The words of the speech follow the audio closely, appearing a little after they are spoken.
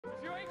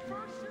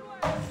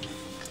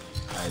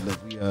right,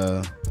 look,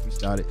 we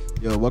started.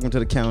 Yo, welcome to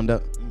the Countin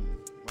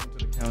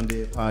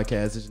Deadz Podcast.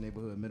 This is your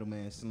neighborhood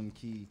middleman Slim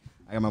Key.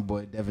 I got my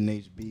boy Devin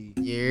HB.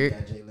 Yeah. We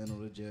got Jay Leno,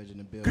 the judge in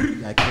the building. We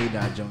got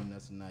KDot joining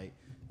us tonight.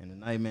 And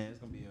tonight, man, it's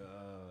gonna be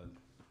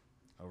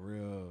a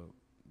real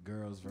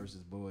girls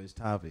versus boys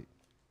topic.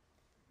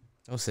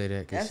 Don't say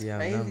that because That's she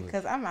crazy outnumbered.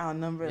 because I'm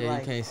outnumbered. Yeah, like,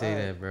 you can't say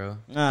that, bro.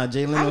 Nah,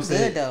 Jay Leno I'm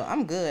said. good though.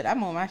 I'm good.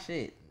 I'm on my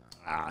shit.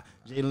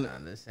 Jay Nah,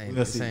 this ain't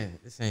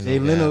Jay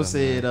no Leno battle,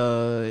 said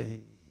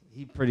man.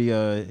 he pretty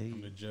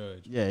I'm the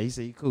judge. yeah, he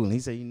said he cool and he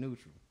said he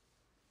neutral.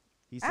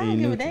 He said I he don't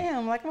give a neutral.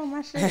 damn. Like I'm on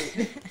my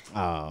shit.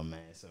 Oh man,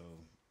 so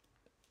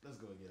let's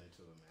go get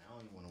into it, man. I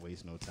don't even want to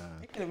waste no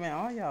time. It could have been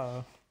all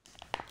y'all.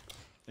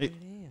 Hey,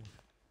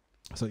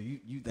 so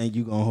you think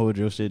you gonna hold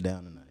your shit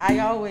down tonight? I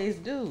always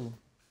do.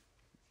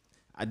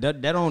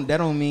 That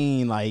don't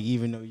mean like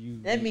even though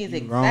you. That means you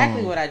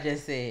exactly wrong. what I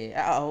just said.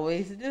 I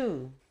always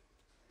do.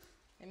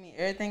 I mean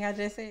everything I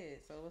just said.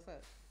 So what's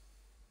up?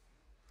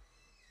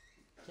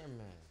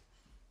 Cameraman.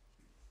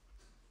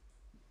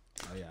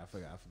 Oh yeah, I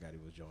forgot he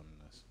was joining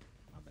us.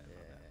 My bad.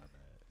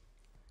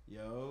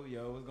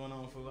 Yo, what's going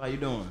on, fool? How you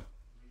doing?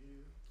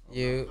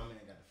 You. My man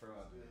got the fur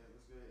out there.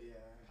 What's good? Yeah.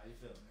 How you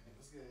feeling?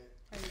 What's good?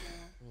 How you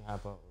doing? Let me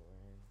hop up.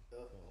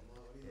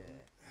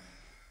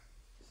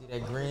 See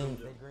that green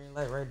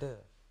light right there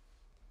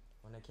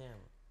on that camera.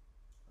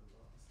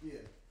 Yeah.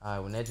 All right,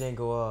 when that thing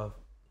go off,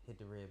 hit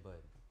the red button.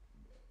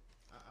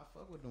 I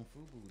fuck with them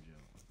FUBU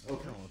Jones.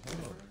 Okay.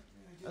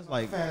 That's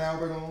like Fan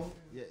Albert on.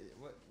 yeah.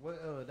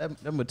 What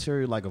that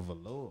material like a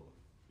velour.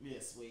 Yeah,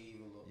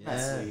 suede. Yeah. Not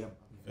suede.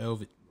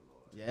 Velvet.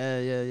 Yeah.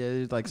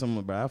 It's like some,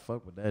 bro. I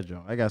fuck with that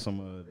joint. I got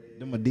some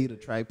them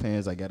Adidas track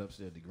pants I got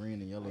upstairs. The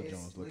green and yellow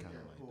joints look kind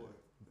of like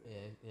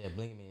that. Yeah,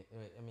 blink me.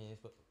 I mean,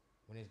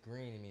 when it's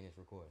green, it means it's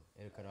recording.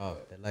 It'll cut off.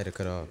 That light will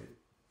cut off.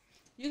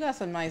 You got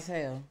some nice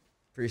hair.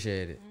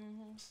 Appreciate it.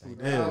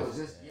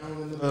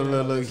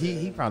 Look.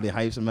 He probably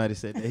hyped somebody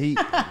said that he.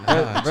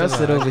 Nah, Bro, chill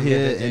sit out. I over just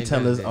here get that and tell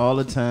thing us done. all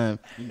the time.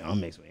 You know, I'm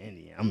mixed with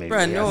Indian. I'm mixed. Bro,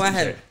 with no, I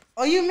had.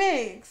 Oh, you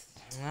mixed.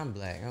 I'm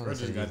black. I don't Bro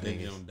listen just to got these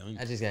that niggas. damn done.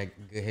 I just got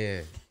good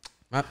hair.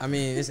 I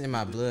mean, it's in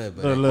my blood,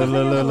 but Look.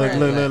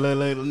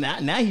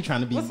 Now he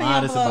trying to be What's in your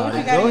modest blood? about What it.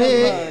 you got Go in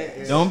your ahead.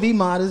 blood? Don't be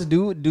modest.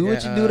 Do what you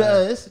Yeah, do to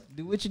us.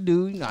 Do what you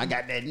do. You know, I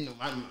got that. You know,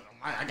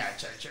 I got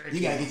church. You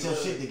gotta get your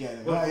shit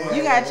together.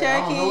 You got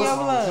Cherokee in your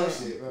blood.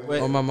 But-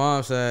 on my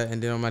mom's side,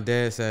 and then on my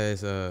dad's side,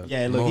 it's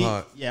Yeah, look.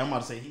 Mohawk. I'm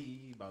about to say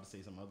he about to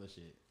say some other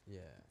shit. Yeah,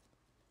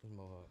 it's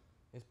Mohawk.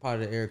 It's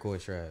part of the Air Corps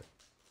tribe.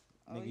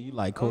 Nigga, you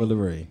like Coyle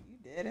Ray.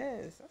 You dead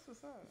ass. That's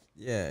what's up.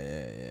 Yeah.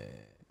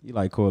 You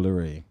like Coyle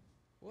Ray.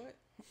 What?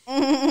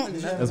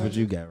 That's what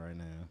you got right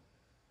now.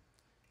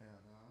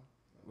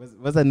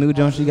 What's that new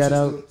joint she got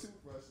out?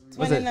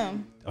 Twin and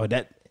them. Oh,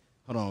 that.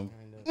 Hold on.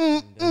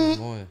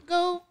 Morning.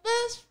 Go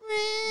best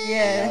friend.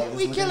 Yeah.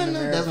 We killing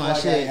them. That's my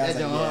shit. That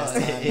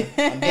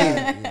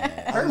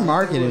joint. Her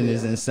marketing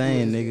is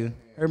insane, nigga.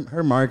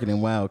 Her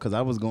marketing wild. Cause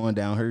I was going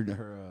down her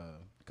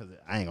cause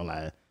I ain't gonna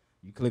lie.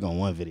 You click on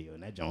one video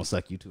and that joint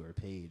suck you to her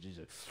page. It's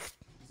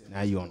just,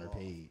 now you on her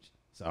page.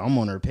 So I'm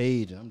on her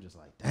page and I'm just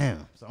like,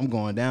 damn. So I'm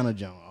going down a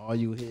joint. All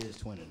you hear is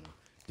twinning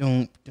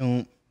them.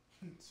 Doom.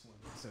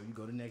 So you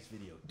go to the next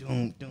video.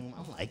 Doom.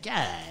 I'm like,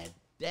 God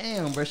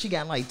damn, bro. She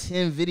got like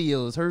 10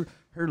 videos.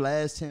 Her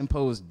last 10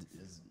 posts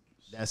is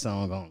that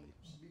song only.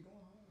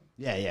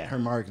 Yeah. Her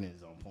marketing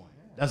is on point.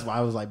 That's why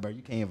I was like, bro,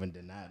 you can't even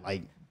deny it.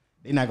 Like,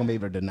 they're not gonna be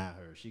able to deny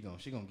her. She gonna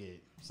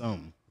get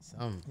something.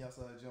 Y'all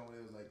saw that joint where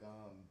it was like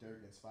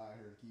Dirk inspired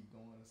her to keep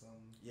going or something.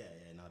 Yeah.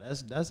 No,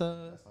 that's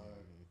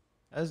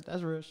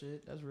real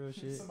shit. That's real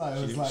shit.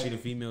 Somebody was She the like,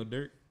 female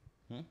dirt.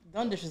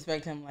 Don't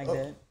disrespect him like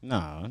that.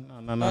 No.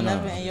 Don't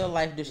ever in your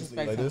life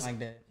disrespect like him this? like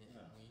that.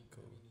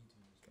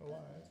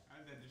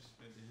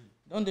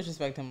 Don't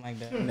disrespect him like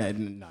that.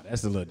 No,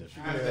 that's a little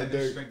disrespect. How is that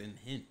disrespecting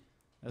hint?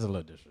 That's a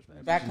little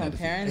disrespect. By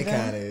comparing it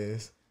kind of them,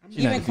 is.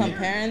 even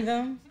comparing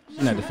them,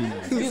 She's not the female.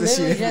 you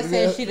literally just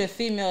said she the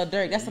female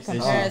Dirk. That's a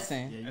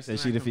comparison. Yeah, you said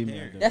she the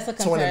female. That's a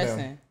 20 of them.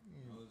 comparison.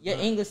 Your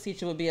English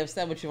teacher would be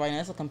upset with you right now.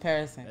 That's a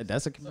comparison.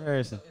 That's a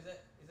comparison. Is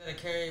that a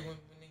carry when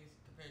niggas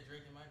compare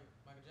Drake and Michael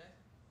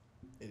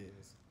Jackson? It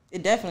is.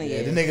 It definitely Yeah,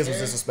 is. the niggas was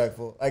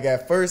disrespectful. Like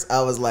at first,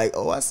 I was like,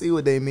 "Oh, I see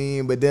what they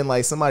mean," but then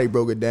like somebody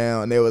broke it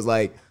down. And they was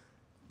like,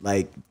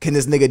 can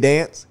this nigga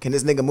dance? Can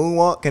this nigga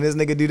moonwalk? Can this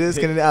nigga do this?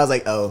 I was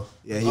like, oh,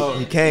 yeah,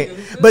 he can't.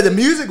 But the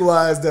music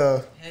wise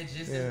though, Had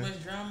just as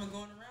much drama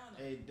going around.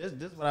 Hey, this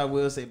is what I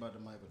will say about the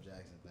Michael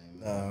Jackson thing.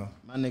 Man.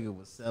 My nigga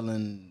was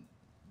selling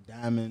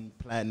diamond,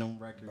 platinum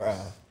records.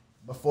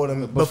 before the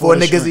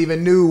niggas stream.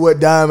 even knew what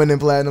diamond and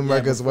platinum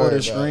records before were.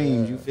 the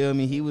streams, you feel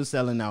me? He was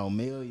selling out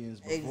millions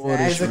before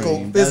the Exactly.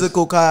 stream.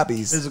 Physical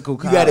copies. Physical You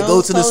copies. got to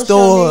go to the Social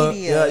store.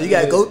 media. Yeah, you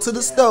got to go to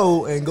the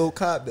store and go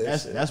cop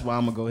that. That's why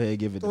I'm gonna go ahead and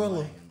give it to Thriller.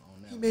 Lion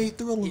on He that. made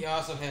Thriller. He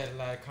also had a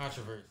lot of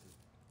controversy.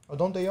 Oh,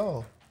 don't they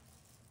all?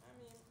 I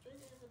mean, Drake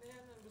ain't really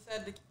had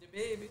nothing besides the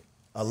baby.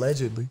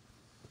 Allegedly.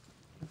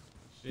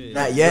 Shit.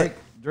 Not yet.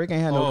 Drake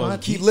ain't had no Oh,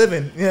 content. Keep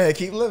living. Yeah,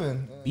 keep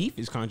living. Beef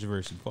is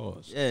controversy.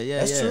 Pause. Yeah,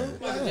 That's true.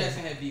 Michael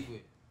Jackson had beef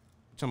with.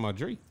 Talking about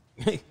Drake.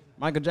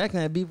 Michael Jackson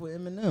had beef with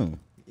Eminem.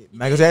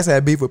 Michael Jackson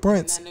had beef with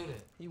Prince. I knew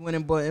that. He went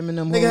and bought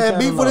Eminem. Nigga had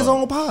beef with his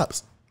own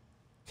pops.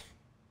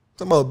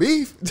 Talking about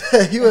beef.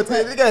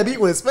 Nigga had beef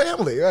with his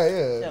family. Right,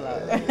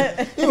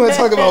 yeah. He was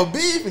talking about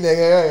beef,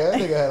 nigga.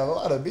 That nigga had a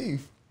lot of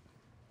beef.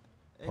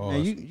 Hey,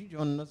 man, you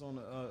joining us on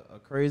a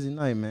crazy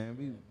night,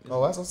 man.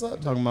 That's what's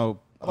up. Talking about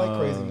I like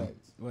crazy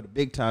nights. Well, the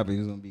big topic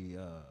is gonna be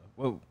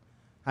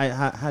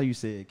how do you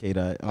say it,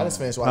 KDot? I just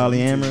finished watching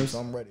YouTube, so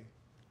I'm ready.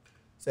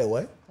 Say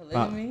what?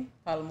 Polygamy,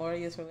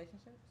 polyamorous relationships.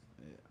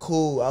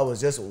 Cool. I was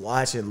just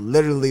watching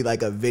literally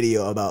like a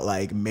video about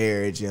like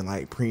marriage and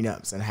like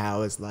prenups and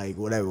how it's like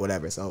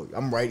whatever. So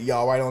I'm right,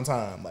 y'all right on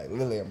time. Like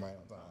literally, I'm right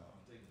on time.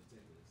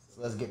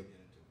 So let's get it.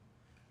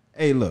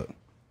 Hey, look,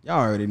 y'all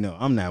already know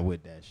I'm not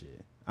with that shit.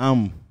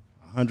 I'm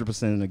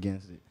 100%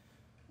 against it.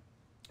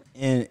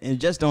 And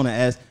just don't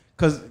ask,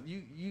 cause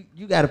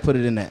you got to put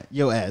it in that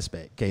your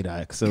aspect,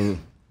 KDot. So,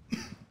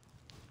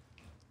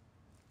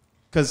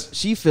 cause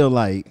she feel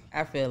like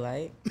I feel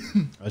like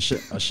a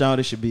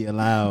shawty should be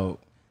allowed.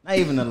 Not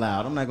even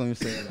allowed. I'm not going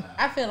to say allowed.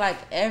 I feel like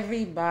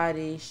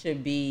everybody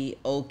should be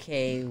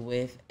okay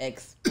with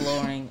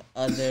exploring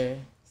other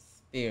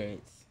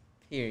spirits.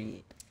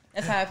 Period.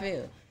 That's how I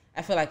feel.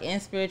 I feel like in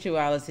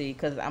spirituality,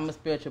 because I'm a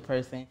spiritual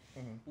person,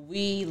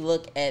 we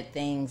look at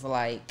things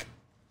like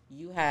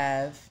you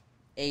have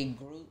a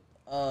group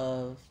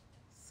of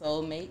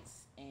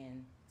soulmates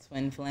and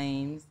twin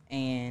flames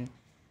and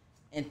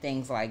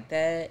things like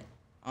that.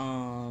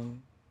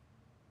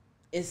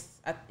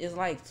 It's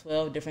like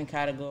 12 different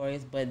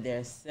categories, but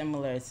they're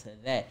similar to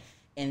that.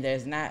 And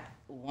there's not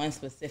one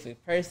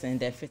specific person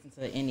that fits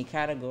into any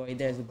category.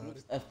 There's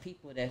groups of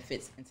people that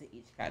fits into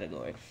each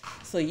category.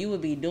 So you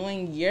would be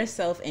doing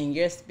yourself and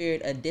your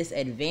spirit a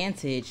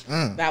disadvantage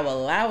by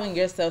allowing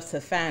yourself to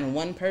find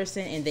one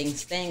person and then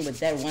staying with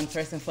that one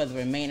person for the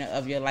remainder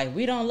of your life.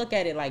 We don't look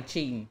at it like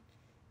cheating.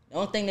 The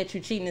only thing that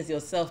you're cheating is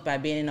yourself by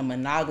being in a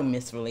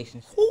monogamous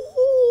relationship.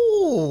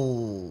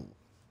 Ooh.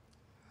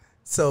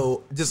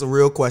 So, just a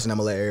real question. I'm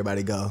gonna let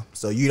everybody go.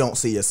 So, you don't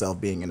see yourself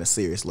being in a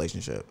serious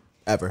relationship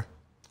ever?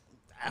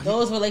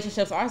 Those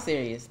relationships are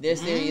serious. They're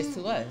serious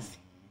to us.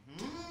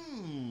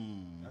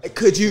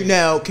 Could you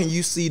now? Can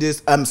you see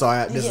this? I'm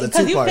sorry. This is a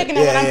two-part. Because you picking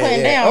up what I'm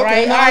putting down, okay,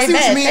 right? No, All I right, see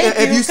what you mean. thank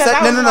If you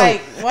said no.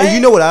 like, And you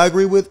know what I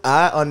agree with?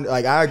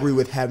 I agree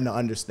with having an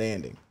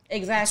understanding.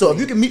 Exactly. So if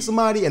you can meet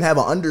somebody and have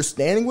an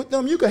understanding with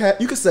them, you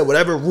can set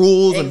whatever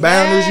rules and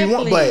boundaries you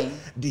want. But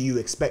do you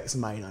expect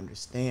somebody to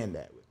understand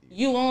that?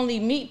 You only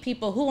meet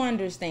people who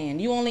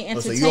understand. You only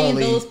entertain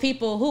those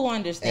people who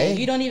understand.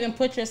 You don't even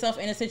put yourself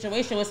in a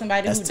situation with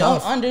somebody who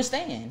don't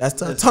understand.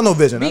 That's tunnel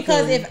vision.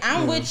 Because if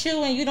I'm with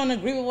you and you don't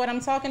agree with what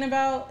I'm talking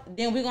about,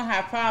 then we're going to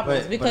have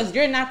problems. Because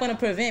you're not going to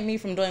prevent me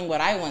from doing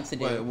what I want to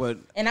do.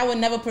 And I would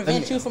never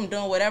prevent you from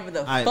doing whatever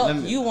the fuck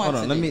you want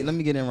to do. Let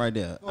me get in right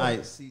there. All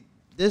right, see,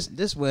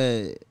 this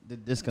where the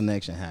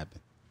disconnection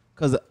happened.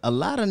 Because a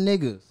lot of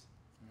niggas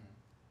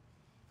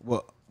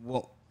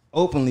will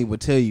openly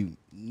would tell you,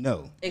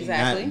 no.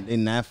 Exactly. They're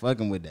not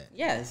fucking with that.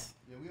 Yes.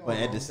 But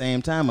at the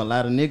same time, a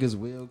lot of niggas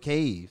will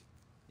cave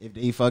if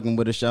they fucking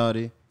with a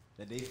shawty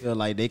that they feel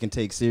like they can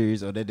take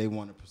serious or that they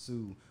want to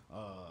pursue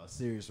a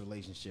serious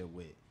relationship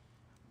with.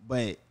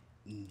 But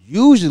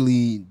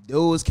usually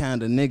those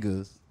kind of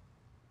niggas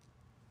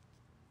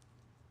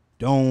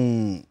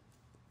don't,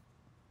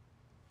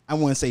 I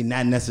wouldn't say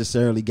not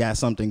necessarily got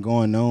something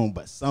going on,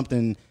 but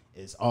something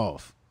is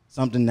off.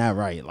 Something not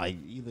right. Like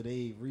either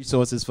they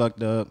resources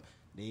fucked up,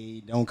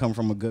 they don't come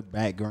from a good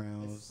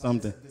background,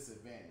 something.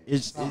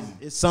 It's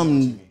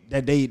something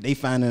that they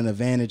find an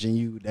advantage in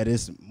you that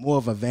is more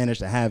of an advantage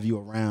to have you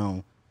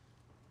around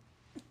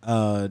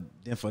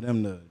than for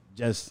them to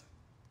just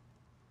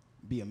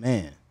be a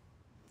man.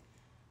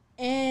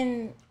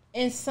 And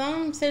in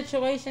some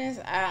situations,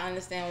 I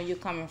understand where you're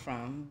coming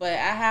from. But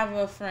I have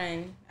a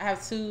friend. I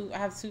have two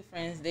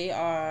friends. They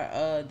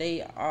are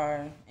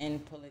in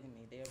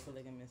polygamy. They're a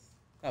polygamous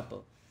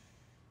couple.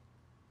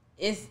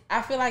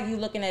 I feel like you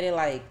looking at it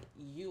like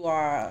you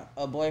are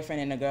a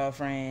boyfriend and a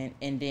girlfriend,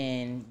 and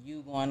then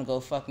you going to go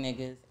fuck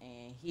niggas,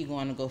 and he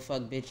going to go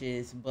fuck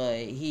bitches, but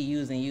he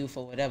using you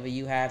for whatever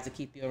you have to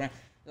keep you around.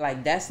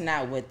 Like, that's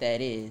not what that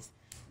is.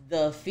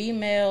 The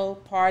female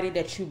party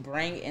that you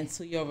bring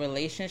into your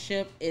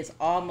relationship is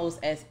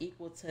almost as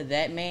equal to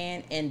that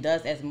man and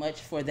does as much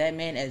for that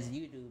man as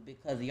you do,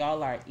 because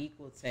y'all are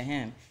equal to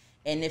him.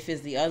 And if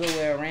it's the other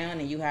way around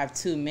and you have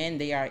two men,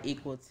 they are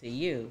equal to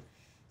you.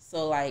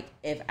 So, like,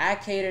 if I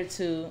cater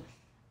to,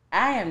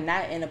 I am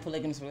not in a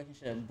polygamous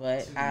relationship,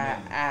 but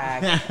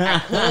I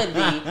could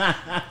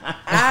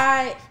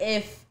be.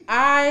 If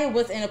I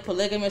was in a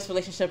polygamous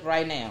relationship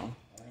right now,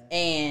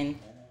 and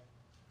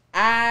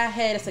I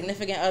had a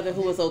significant other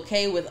who was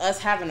okay with us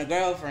having a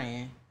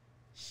girlfriend,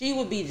 she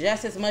would be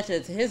just as much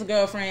as his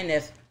girlfriend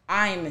as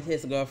I am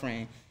his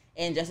girlfriend,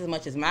 and just as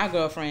much as my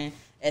girlfriend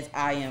as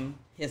I am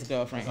his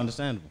girlfriend. That's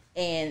understandable.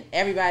 And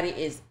everybody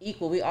is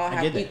equal. We all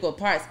have equal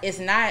parts. It's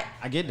not,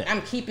 I get that.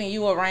 I'm keeping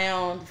you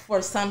around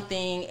for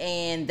something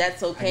and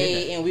that's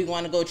okay, and we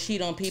want to go cheat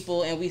on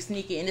people and we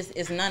sneak it, and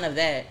it's none of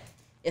that.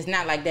 It's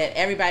not like that.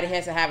 Everybody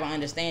has to have an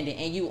understanding,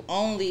 and you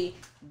only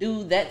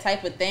do that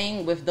type of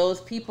thing with those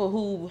people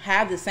who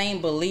have the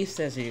same beliefs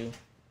as you.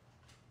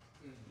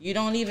 You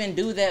don't even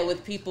do that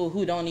with people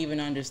who don't even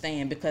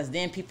understand, because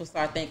then people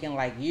start thinking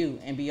like you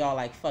and be all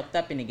like fucked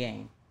up in the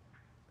game.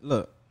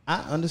 Look, I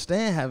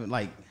understand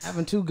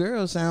having two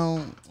girls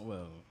sound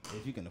well.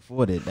 If you can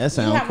afford it, that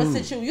sounds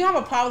cool. You have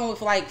a problem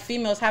with like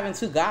females having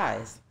two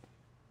guys.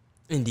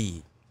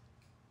 Indeed.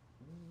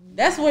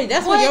 That's where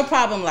your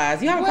problem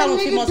lies. You have a problem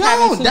with females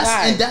having two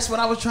guys. And that's what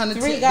I was trying to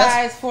tell you. 3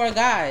 guys, 4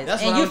 guys.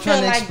 That's and what you I was feel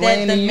trying to like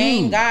explain that the to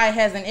main you. guy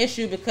has an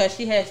issue because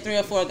she has 3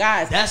 or 4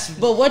 guys.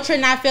 But what you're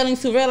not failing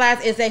to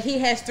realize is that he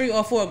has 3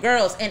 or 4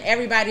 girls, and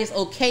everybody is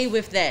okay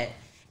with that.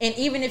 And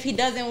even if he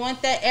doesn't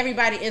want that,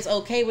 everybody is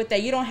okay with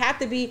that. You don't have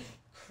to be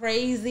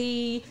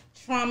crazy,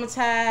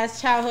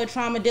 traumatized, childhood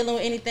trauma, dealing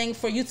with anything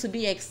for you to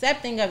be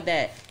accepting of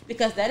that,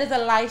 because that is a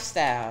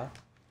lifestyle.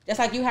 Just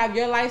like you have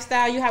your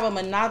lifestyle, you have a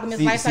monogamous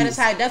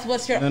lifestyle. That's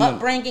what your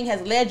upbringing has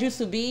led you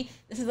to be.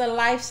 This is a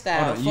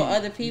lifestyle for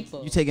other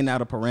people. You taking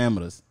out of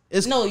parameters.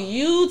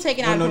 You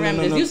taking out of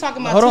parameters. You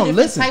talking about two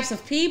different types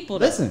of people.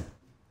 Listen.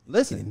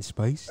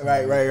 Spice.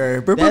 Right.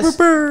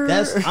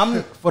 That's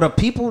I'm for the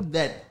people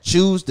that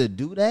choose to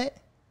do that,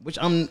 which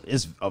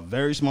it's a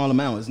very small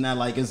amount. It's not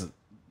like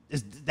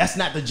that's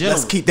not the general.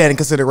 Let's keep that in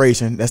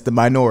consideration. That's the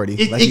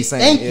minority. Like he's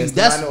saying. Thank you.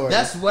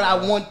 That's what I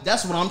want.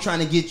 That's what I'm trying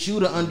to get you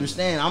to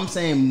understand. I'm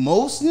saying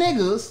most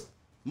niggas,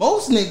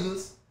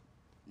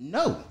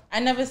 no. I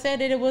never said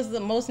that it was the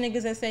most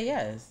niggas that say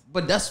yes.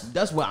 But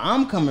that's where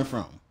I'm coming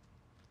from.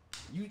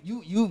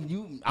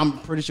 You. I'm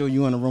pretty sure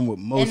you in a room with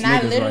most niggas right now.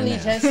 And I literally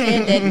just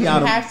said that you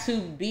have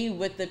to be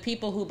with the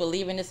people who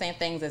believe in the same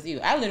things as you.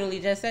 I literally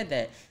just said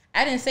that.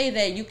 I didn't say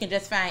that you can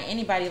just find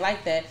anybody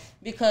like that,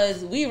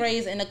 because we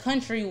raised in a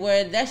country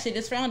where that shit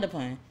is frowned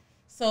upon.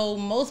 So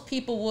most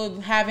people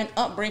would have an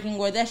upbringing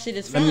where that shit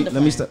is frowned upon.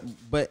 Let me stop.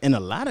 But in a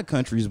lot of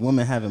countries,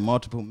 women having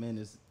multiple men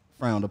is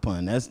frowned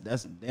upon.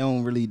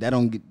 That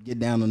don't get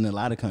down in a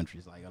lot of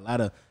countries. Like a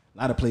lot of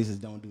places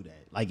don't do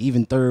that. Like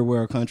even third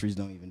world countries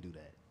don't even do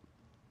that.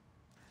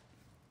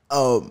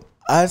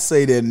 I'd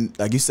say that,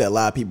 like you said, a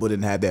lot of people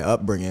didn't have that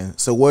upbringing.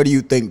 So where do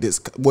you think this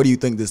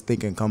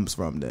thinking comes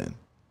from then?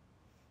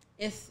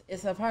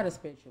 It's a part of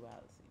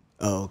spirituality.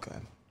 Oh, okay.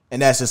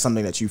 And that's just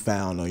something that you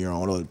found on your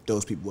own, or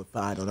those people would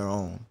find on their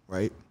own,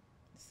 right?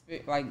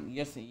 Like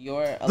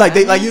your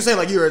like you're saying,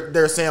 like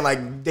they're saying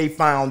like they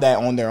found that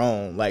on their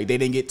own, like they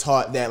didn't get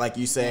taught that, like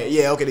you said.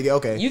 Yeah,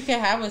 okay. You can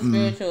have a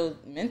spiritual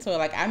mentor.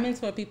 Like I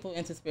mentor people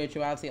into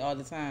spirituality all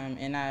the time,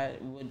 and I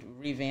would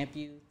revamp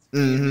you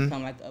to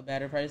become like a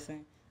better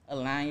person,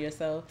 align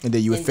yourself, and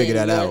then you would figure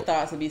that out. Your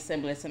thoughts would be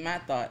similar to my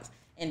thoughts,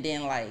 and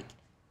then like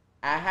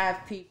I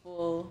have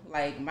people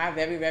like my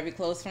very, very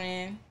close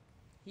friend.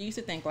 He used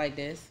to think like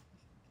this,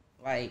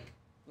 like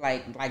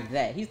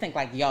that. He used to think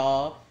like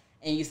y'all,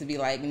 and used to be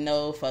like,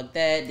 no, fuck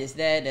that, this,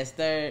 that, that's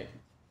third.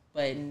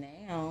 But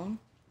now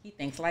he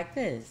thinks like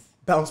this.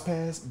 Bounce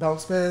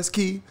pass,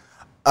 key.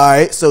 All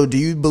right. So, do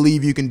you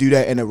believe you can do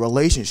that in a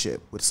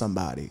relationship with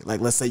somebody?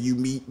 Like, let's say you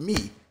meet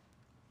me.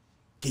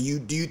 Do you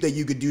think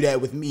you could do that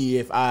with me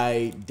if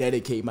I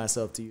dedicate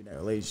myself to you in that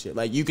relationship?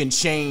 Like, you can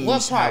change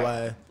what part? How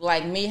I...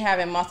 Like me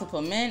having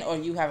multiple men, or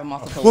you having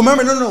multiple Well,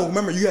 women?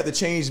 remember, you have to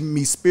change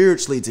me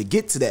spiritually to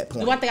get to that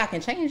point. Do I think I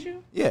can change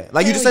you? Yeah.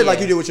 Like you just said, like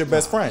you did with your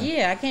best friend.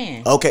 Yeah, I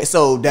can. Okay,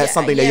 so that's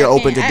something that you're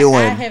open to doing.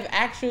 I have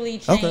actually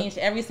changed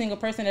every single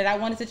person that I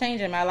wanted to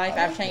change in my life.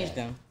 I've changed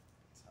them.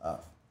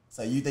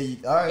 So you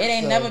think, all right. It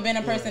ain't never been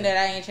a person that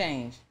I ain't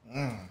changed.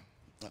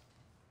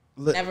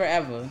 Never,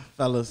 ever.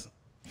 Fellas,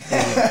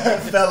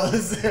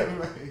 listen,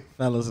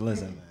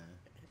 man.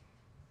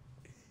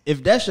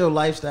 If that's your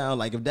lifestyle,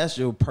 like if that's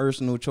your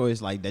personal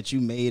choice, like that you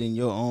made in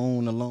your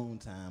own alone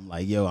time,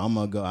 like yo, I'm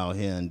gonna go out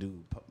here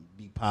and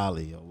be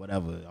poly or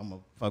whatever. I'm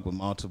gonna fuck with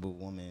multiple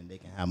women. They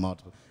can have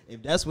multiple.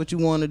 If that's what you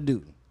want to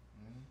do,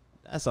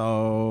 that's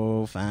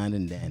all fine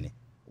and dandy.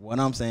 What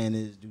I'm saying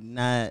is, do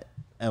not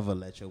ever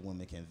let your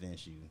woman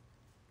convince you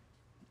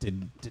to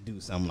do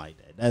something like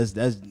that.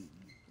 That's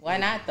why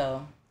not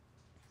though?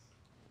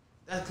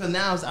 That's because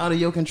now it's out of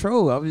your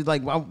control. I was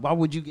like, why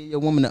would you get your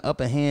woman the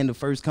upper hand to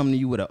first come to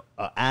you with an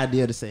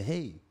idea to say,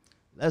 hey,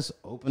 let's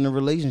open the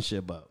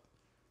relationship up?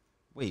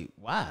 Wait,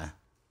 why?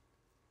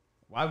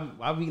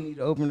 Why we need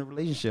to open the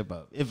relationship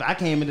up? If I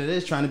came into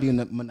this trying to be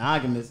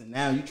monogamous and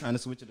now you're trying to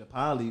switch it to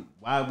poly,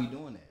 why are we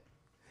doing that?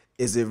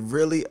 Is it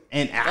really?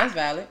 That's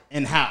valid.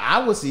 And how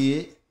I would see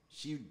it,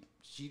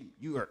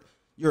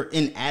 you're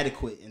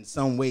inadequate in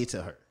some way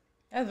to her.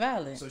 That's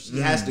valid. So she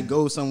has to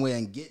go somewhere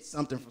and get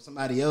something from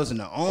somebody else, and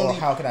the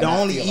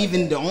only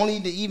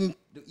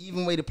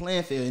even way to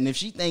playing field. And if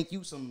she think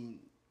you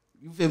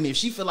feel me? If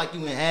she feel like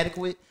you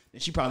inadequate, then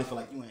she probably feel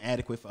like you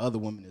inadequate for other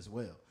women as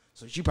well.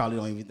 So she probably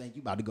don't even think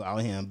you about to go out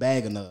here and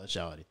bag another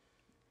shawty.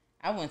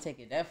 I wouldn't take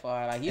it that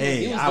far. Like you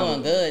was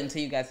doing good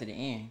until you got to the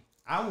end.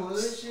 I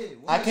would. Shit.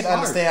 I can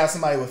understand how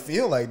somebody would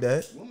feel like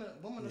that. Women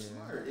are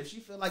smart. If she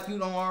feel like you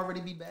don't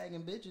already be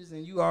bagging bitches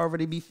and you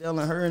already be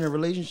feeling her in a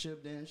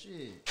relationship, then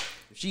shit.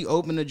 If she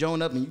open the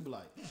joint up and you be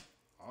like,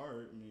 all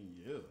right, I mean,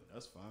 yeah.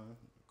 That's fine.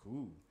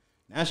 Cool.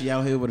 Now she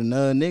out here with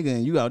another nigga,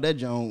 and you out that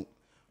joint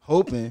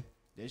hoping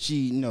that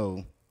she,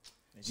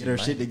 get her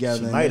shit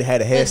together. She might have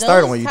had a head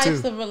start on you, too.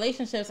 Those types of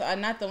relationships are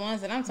not the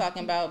ones that I'm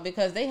talking about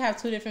because they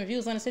have two different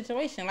views on the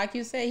situation. Like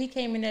you said, he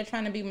came in there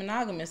trying to be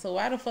monogamous. So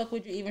why the fuck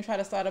would you even try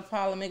to start a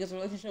polygamous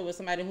relationship with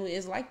somebody who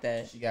is like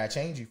that? She got to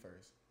change you first.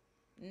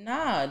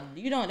 Nah,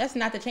 you don't. That's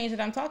not the change that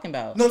I'm talking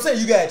about. No, I'm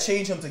saying you got to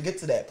change him to get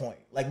to that point.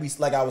 Like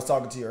I was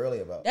talking to you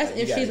earlier about. That's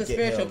like, if she's a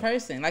spiritual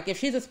person. Like if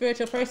she's a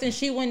spiritual person,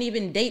 she wouldn't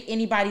even date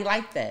anybody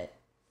like that.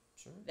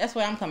 Sure. That's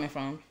where I'm coming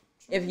from.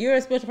 If you're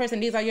a spiritual person,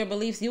 these are your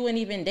beliefs, you wouldn't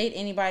even date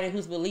anybody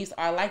whose beliefs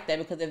are like that.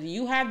 Because if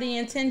you have the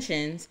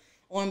intentions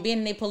on being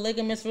in a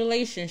polygamous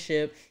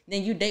relationship,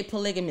 then you date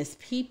polygamous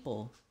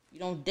people. You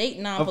don't date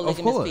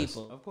non-polygamous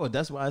people. Of course.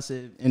 That's why I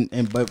said,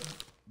 but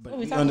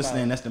we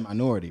understand that's the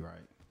minority, right?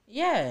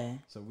 Yeah.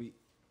 So we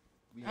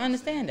I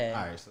understand that.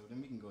 All right, so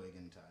then we can go ahead and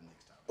get into our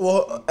next topic.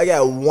 Well, I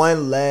got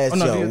one last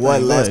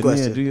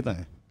question. Yeah, do your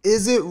thing.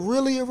 Is it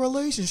really a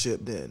relationship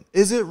then?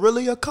 Is it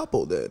really a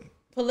couple then?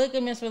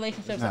 Polygamous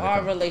relationships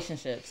are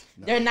relationships.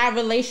 No. They're not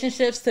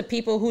relationships to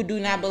people who do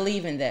not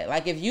believe in that.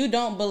 Like if you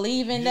don't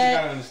believe in that, you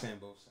gotta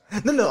understand both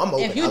sides. No, I'm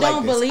open. If you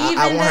don't believe in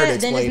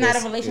that, then it's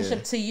not a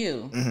relationship to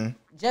you. Mm-hmm.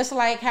 Just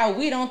like how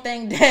we don't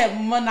think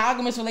that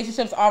monogamous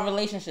relationships are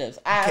relationships.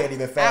 I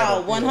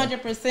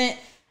 100%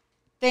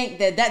 think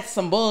that that's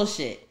some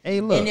bullshit. Hey,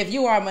 look. And if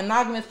you are a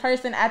monogamous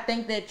person, I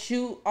think that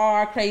you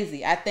are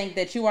crazy. I think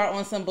that you are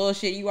on some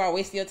bullshit. You are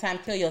wasting your time.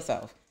 Kill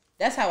yourself.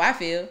 That's how I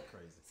feel.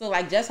 So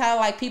like just how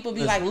like people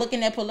be like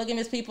looking at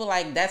polygamous people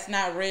like that's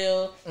not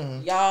real.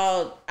 Mm-hmm.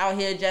 Y'all out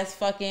here just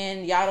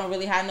fucking. Y'all don't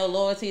really have no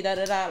loyalty.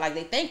 Like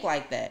they think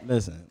like that.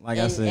 Listen,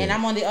 I said, and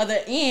I'm on the other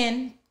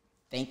end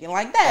thinking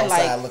like that.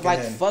 Like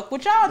fuck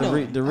what y'all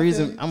doing. The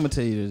reason I'm gonna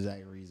tell you the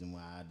exact reason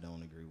why I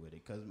don't agree with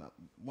it because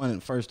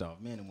first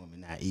off, men and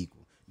women not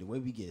equal. The way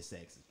we get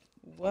sex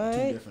is on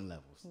two different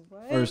levels.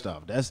 What? First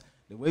off, that's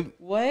the way.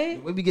 What? The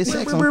way we get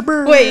sex.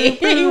 Wait.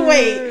 When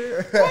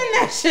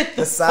that shit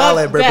the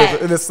silent,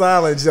 the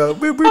silent joke.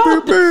 Right.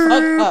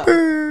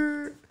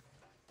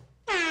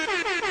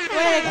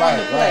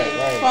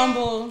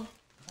 Fumble.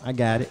 I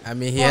got it. I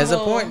mean, he has a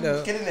point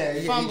though. Get in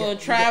there. Fumble,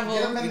 travel.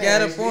 You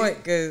got a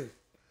point, cause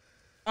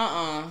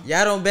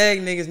y'all don't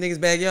bag niggas, niggas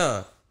bag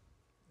y'all.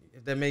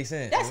 If that makes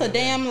sense. That's a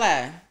damn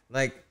lie.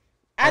 Like.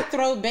 I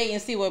throw bait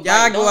and see what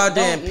y'all go out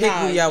there and pick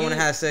who y'all want to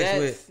have sex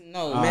with.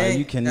 No, man,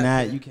 you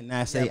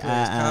cannot say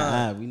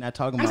I. We not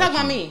talking. I'm talking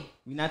about me.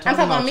 I'm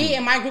talking about me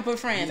and my group of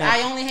friends.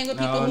 I only hang with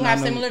people who have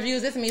similar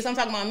views as me. So I'm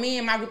talking about me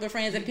and my group of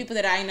friends and people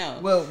that I know.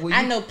 Well,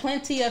 I know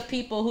plenty of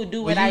people who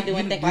do what I do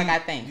and think like I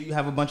think. Do you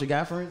have a bunch of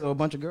guy friends or a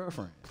bunch of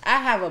girlfriends? I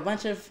have a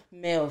bunch of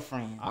male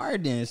friends. All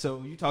right, then.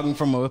 So you talking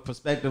from a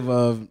perspective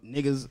of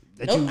niggas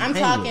that you hang I'm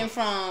talking with.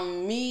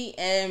 From me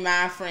and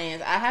my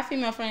friends. I have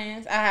female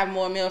friends. I have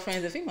more male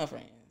friends than female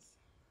friends.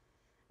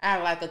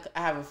 I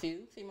have a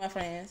few female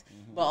friends,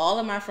 but all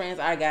of my friends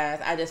are guys.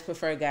 I just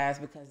prefer guys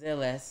because they're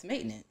less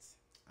maintenance.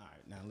 All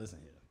right, now listen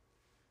here.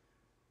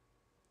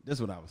 This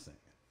is what I was saying.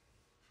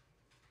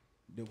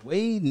 The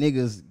way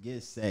niggas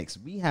get sex,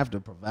 we have to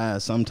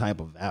provide some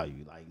type of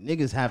value. Like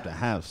niggas have to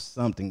have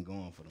something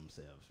going for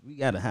themselves. We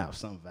got to have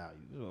some value.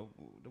 You know,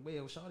 the way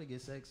Shawty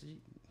gets sex,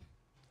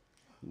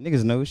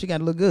 niggas know she got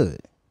to look good.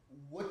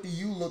 What do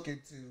you look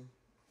into?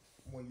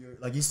 When you're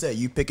like you said,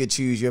 you pick and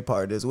choose your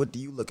partners. What do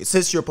you look at?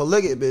 Since you're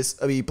polygamous,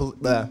 I mean,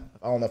 I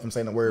don't know if I'm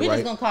saying the word right. You're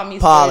just gonna call me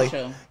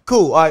spiritual.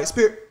 Cool. All right,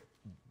 spirit.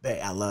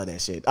 I love that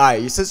shit. All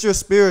right, since you're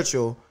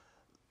spiritual,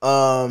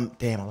 damn,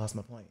 I lost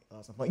my point.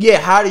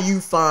 Yeah, how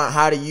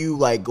do you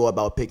like go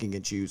about picking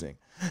and choosing?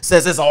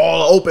 Since it's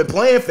all open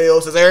playing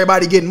field, since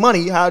everybody getting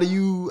money, how do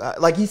you,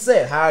 like he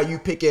said, how are you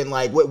picking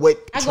like what?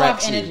 I go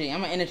off energy.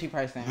 I'm an energy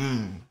person.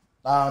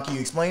 Can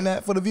you explain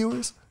that for the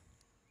viewers?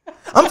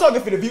 I'm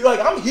talking for the view, like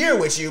I'm here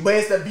with you, but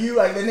it's the view,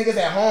 like the niggas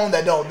at home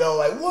that don't know,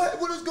 like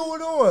what is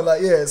going on,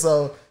 like yeah.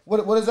 So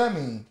what does that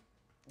mean?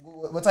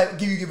 What type?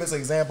 Can you give us an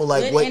example,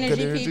 like good what energy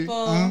good energy?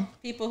 People,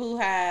 people who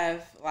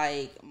have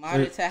like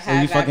moderate to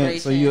high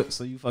vibration.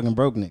 So you fucking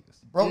broke niggas.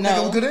 Broke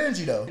nigga with good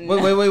energy though. Wait.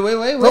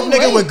 Broke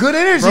nigga with good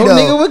energy though. Broke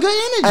nigga with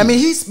good energy. I mean,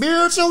 he's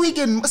spiritual. He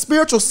getting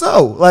spiritual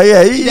soul. Like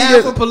yeah, he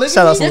down for polygamy.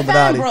 Shout out to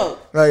Define broke.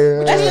 Right,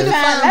 yeah.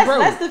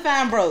 Let's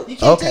define broke. He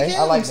can't take care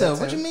I of like himself.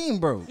 that What you mean,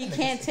 bro? He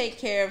can't take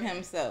care of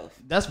himself.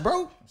 That's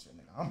broke.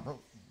 I'm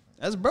broke.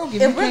 That's broke.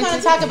 If we're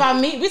gonna talk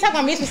about me, we talking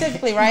about me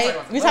specifically, right?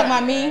 We talking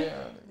about me.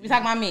 We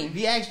talking about me.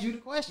 He asked you the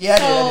question. Yeah,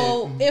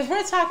 so if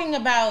we're talking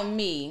about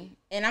me,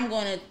 and I'm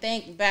going to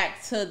think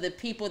back to the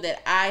people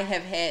that I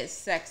have had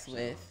sex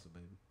with.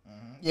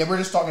 Yeah, we're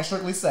just talking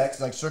strictly sex,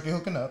 like strictly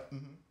hooking up,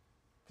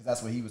 because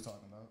that's what he was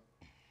talking about.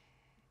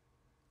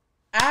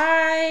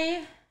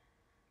 I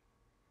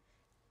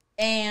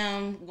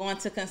am going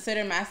to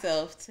consider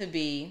myself to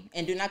be,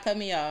 and do not cut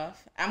me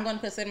off, I'm going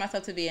to consider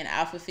myself to be an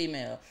alpha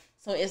female.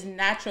 So it's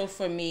natural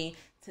for me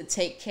to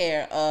take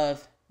care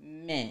of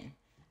men.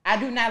 I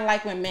do not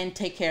like when men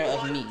take care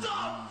of me.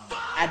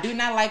 I do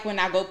not like when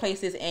I go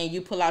places and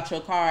you pull out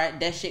your card.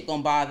 That shit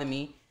gonna bother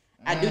me.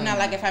 I do not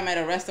like if I'm at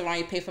a restaurant,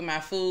 you pay for my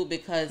food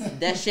because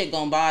that shit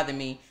gonna bother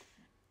me.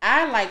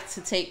 I like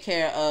to take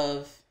care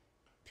of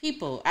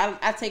people.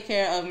 I take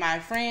care of my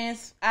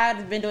friends.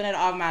 I've been doing that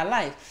all my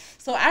life.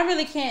 So I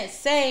really can't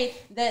say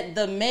that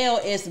the male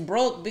is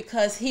broke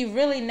because he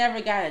really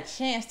never got a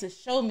chance to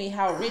show me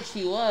how rich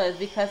he was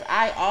because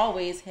I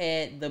always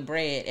had the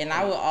bread and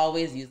I would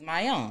always use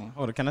my own.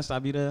 Hold on, can I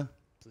stop you there?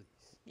 Please.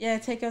 Yeah,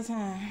 take your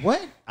time.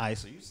 What? All right,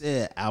 so you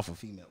said alpha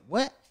female.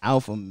 What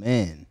alpha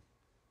man?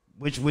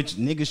 Which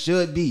nigga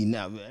should be.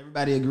 Now,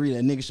 everybody agree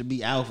that nigga should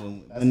be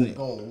alpha. That's the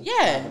goal.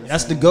 Yeah.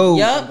 That's the goal.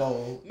 Yup.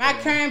 Goal. My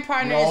current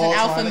partner is an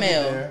alpha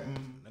male.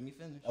 Let me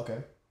finish. Okay.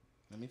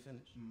 Let me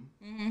finish.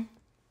 Mm-hmm.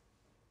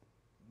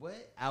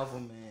 What alpha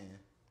man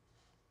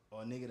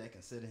or a nigga that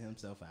consider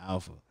himself an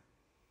alpha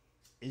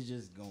is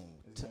just going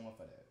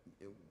for that?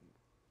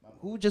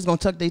 Who just gonna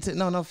tuck their tail?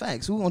 No,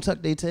 facts. Who gonna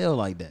tuck their tail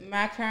like that?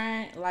 My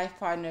current life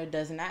partner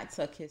does not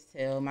tuck his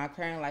tail. My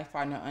current life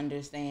partner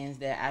understands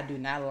that I do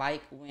not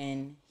like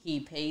when he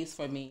pays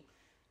for me.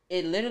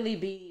 It literally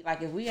be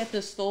like if we at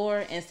the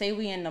store and say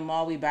we in the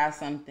mall, we buy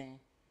something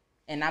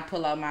and I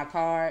pull out my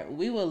card,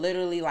 we will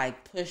literally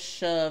like push,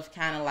 shove,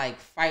 kind of like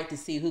fight to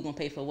see who gonna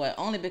pay for what.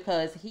 Only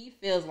because he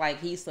feels like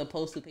he's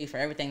supposed to pay for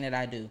everything that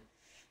I do.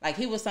 Like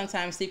he will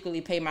sometimes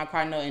secretly pay my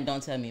car note and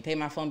don't tell me. Pay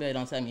my phone bill and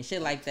don't tell me.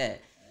 Shit like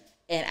that.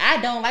 And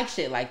I don't like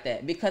shit like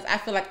that because I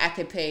feel like I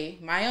could pay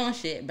my own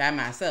shit by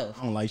myself.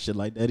 I don't like shit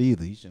like that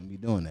either. You shouldn't be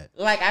doing that.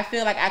 Like, I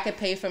feel like I could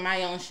pay for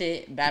my own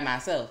shit by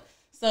myself.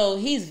 So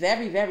he's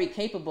very, very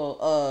capable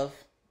of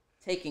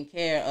taking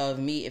care of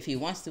me if he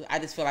wants to. I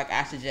just feel like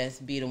I should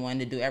just be the one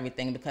to do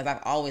everything because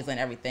I've always done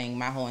everything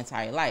my whole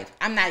entire life.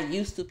 I'm not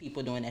used to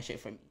people doing that shit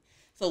for me.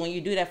 So when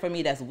you do that for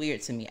me, that's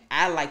weird to me.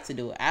 I like to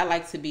do it. I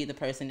like to be the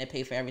person that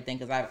pay for everything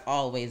because I've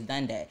always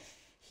done that.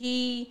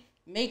 He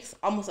makes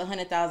almost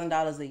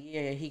 $100,000 a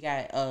year. He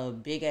got a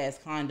big ass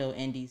condo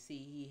in DC.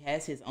 He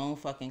has his own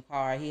fucking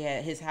car.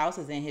 His house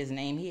is in his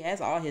name. He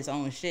has all his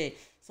own shit.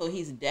 So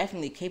he's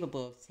definitely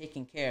capable of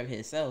taking care of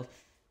himself.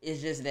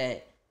 It's just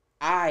that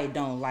I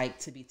don't like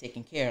to be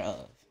taken care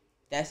of.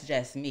 That's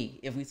just me.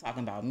 If we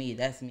talking about me,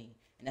 that's me,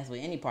 and that's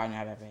with any partner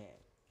I've ever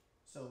had.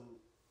 So,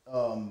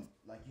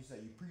 like you said,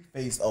 you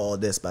prefaced all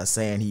this by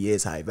saying he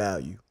is high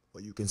value,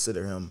 or you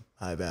consider him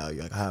high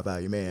value, like a high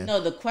value man.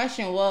 No, the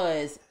question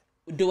was,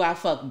 do I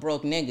fuck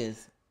broke niggas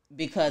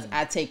because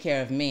I take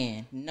care of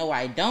men? No,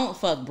 I don't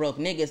fuck broke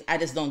niggas. I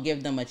just don't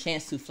give them a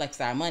chance to flex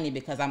our money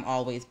because I'm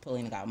always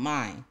pulling out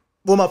mine.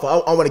 Well, my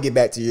fault. I want to get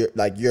back to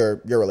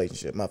your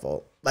relationship. My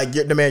fault. Like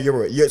the man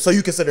you're so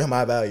you consider him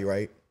high value,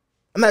 right?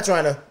 I'm not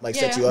trying to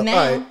set you up.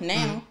 Now, all right.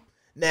 now.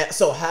 Now,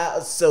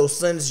 so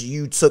since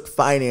you took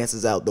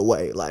finances out the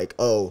way, like,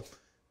 oh,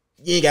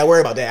 you ain't got to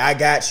worry about that. I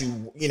got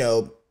you. You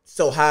know.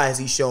 So how has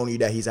he shown you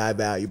that he's high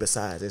value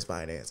besides his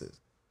finances?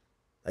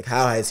 Like,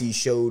 how has he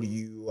showed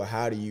you, or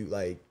how do you,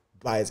 like,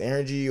 by his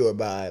energy or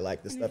by,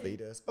 like, the stuff that he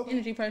does? Okay.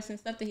 Energy person,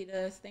 stuff that he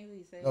does, things that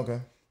he says. Okay.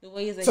 The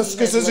ways that So,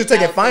 because you're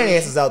taking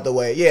finances out the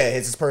way. Yeah,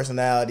 it's his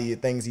personality, the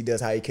things he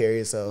does, how he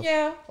carries himself.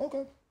 Yeah.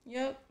 Okay.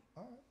 Yep.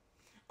 All right.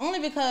 Only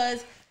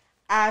because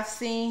I've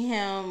seen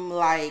him,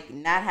 like,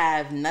 not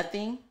have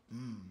nothing.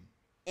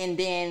 And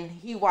then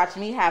he watched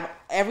me have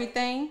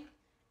everything.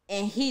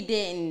 And he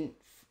didn't,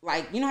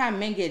 like, you know how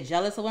men get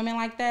jealous of women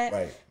like that?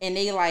 Right. And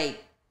they,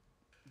 like,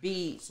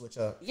 Switch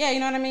up. Yeah, you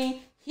know what I mean?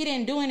 He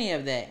didn't do any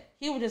of that.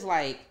 He was just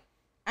like,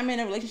 I'm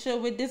in a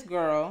relationship with this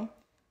girl.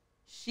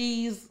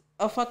 She's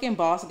a fucking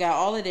boss, got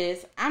all of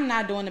this. I'm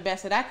not doing the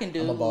best that I can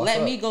do.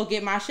 Let me go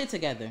get my shit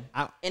together.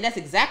 And that's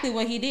exactly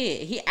what he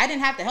did. I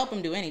didn't have to help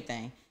him do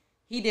anything.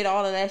 He did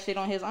all of that shit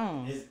on his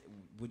own.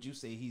 Would you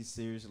say he's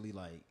seriously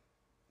like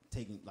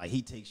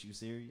he takes you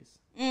serious?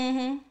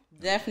 Mm-hmm.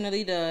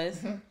 Definitely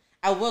does.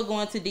 I will go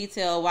into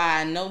detail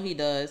why I know he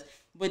does,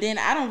 but then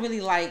I don't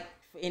really like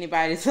for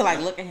anybody to like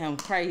look at him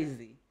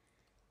crazy,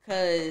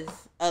 cause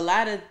a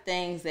lot of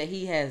things that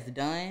he has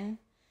done,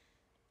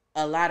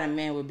 a lot of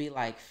men would be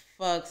like,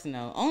 "Fucks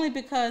no," only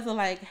because of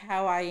like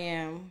how I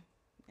am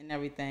and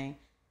everything.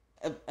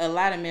 A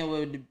lot of men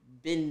would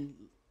have been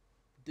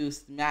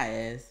deuced my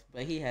ass,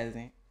 but he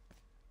hasn't.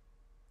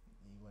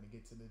 You want to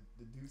get to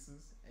the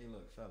deuces? Hey,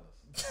 look,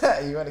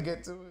 fellas. You want to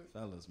get to it?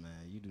 Fellas,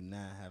 man, you do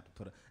not have to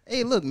put a...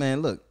 Hey, look,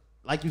 man, look.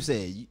 Like you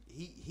said,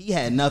 he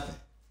had nothing,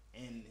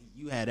 and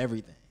you had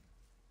everything.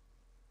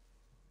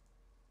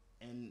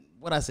 And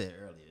what I said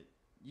earlier,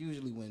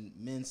 usually when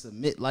men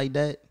submit like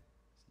that,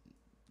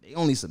 they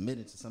only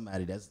submitting to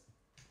somebody that's,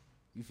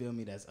 you feel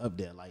me, that's up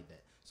there like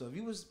that. So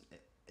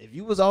if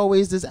you was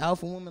always this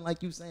alpha woman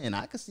like you saying,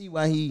 I could see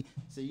why he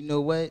said, you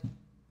know what?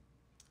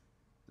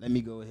 Let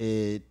me go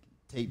ahead,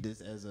 take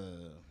this as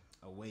a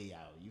way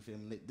out. You feel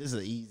me? This is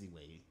an easy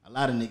way. A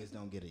lot of niggas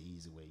don't get an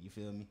easy way. You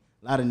feel me?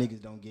 A lot of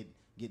niggas don't get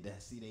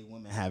to see they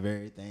women have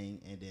everything,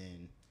 and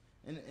then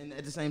and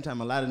at the same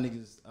time, a lot of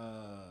niggas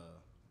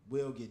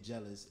will get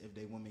jealous if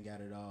they women got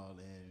it all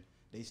and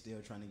they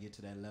still trying to get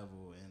to that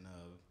level and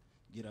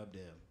get up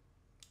there.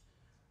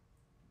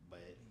 But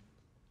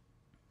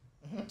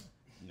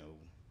no.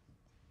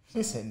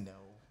 He said no.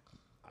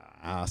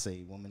 I'll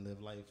say women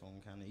live life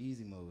on kind of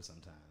easy mode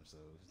sometimes. So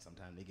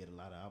sometimes they get a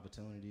lot of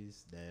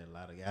opportunities that a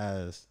lot of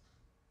guys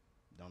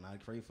don't know how to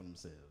create for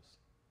themselves.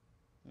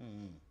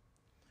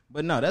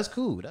 But no, that's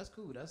cool. That's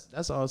cool.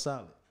 That's all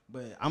solid.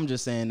 But I'm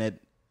just saying that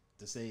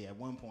to say at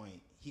one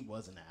point he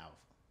wasn't an alpha.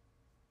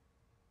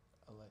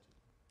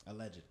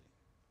 Allegedly.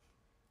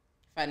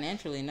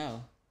 Financially,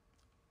 no.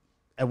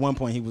 At one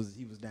point he was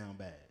down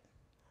bad.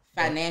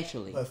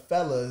 Financially. But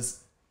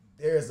fellas,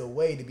 there's a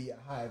way to be a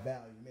high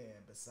value man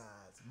besides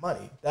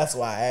money. That's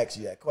why I asked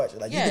you that question.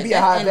 Like, you can be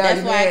a high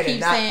value man and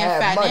not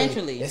have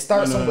money. It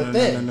starts from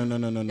within.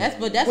 No. That's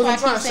why I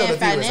keep saying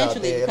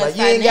financially. Like,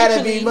 you ain't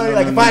gotta be money.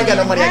 Like, if I ain't got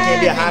no money, I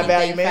can't be a high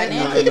value man.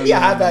 You can be a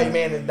high value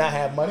man and not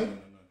have money.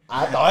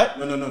 I thought.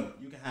 No.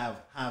 You can have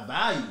high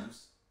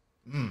values.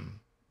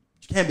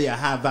 You can't be a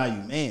high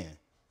value man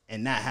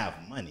and not have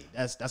money.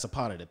 That's a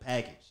part of the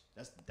package.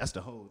 That's the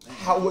whole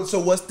thing. So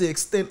what's the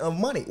extent of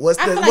money? What's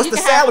like the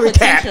salary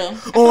cap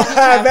on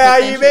high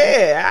value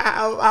man?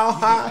 How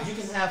high? You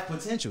can have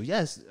potential.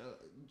 Yes.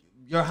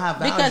 Your high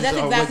values because that's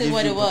are exactly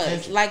what what it gives you was.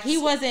 potential. Like he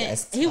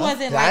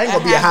wasn't like I ain't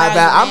gonna a be a high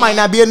value. man. I might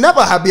not be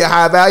be a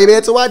high value man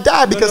until I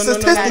die because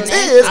statistics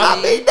is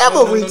I may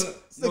never reach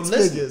six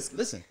figures.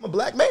 Listen, I'm a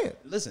black man.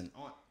 Listen,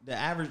 on the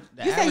average.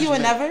 You said you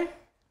would never.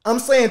 I'm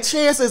saying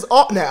chances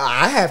are now.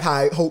 I have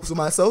high hopes for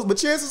myself, but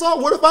chances are,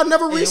 what if I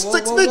never reach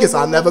six figures?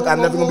 I'm never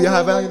gonna be a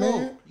high value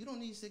man. You don't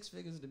need six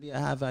figures to be a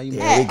high value man.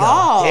 There we go.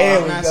 all.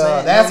 There we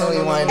go. That's what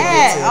we wanted to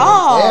get to.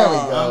 all. There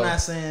we go. I'm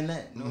not saying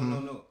that.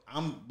 No.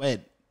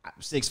 But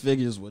six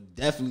figures would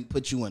definitely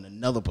put you in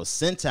another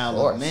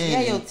percentile of man.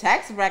 Yeah, your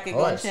tax bracket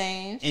gonna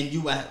change, and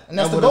that's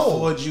that the would goal.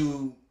 afford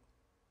you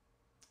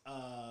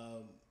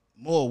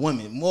more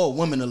women. More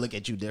women to look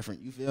at you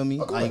different. You feel me?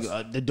 Like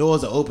the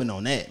doors are open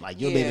on that. Like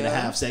you'll be able to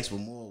have sex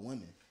with more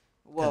women.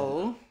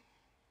 Whoa.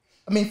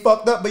 I mean,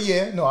 fucked up, but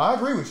yeah, no, I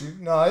agree with you.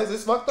 No,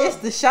 it's fucked up. It's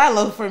the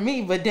shallow for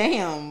me, but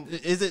damn.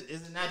 Is it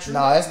not true?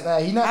 No, it's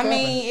not. He not. I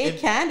mean,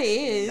 it kind of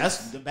is.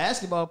 That's the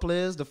basketball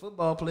players, the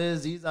football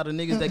players. These are the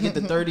niggas that get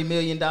the $30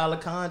 million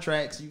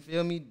contracts. You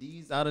feel me?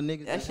 These are the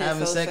niggas that's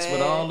having sex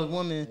with all the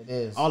women. It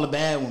is. All the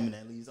bad women,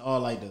 at least.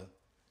 All the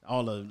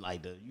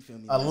you feel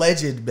me?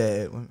 Alleged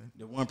bad women.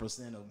 The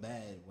 1% of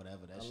bad,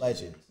 whatever that Alleged.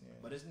 shit is. Yeah.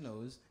 But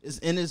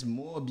it's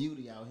more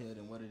beauty out here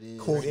than what it is.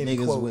 Quote,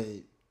 niggas quote.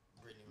 with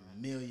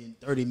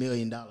 $30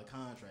 million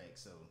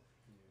contracts. So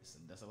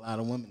that's a lot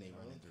of women they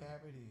running through.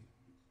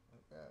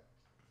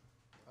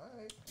 All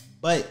right.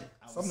 But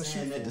I Something was to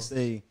saying shoot that for. to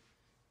say,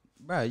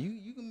 bro,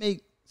 you can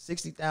make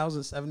 $60,000,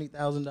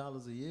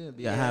 $70,000 a year,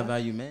 be a high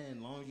value man. As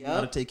long as you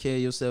gotta take care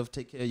of yourself,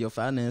 take care of your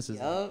finances,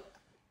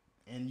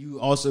 and you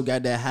also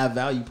got that high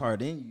value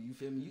part in you. You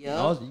feel me?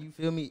 You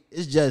feel me?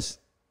 It's just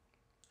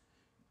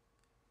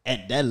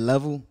at that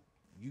level,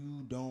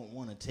 you don't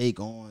want to take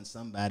on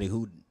somebody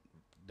who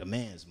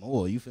demands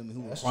more. You feel me?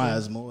 Who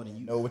requires more than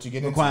you know what you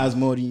get requires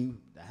more than you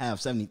to have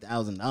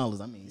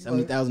 $70,000. I mean,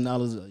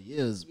 $70,000 a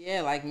year is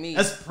like me.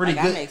 That's pretty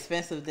good. I'm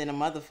expensive than a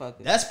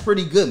motherfucker. That's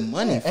pretty good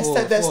money. Let's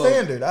set that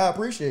standard. I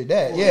appreciate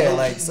that. Yeah,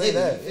 like say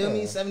that. You feel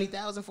me?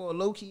 $70,000 for a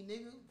low key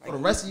nigga for the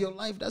rest of your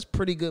life. That's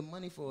pretty good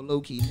money for a low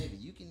key nigga.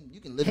 You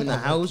can live in a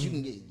house. You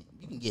can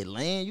get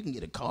land. You can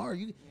get a car.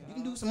 You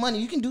can do some money.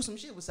 You can do some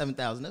shit with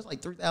 $7,000. That's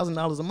like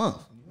 $3,000 a month.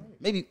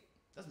 Maybe.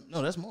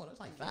 That's more. That's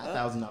like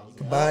 $5,000.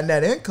 Combine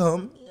that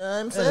income. You know what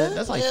I'm saying?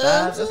 That's like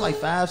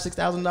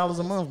 $6,000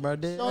 a month, bro.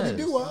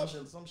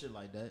 Some shit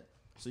like that.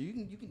 So you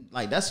can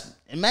like that's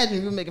imagine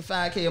if you're making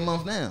 $5K a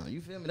month now.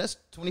 You feel me? That's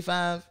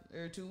 25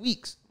 every 2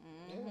 weeks.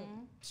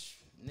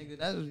 Nigga,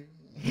 that's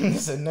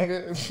It's a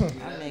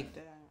nigga. I make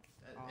that.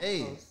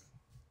 Hey,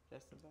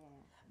 Just about.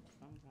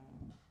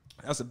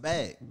 that's a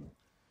bag.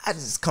 I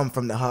just come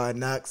from the hard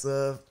knocks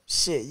of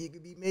shit. You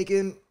could be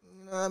making,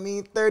 you know what I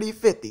mean, 30,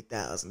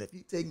 50,000 if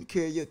you taking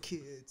care of your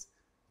kids,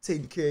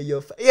 taking care of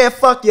your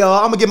fuck y'all.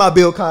 I'm gonna get my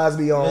Bill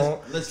Cosby on.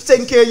 Listen.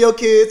 Taking care of your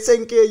kids,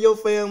 taking care of your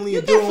family,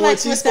 and doing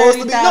what you're supposed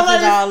to be.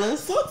 $30,000.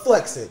 Fuck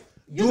flexing.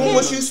 Doing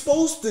what you're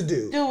supposed to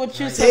do. Do what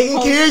you're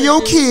taking care of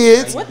your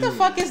kids. What the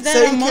fuck is that?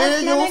 Taking care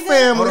of your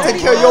family.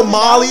 Taking care of your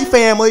Molly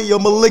family, your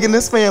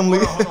malignous family.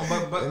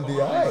 And be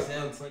all right.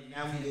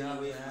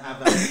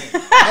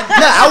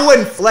 I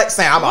wouldn't flex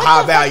saying I'm a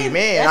high value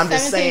man. I'm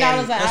just saying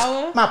 $17 an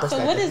hour. My perspective.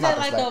 So what is my that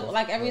perspective.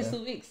 like every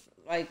 2 weeks?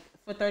 Like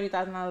for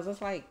 $30,000, that's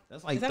like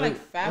is that like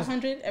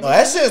 500? No,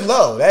 that shit is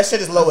low. That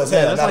shit is low as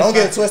hell. Now don't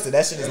get it twisted.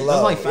 That shit is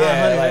low. Like 500.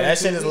 Yeah, like that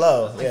shit is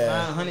low.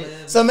 Yeah.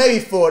 500. So maybe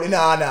 40.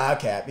 Nah, I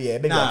cap. Yeah,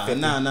 maybe like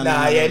 50.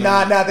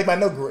 I think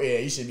about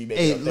you should be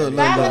making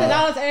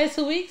 $500 every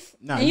 2 weeks.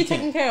 Nah, and you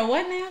taking care of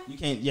what now? You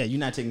can't. Yeah, you're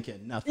not taking care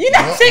of nothing. You're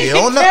not taking care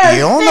of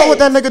You don't know what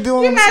that nigga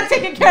doing. You're not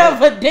taking care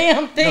of a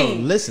damn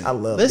thing. No, listen. I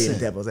love being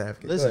devil's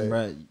advocate. Listen,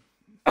 bro.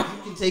 You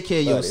can take care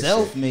of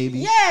yourself, maybe.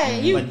 Yeah,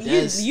 you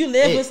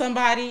live with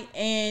somebody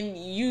and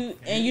you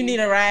need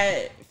a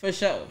ride for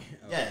sure.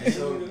 Yeah.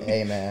 So,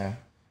 hey man.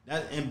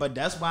 But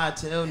that's why I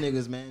tell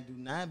niggas, man, do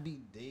not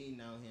be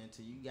dating out out here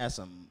until you got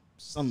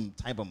some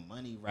type of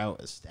money route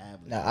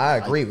established. Now I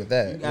agree with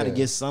that. You got to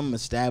get something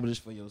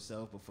established for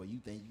yourself before you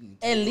think you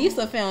can. At least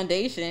a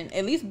foundation.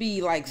 At least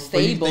be like before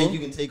stable. You think you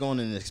can take on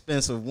an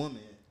expensive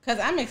woman? Cause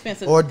I'm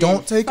expensive. Or as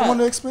don't take fuck.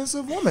 on an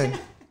expensive woman.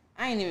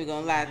 I ain't even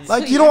gonna lie.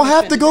 Like, Sweet, you don't I'm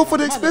have to go expensive for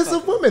the as a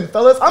expensive motherfucker. women,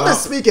 fellas. I'm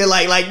just speaking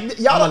like I'ma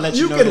y'all. let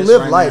You know can this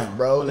live right life, now.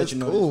 bro. I'ma let It's you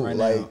know cool. this right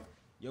Like, now.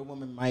 Your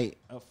woman might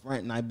up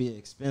front not be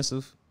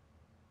expensive,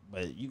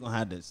 but you gonna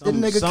have to.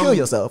 didn't nigga kill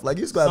yourself? Like,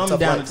 you just gotta Some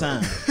down the tough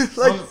time. life.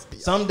 Like,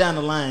 some down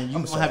the line, you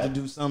I'm gonna have to sorry.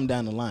 do some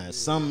down the line.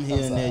 Some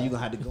here and there, you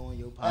gonna have to go in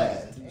your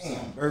pockets and do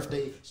some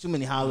birthday. Too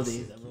many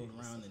holidays that roll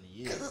around in a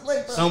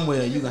year.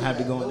 Somewhere you gonna have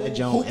to go in that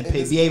joint and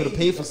be able to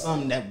pay for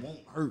something that won't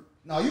hurt.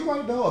 No, you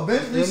right though.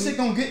 Eventually, shit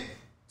gonna get.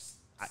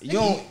 You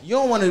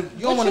don't want to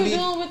What you be.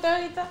 doing with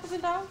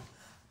 $30,000?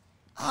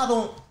 I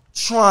don't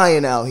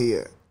trying out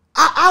here.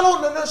 I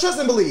don't know. Trust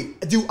and believe.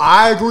 Do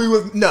I agree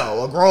with?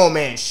 No, a grown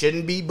man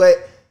shouldn't be.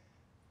 But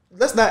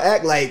let's not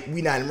act like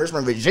we not in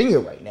Richmond, Virginia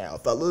right now,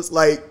 fellas.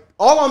 Like,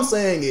 all I'm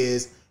saying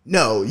is,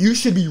 no, you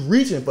should be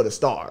reaching for the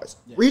stars.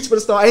 Yeah. Reach for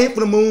the star, aim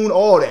for the moon,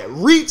 all that.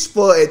 Reach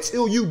for it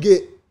until you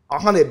get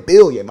 100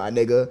 billion, my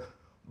nigga.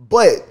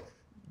 But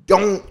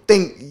don't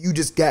think you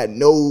just got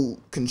no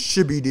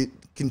contribute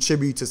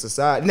to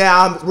society.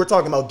 Now we're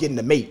talking about getting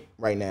a mate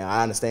right now.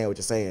 I understand what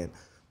you're saying.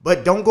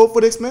 But don't go for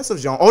the expensive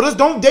John. Or just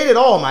don't date at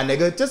all, my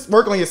nigga. Just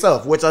work on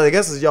yourself, which I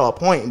guess is y'all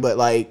point. But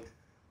like,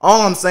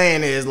 all I'm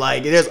saying is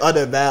like, there's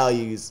other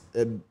values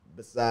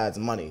besides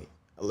money.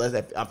 Unless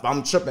if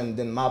I'm tripping,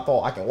 then my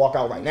fault. I can walk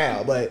out right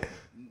now. But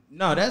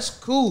no, that's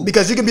cool.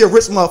 Because you can be a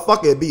rich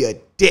motherfucker and be a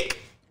dick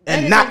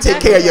and not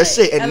take care of your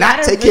shit and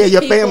not take care of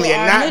your family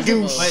and not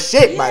do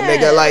shit, my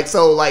nigga. Like,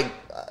 so like.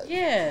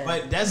 Yeah,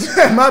 but that's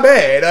my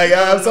bad. Like,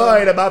 I'm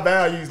sorry that my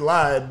values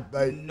lied.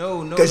 Like,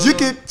 no, because you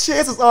can.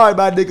 Chances are,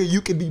 my nigga, you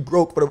can be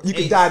broke. You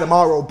can die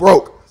tomorrow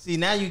broke. See,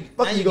 now you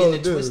getting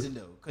it twisted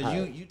though, because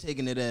you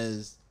taking it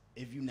as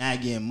if you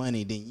not getting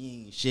money, then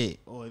you ain't shit,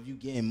 or if you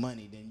getting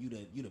money, then you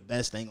the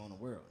best thing on the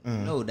world.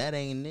 No, that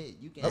ain't it.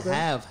 You can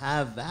have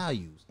high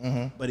values,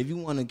 but if you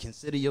want to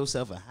consider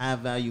yourself a high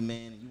value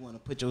man, and you want to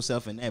put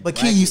yourself in that. But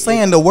bracket, Key, you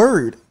saying the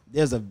word?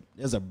 There's a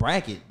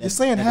bracket. You're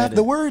saying half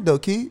the word though,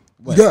 Key.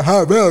 What? You got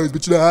high values,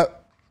 but you know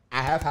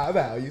I have high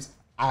values.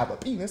 I have a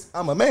penis.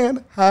 I'm a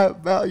man. High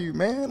value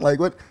man. Like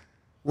what?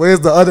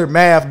 Where's the other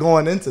math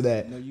going into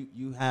that? No,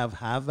 you have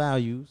high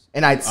values,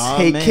 and I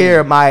take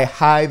care of my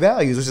high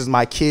values, which is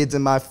my kids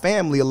and my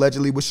family.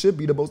 Allegedly, which should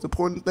be the most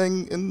important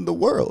thing in the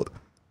world.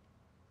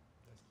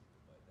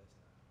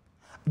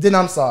 Then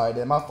I'm sorry.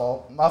 Then my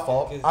fault. My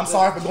fault. I'm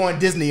sorry for going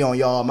Disney on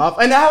y'all.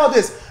 And how about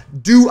this?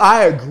 Do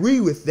I agree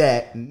with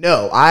that?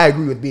 No, I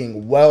agree with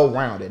being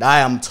well-rounded. I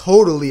am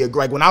totally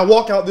agree. Like when I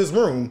walk out this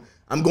room,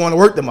 I'm going to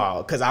work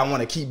tomorrow because I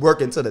want to keep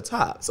working to the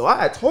top. So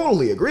I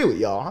totally agree with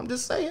y'all. I'm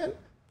just saying.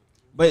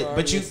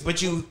 But you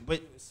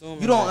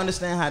don't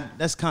understand how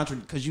that's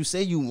contrary because you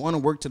say you want to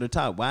work to the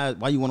top.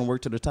 Why you want to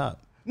work to the top?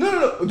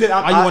 No. Then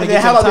how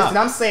about this? And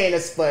I'm saying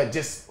this for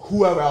just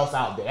whoever else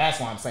out there.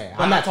 That's what I'm saying.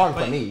 I'm not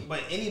talking for me.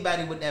 But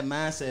anybody with that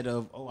mindset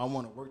of I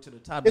want to work to the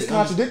top, it's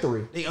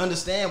contradictory. They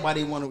understand why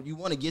you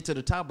want to get to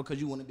the top because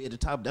you want to be at the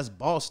top. That's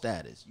boss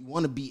status. You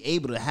want to be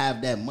able to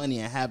have that money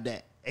and have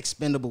that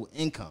expendable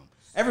income.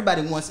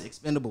 Everybody wants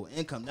expendable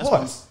income. That's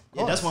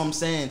what I'm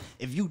saying.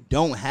 If you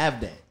don't have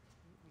that,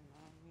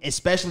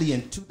 especially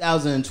in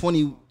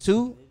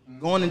 2022,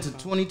 going into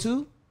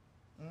 22.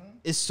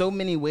 It's so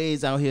many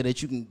ways out here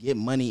that you can get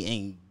money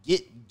and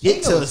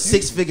get to a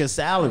 6-figure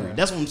salary.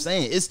 That's what I'm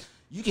saying.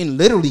 You can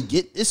literally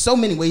it's so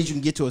many ways you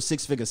can get to a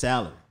 6-figure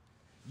salary.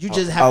 You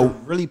just have to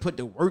really put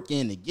the work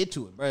in to get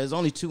to it, bro. It's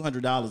only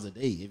 $200 a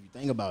day if you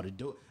think about it.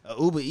 An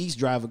Uber Eats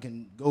driver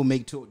can go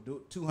make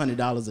 $200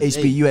 a day.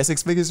 HB, you at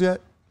 6 figures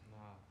yet?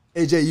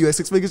 AJ, you at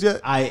 6 figures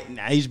yet?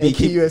 HB,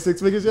 you at 6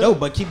 figures yet? No,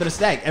 but keep it a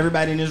stack.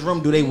 Everybody in this room,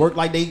 do they work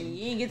like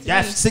they?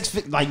 That's 6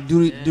 figures. Like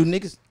do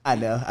niggas? I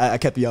know. I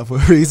kept you out for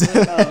a reason.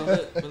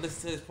 But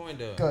listen to this point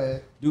though. Go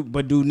ahead. Do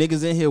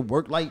niggas in here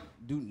work like?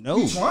 No.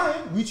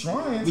 We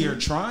trying. We are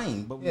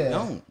trying, but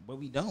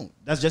we don't.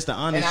 That's just the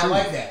honest truth. And I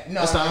like that.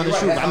 No, that's the honest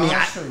truth. I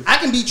mean, I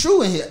can be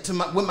true in here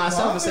with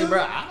myself and say,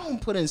 bro, I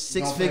don't put in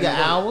 6-figure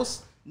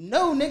hours.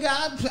 No, nigga,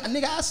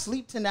 I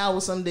sleep 10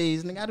 hours some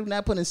days. Nigga, I do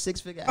not put in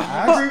 6-figure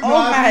hours.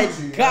 Oh my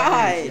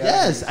God.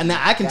 Yes, and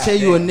I can tell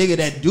you a nigga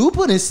that do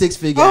put in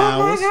 6-figure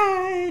hours.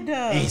 Oh my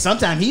God. And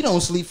sometimes he don't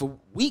sleep for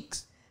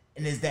weeks.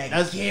 And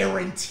that's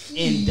guaranteed.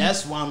 And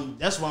that's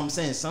why I'm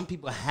saying some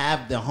people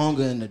have the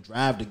hunger and the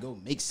drive to go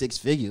make 6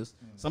 figures.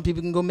 Some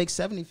people can go make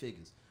 70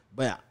 figures.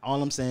 But all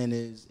I'm saying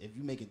is if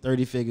you're making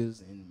 30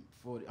 figures and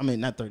 40, I mean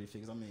not 30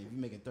 figures, I mean if you're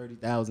making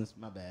 30,000,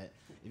 my bad.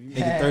 If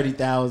you're making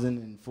 30,000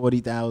 and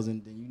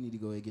 40,000, then you need to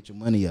go ahead and get your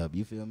money up.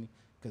 You feel me?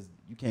 Because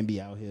you can't be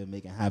out here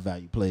making high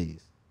value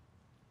plays.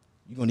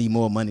 You're gonna need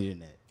more money than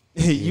that.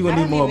 You're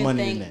gonna need more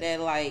money than that. I don't even think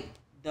that like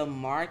the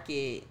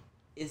market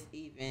is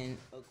even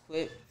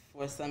equipped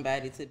for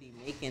somebody to be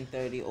making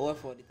 $30,000 or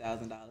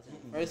 $40,000 in the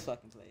first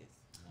fucking place.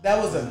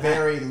 That was a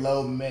very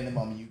low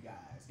minimum, you guys.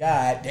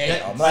 God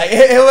damn. Like,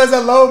 it was a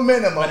low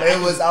minimum. I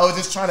was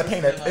just trying to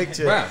paint a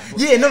picture.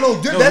 Yeah,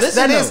 no, dude,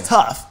 that is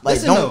tough.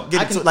 Like, don't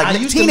get it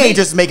like,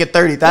 teenagers making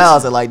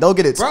 30,000. Like, don't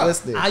get it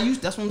twisted.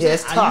 That's what I'm saying.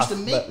 I used to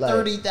make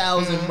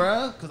 30,000,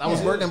 bro, because I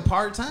was working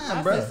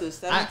part-time, bro.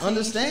 I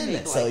understand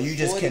that. So you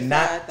just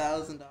cannot.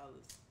 $45,000.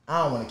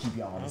 I don't want to keep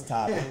y'all on this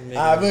topic.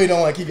 I really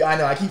don't want to keep you. I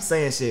know I keep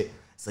saying shit.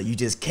 So you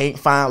just can't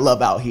find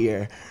love out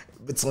here.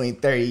 Between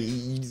 30,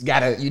 you just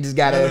gotta, you can't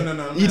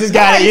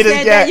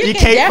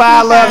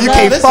find love, you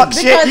can't fuck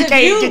shit, you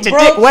can't get your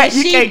dick wet,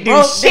 you can't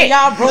do shit.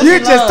 You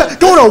just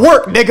go to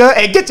work, nigga,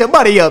 and get your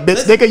money up,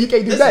 bitch, nigga. You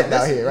can't do that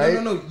out here,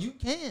 right? No, you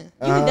can.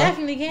 You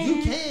definitely can.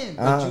 You can,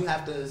 but you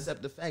have to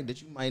accept the fact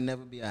that you might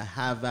never be a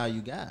high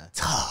value guy.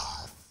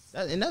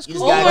 And that's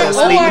cool. Or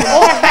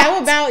how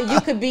about you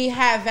could be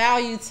high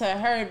value to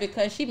her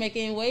because she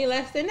making way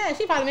less than that.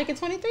 She probably making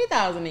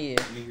 $23,000 a year.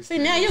 See,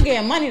 now you're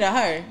getting money to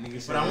her.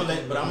 But I'm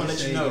gonna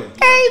let you know.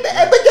 Hey,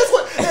 but guess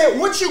what? Hey,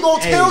 what you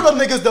gonna tell them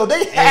niggas though?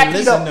 They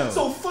happy though.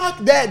 So fuck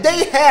that.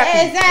 They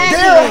happy. Exactly.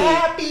 They're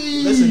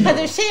happy. Because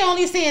if she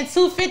only seeing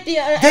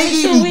 $250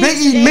 they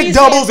eat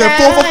McDoubles and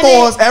 4 for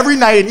 4s every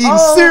night and eating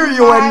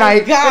cereal at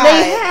night, and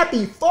they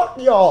happy. Fuck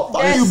y'all.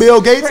 Fuck you,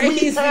 Bill Gates.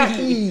 We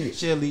happy.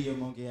 She'll leave your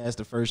monkey ass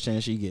the first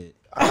chance she get.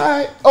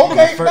 Alright,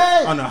 okay,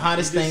 man. On the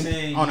hottest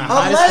thing,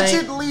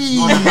 allegedly.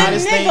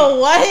 Nigga,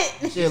 what?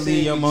 She'll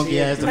leave your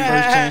monkey ass the first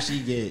chance she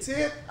get.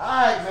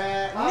 Alright,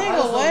 man.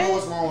 Nigga,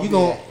 what? You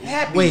gon'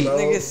 wait,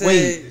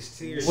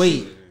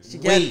 wait. She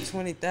got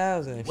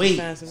 20,000. Wait,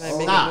 stop.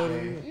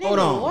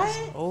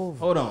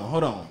 Hold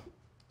on.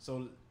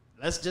 So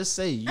let's just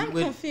say I'm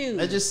confused.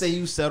 Let's just say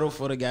you settle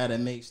for the guy that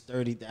makes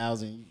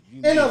 30,000.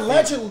 And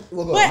allegedly,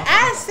 but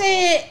I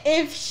said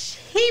if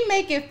he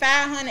making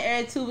 500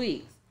 every 2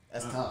 weeks.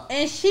 That's tough.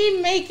 And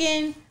she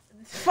making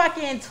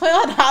fucking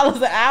 $12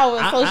 an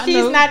hour, so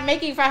she's not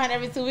making 500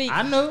 every 2 weeks.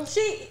 I know.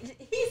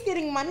 He's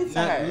getting money to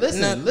her.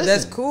 Listen.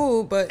 That's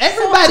cool, but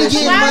everybody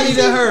getting money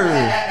to her.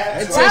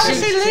 Why would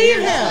she leave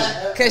him?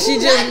 Because she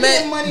just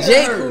met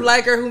Jake, who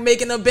like her, who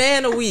making a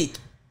band a week.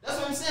 That's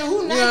what I'm saying.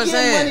 Who not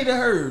getting money to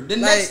her? The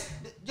next.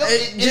 But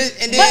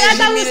I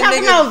thought we was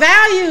talking about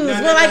values.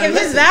 But like, if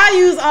his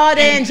values all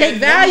there and Jake's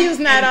values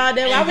not all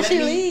there, why would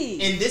she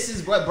leave? And this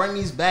is what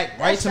brings me back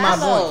right to my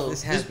point.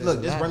 This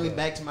brings me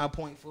back to my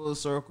point full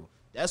circle.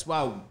 That's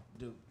why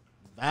the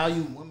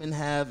value women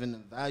have and the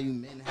value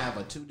men have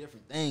are two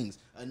different things.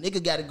 A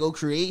nigga got to go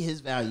create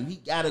his value. He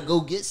got to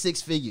go get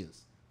 6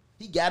 figures.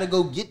 He got to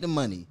go get the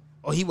money,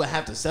 or he would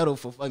have to settle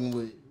for fucking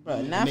with.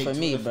 Bro, not for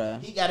me, bro.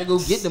 He got to go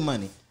get the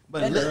money.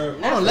 But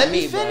hold on, let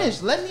me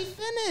finish. Let me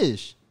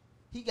finish.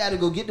 He got to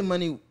go get the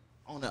money.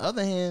 On the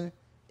other hand,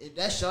 if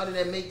that shorty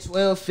that make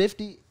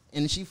 $12.50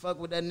 and she fuck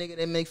with that nigga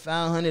that make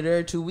 500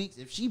 every 2 weeks,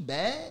 if she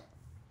bad,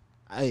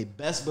 I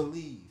best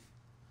believe,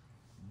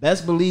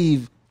 let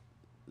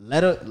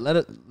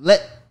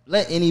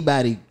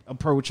anybody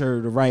approach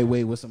her the right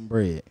way with some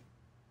bread.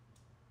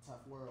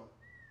 Tough world.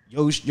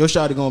 Your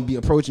shorty gonna be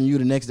approaching you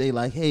the next day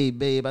like, hey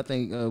babe, I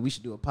think we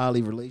should do a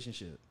poly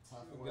relationship.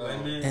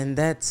 And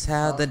that's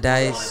how the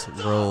dice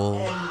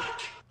roll.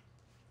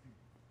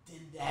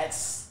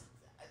 That's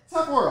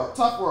tough world,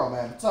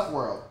 man. Tough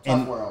world.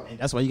 And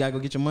that's why you gotta go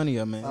get your money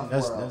up, man.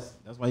 That's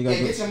why you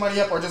gotta get your money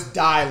up or just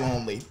die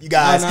lonely. You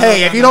guys,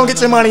 if you don't get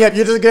your money up,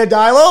 you're just gonna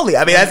die lonely.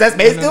 I mean, that's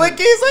basically what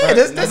Key's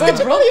saying.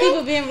 But broke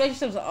people be in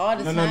relationships all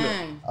the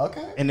time.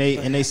 Okay. And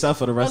they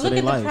suffer the rest of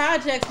their life. Look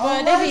at the projects,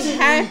 bro. They be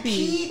happy.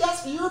 Key,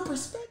 that's your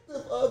perspective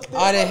of this.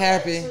 Are they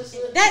happy?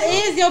 That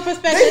is your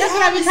perspective. That's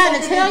what I be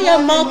trying to tell your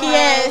monkey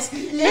ass.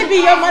 It be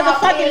your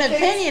motherfucking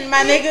opinion,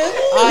 my nigga.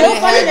 Your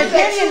fucking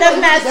opinion does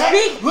not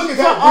speak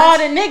for all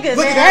the niggas.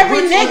 And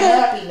every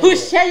nigga who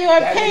share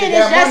your opinion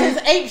is just as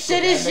ape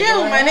shit as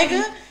you, my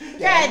nigga.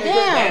 God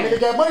damn. Nigga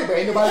got money, but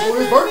ain't nobody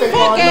doing his birthday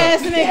fuck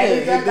ass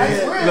nigga.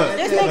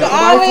 This nigga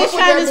always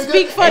trying to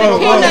speak for the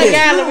peanut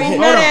gallery.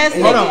 Nut ass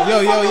nigga.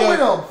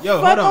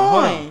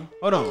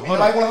 Hold on. Anybody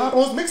want to hop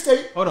on his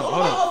mixtape? Hold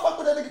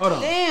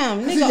on.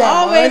 Damn, nigga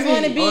always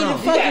want to be the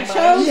fucking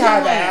chosen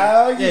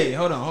one. Hey,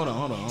 hold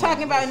on.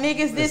 Talking about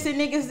niggas this and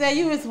niggas that.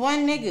 You is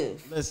one nigga.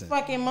 Listen.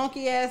 Fucking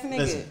monkey ass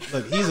nigga.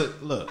 Listen,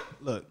 look,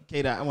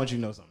 KDot, I want you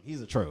to know something.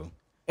 He's a troll.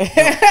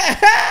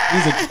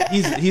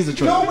 He's a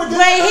troll. No, but he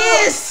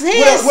is speaking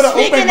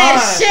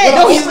that shit.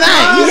 No, he's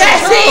not.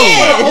 Yes,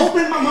 he is.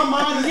 Open my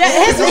mind. He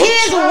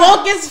is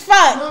woke as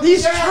fuck.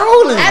 He's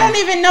trolling. I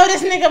don't even know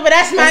this nigga, but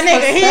that's my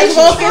nigga. He is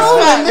woke as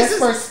fuck. This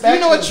is you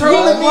know what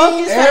trolling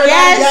means?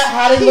 Yes,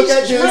 how they look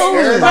at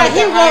this. But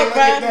he woke,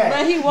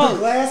 bro. He woke. The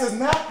glass is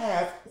not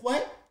half.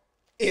 What?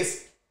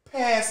 It's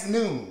past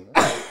noon.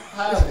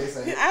 How do they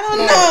say it? I don't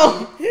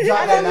know.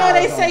 I don't know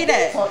they say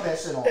that. Talk that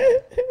shit on. I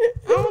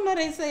don't know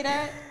they say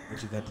that.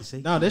 What you got to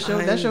say? No, that's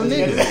your nigga. That's your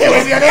nigga.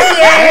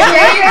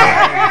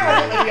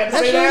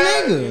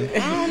 I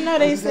don't know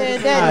they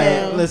said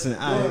that now. Listen,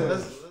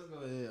 let's go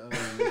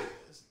ahead.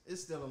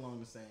 It's still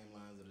along the same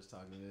lines of this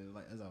talking.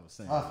 Like as I was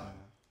saying.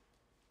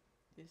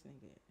 This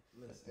nigga.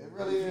 Listen, it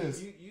really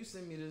is. You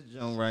sent me this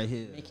joint right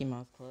here. Mickey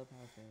Mouse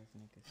Clubhouse ass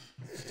nigga.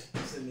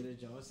 You sent me this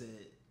joint. It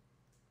said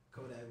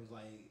Kodak was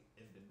like,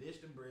 if the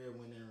bitch the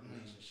breadwinner in a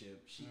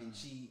relationship, she can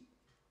cheat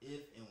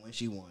if and when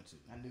she wants to.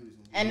 I knew it was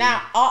gonna be And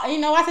now,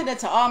 I said that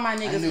to all my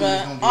niggas,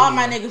 but all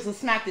my niggas will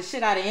smack the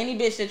shit out of any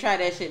bitch that try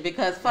that shit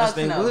because fucks Yes,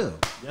 they no. will.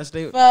 Yes,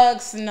 they will.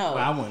 Fucks no. Well,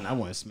 I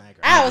wouldn't smack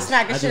her. I would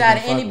smack the shit out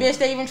of any bitch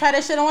that even try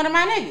that shit on one of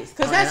my niggas.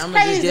 Cause that's I'm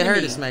crazy gonna just get her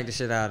to to me. smack the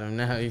shit out of him.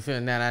 Now you feel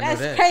that I know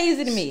That's that.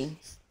 crazy to me.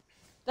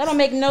 That don't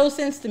make no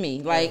sense to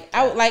me. Like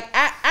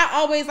I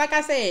always, like I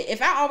said,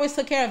 if I always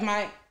took care of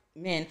my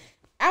men,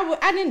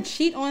 I didn't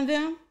cheat on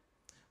them.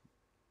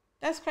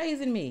 That's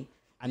crazy to me.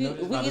 I know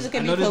We either I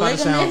could be know this about to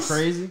sound polygamous.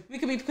 crazy. We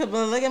could be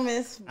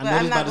polygamous, but I know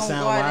I'm this not about to gonna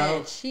sound go out there wild.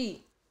 and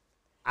cheat.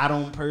 I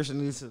don't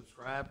personally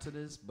subscribe to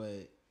this,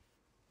 but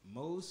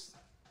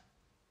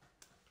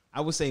I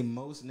would say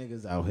most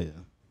niggas out here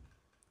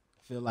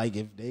feel like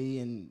if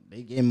they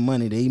getting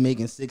money, they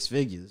making 6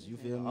 figures. You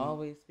feel me?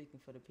 Always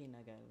speaking for the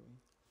peanut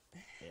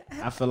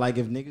gallery. I feel like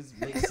if niggas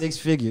make 6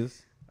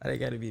 figures, Why they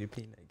gotta be the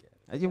peanut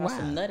gallery? you Y'all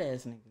some nut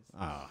ass niggas.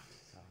 Oh.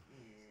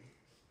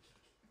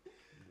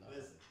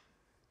 Listen,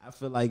 I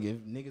feel like if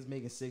niggas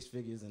making 6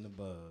 figures and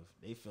above,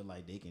 they feel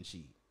like they can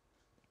cheat.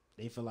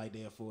 They feel like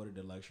they afforded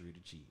the luxury to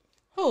cheat.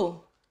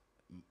 Who?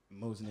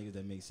 Most niggas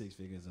that make 6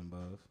 figures and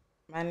above.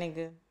 My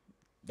nigga.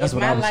 That's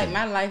what I was saying.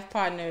 My life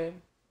partner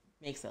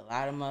makes a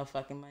lot of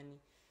motherfucking money.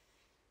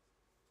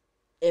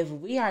 If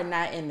we are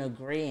not in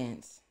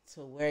agreement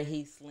to where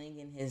he's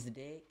slinging his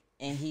dick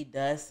and he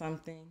does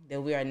something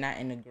that we are not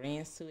in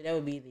agreement to, that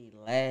would be the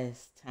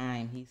last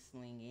time he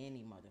sling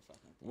any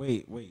motherfucking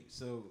thing. Wait.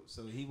 So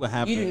he would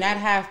have. You do not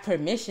have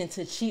permission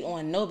to cheat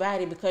on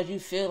nobody because you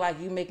feel like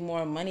you make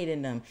more money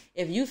than them.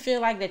 If you feel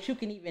like that you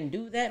can even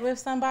do that with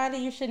somebody,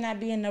 you should not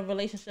be in a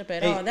relationship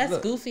at all. That's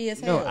goofy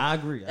as hell. No, I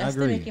agree. That's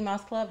the Mickey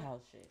Mouse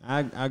Clubhouse shit. I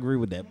agree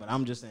with that, but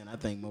I'm just saying I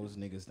think most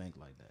niggas think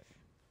like that.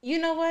 You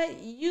know what?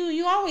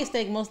 You always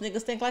think most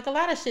niggas think like a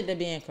lot of shit that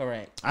be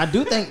incorrect. I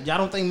do think y'all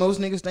don't think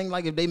most niggas think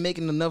like if they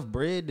making enough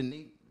bread, then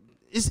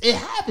it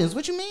happens.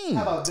 What you mean?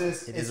 How about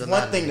this? It It's is a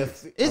one lot thing to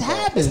of It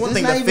happens. It's one It's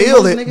thing not to even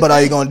feel most it, niggas but are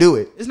you think. gonna do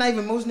it? It's not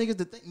even most niggas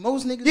to think.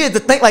 Most niggas. Yeah, to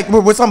think like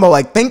we're talking about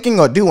like thinking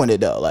or doing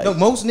it though. Like No,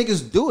 most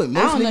niggas do it.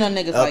 Most I don't know niggas,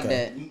 no niggas like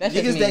okay. that. That's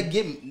just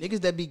me.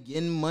 niggas that be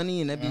getting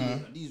money and that be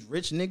these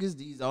rich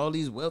niggas, all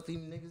these wealthy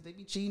niggas, they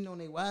be cheating on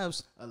their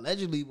wives.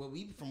 Allegedly,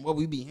 from what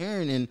we be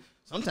hearing, and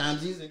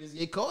sometimes these niggas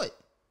get caught.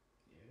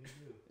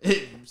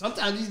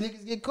 Sometimes these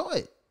niggas get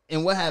caught.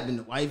 And what happened?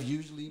 The wife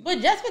usually. But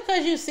just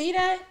because you see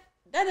that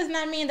does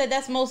not mean that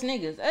that's most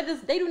niggas.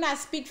 They do not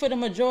speak for the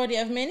majority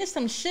of men. There's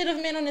some shit of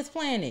men on this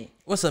planet.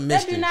 What's a That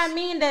mistress? do not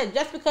mean that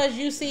just because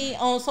you see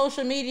on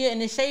social media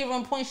and the shade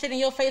room point shit in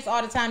your face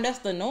all the time, that's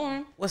the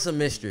norm. What's a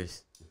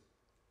mistress?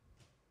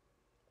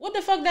 What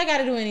the fuck that got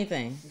to do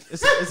anything?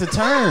 It's a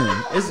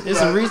term.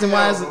 It's a reason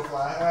why it's.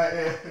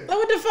 Like,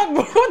 what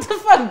the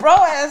fuck, bro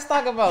ass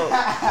talk about?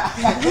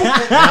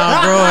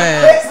 Nah, bro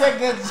ass. That's a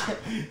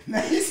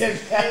good. He said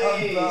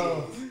that,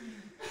 bro.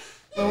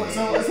 So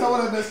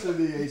what a Mr.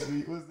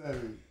 DHB? What's that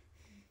mean?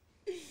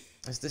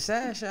 It's the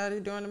sad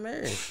shawty during the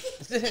marriage.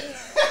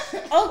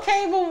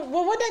 Okay, but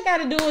what that got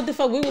to do with the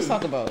fuck we was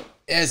talking about?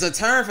 It's a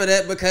term for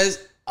that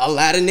because a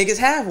lot of niggas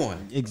have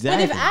one.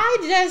 Exactly. But if I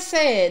just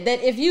said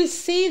that if you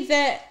see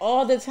that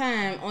all the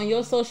time on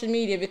your social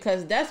media,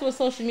 because that's what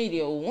social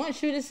media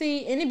wants you to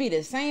see, and it be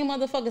the same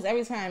motherfuckers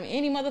every time,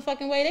 any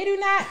motherfucking way, they do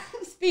not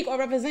speak or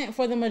represent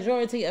for the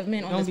majority of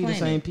men on don't this be planet.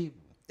 the same people.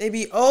 They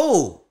be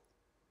old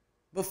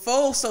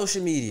before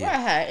social media.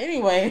 Right,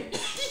 anyway.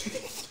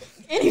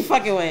 Any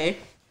fucking way.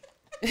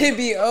 It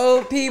be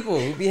old people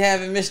who be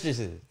having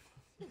mistresses.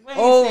 We ain't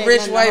Old said rich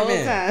nothing the white whole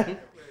men. time.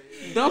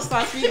 Don't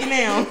start speaking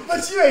now.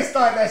 But you ain't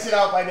starting that shit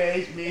out like that,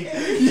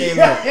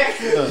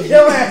 HB. Look.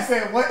 Your ass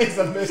said, "What is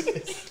a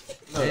mistress?"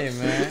 Hey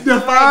man. Define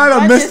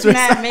a That's just mistress.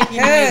 not making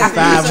Hey. any sense.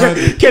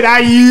 500. Can I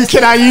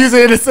use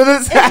it in a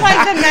sentence? It's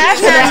like the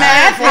math not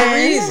math For a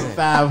reason.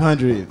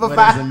 500. What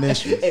is a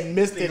mistress? It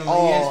missed it on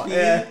all.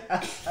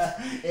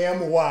 ESPN?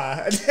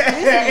 M-Y. This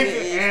nigga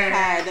is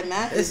tired. The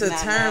math It's is a not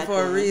term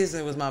for a mathing.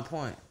 reason was my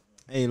point.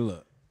 Hey,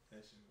 look.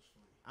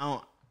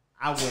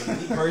 I wouldn't. Me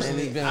And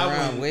personally, he's been I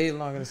around wouldn't. way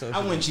longer than social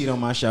I wouldn't cheat on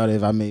my shawty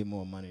if I made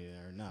more money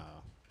than her.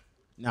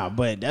 No,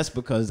 but that's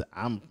because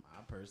I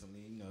personally,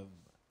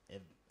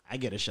 if I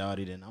get a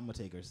shawty, then I'm gonna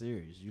take her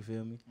serious. You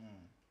feel me?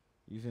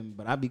 You feel me?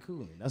 But I'd be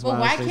cool. That's But why.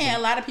 why can't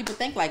a lot of people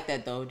think like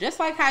that though? Just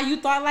like how you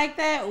thought like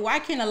that, why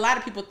can't a lot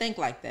of people think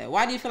like that?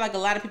 Why do you feel like a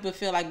lot of people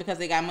feel like because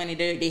they got money,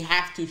 they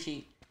have to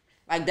cheat?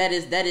 Like that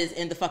is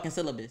in the fucking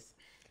syllabus.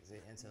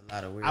 It's a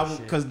lot of weird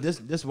shit. Because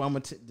this why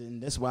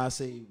that's why I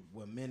say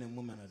well, men and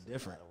women are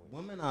different.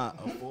 Women are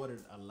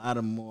afforded a lot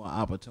of more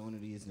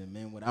opportunities than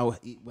men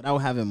without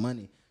having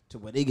money to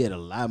where they get a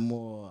lot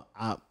more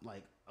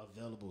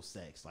available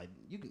sex. Like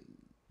you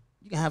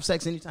can have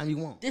sex anytime you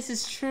want. This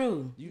is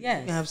true. You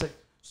Yes. can have sex.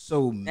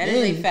 So That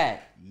is a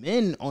fact.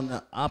 Men on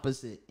the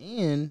opposite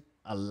end,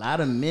 a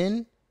lot of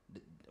men,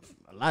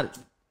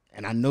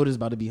 and I know this is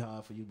about to be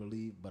hard for you to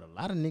believe, but a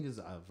lot of niggas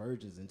are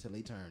virgins until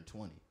they turn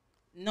 20.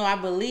 No, I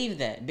believe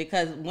that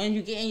because when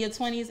you get in your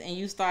 20s and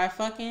you start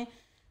fucking,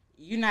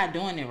 you're not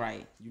doing it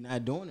right. You're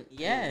not doing it.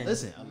 Yeah.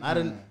 Listen,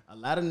 a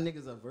lot of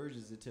niggas are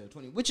virgins until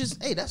 20, which is,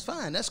 hey, that's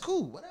fine. That's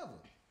cool. Whatever.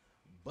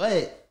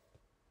 But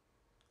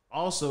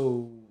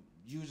also,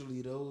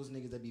 usually those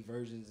niggas that be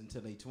virgins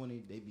until they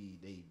 20, they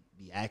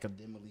be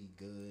academically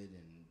good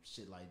and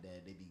shit like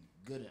that. They be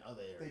good in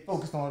other areas. They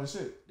focused on other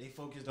shit. They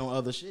focused on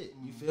other shit.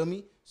 You feel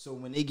me? So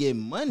when they get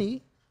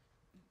money,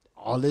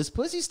 all this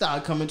pussy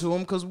start coming to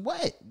them because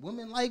what?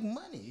 Women like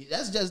money.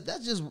 That's just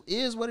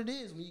is what it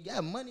is. When you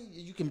got money,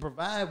 you can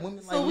provide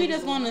women. So like we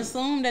just gonna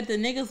assume that the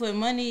niggas with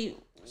money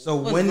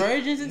was when,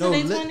 virgins until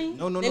they 20?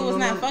 No, they was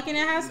not fucking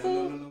in high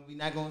school? No. We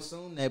not gonna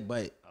assume that,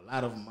 but a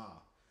lot of them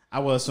are. I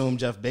would assume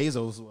Jeff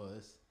Bezos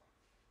was.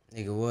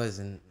 Nigga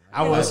wasn't.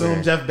 I would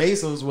assume Jeff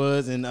Bezos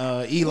was and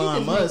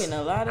Elon Musk.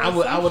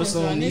 I would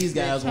assume these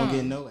guys won't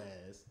get no ass.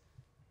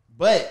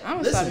 But I'm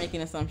gonna start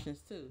making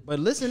assumptions too. But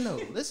listen,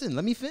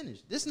 let me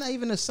finish. This not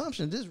even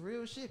assumption. This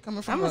real shit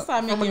coming from. I'm gonna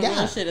start making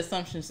real shit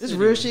assumptions. This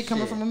real shit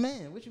coming from a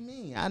man. What you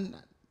mean?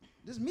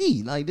 This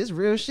me. Like this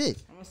real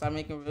shit. I'm gonna start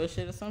making real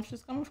shit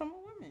assumptions coming from a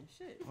woman.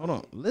 Shit. Hold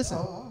on. Listen.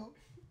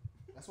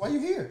 That's why you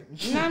here.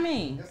 You know what I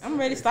mean? I'm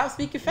ready to stop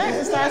speaking facts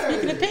and start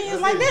speaking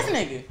opinions like this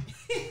nigga.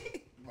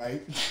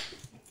 Right.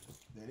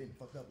 They didn't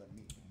fuck up like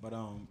me. But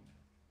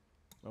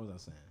what was I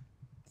saying?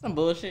 Some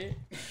bullshit.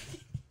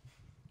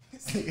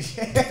 You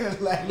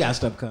gotta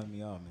stop cutting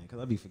me off, man, because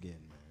I be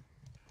forgetting, man.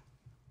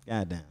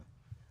 Goddamn.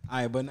 All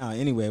right, but now,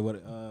 anyway,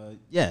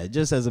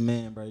 just as a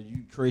man, bro,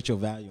 you create your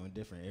value in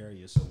different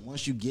areas. So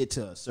once you get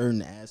to a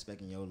certain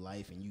aspect in your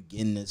life and you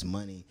getting this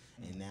money,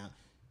 and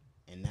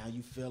now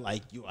you feel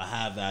like you're a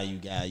high value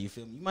guy. You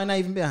feel me? You might not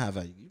even be a high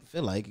value. You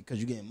feel like it because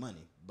you're getting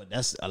money. But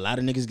that's a lot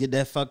of niggas get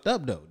that fucked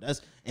up though.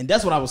 That's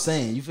what I was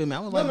saying. You feel me? I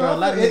was like, bro, a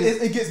lot of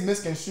niggas, it gets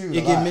misconstrued.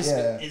 It get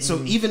misconstrued. Yeah.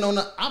 So even on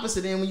the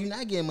opposite end, when you're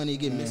not getting money, it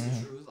get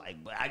misconstrued. It's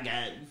like, but I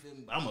got, you feel me?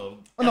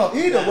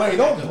 Either way,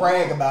 don't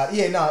brag about it.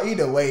 Yeah, no,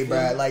 either way,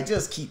 bro. Like,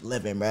 just keep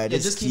living, bro.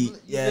 Just keep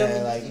living.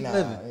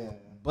 Yeah.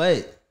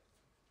 But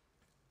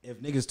if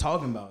niggas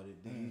talking about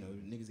it, then, you know,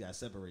 niggas gotta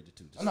separate the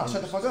two. No,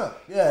 shut the fuck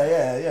up.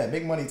 Yeah.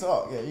 Big money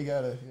talk. Yeah, you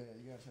gotta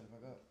shut the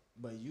fuck up.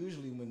 But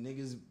usually when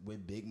niggas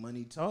with big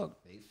money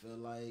talk, they feel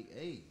like,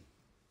 hey,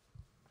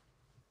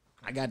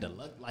 I got the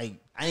luck. Like,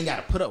 I ain't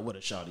gotta put up with a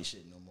shawty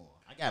shit no more.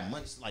 I got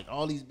money. Like,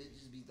 all these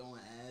bitches be throwing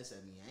ass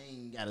at me. I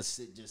ain't gotta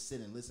sit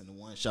and listen to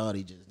one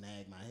shawty just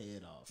nag my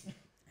head off.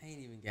 I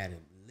ain't even gotta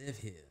live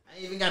here. I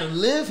ain't even gotta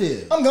live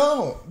here. I'm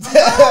gone. I'm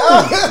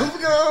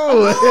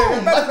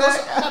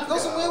about to go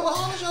somewhere where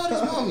all the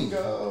shawties want me.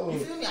 You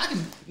feel me?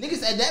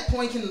 Niggas at that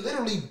point can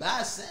literally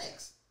buy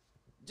sex.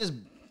 Just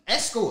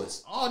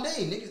escorts all day.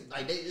 Niggas,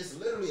 like, it's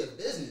literally a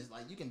business.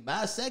 Like, you can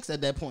buy sex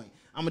at that point.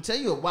 I'm gonna tell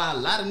you why a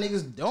lot of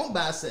niggas don't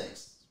buy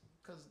sex.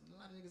 Because a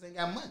lot of niggas ain't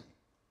got money.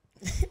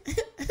 I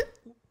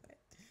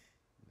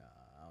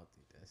don't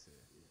think that's it.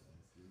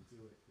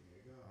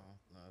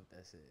 No,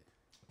 that's it.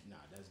 Nah,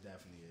 that's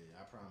definitely it.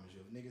 I promise you.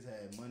 If niggas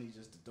had money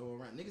just to throw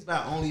around, nigks buy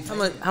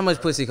OnlyFans. How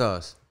much pussy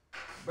costs?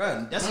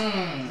 Bro,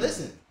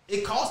 listen,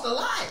 it costs a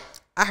lot.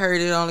 I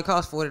heard it only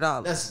costs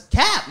 $40. That's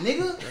cap,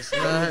 nigga. That's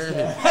what I heard.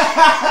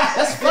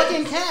 That's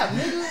fucking cap,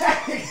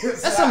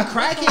 nigga. That's some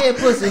crackhead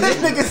pussy,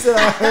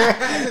 nigga.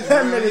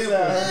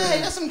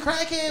 Hey, that's some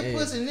crackhead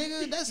pussy,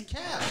 nigga. That's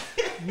cap.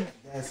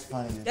 That's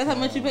funny. That's how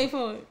much you pay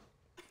for it?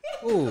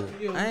 Ooh,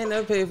 I ain't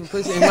never paid for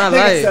pussy in my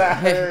life.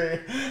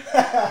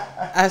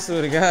 I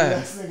swear to God. I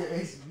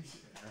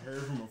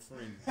heard from a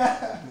friend.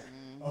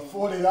 A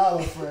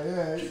 $40 friend,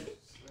 yeah.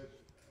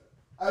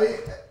 I mean,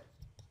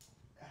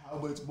 how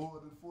much more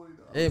than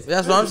 $40?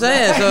 That's what I'm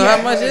saying. So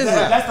how much is it?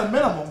 That's the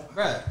minimum.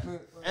 Bruh,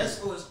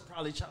 escorts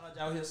probably charge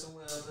out here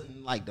somewhere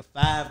in like the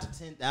 $5,000 to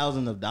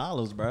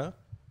 $10,000, bro.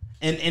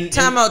 And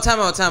time out.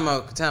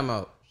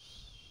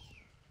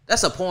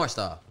 That's a porn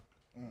star.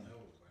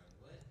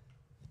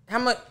 How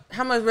much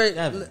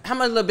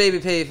little baby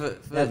paid for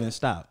Devin,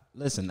 stop.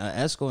 Listen, an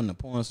escort and a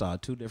porn star are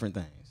two different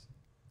things.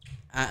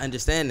 I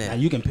understand that. Now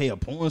you can pay a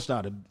porn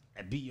star to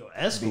be your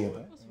escort.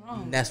 What's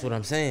wrong? That's what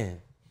I'm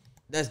saying.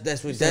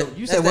 That's what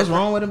You said what's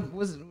wrong with him?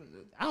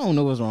 I don't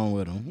know what's wrong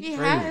with him. He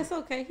high. It's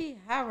okay. He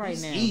high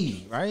right now.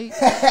 Eve, right?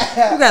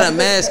 You got a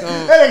mask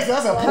on.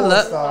 That's a porn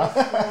star.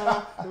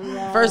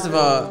 First of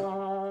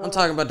all, I'm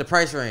talking about the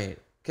price range.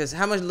 Cause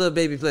how much little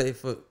baby play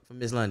for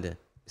Miss London?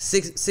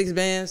 Six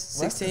bands,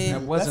 16.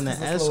 That wasn't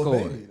an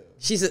escort.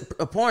 She's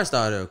a porn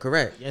star though,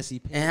 correct? Yes, he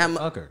paid And to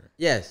fuck her.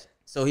 Yes,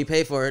 so he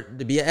paid for it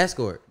to be an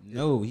escort.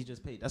 No, he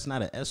just paid. That's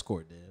not an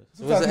escort, Dev.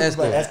 So what's an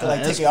escort?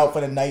 Like take you out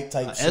for the night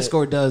type shit.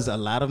 Escort does a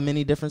lot of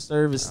many different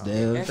services,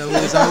 Dev. I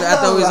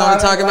thought we was only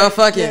talking about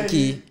fucking,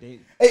 Key.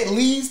 It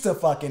leads to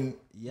fucking.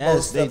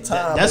 Yes, most of the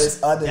time,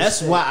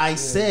 that's why I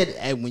said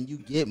when you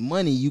get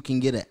money, you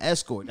can get an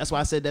escort. That's why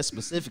I said that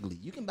specifically.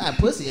 You can buy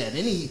pussy at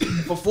any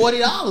for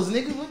 $40,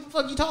 nigga. What the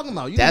fuck you talking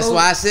about? That's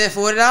why I said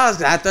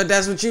 $40. I thought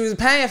that's what you was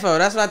paying for.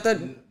 That's what I thought.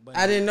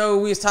 I dine know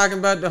we was talking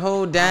about the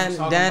whole dine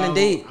and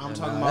date. I'm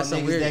talking about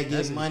niggas that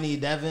get money,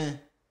 Devin.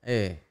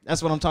 Hey,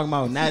 That's what I'm talking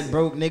about. Not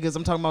broke niggas.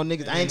 I'm talking about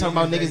niggas. I ain't talking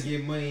about niggas.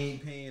 Get money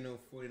ain't paying no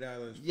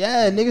 $40.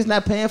 Yeah, niggas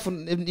not paying for.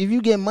 If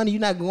you get money, you're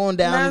not going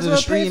down to the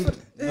stream.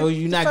 No,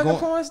 you're not going.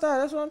 Porn star.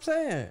 That's what I'm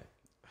saying.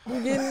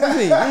 You getting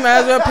money? You might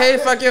as well pay to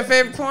fuck your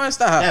favorite porn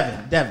star.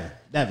 Devin.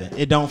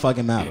 It don't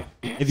fucking matter.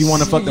 If you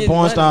want to fuck the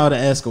porn star or the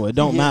escort, it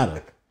don't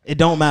matter. It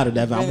don't matter,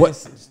 Devin.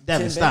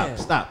 Devin,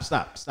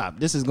 stop.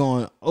 This is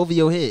going over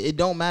your head. It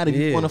don't matter if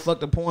you want to fuck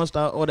the porn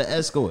star or the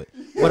escort.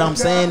 What I'm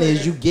saying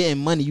is you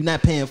getting money. You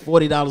not paying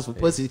 $40 for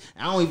pussy.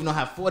 I don't even know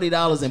how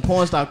 $40 in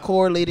porn star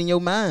correlate in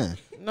your mind.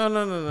 No.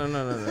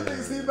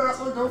 See, that's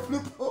what go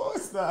flip porn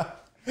star.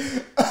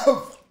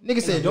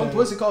 Nigga said, don't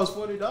pussy cost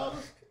 $40?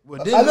 Well,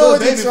 I know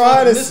what they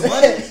trying to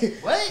say.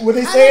 What? What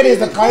they saying is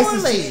the price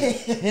is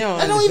He don't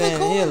I don't even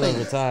understand. He a correlate.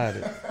 little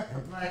retarded.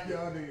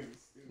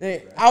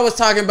 I was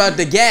talking about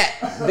the gap,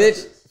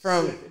 bitch.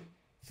 From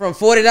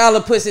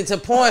 $40 pussy to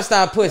porn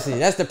star pussy.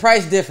 That's the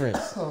price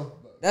difference.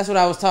 That's what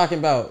I was talking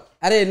about.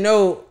 I didn't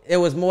know it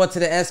was more to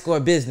the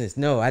escort business.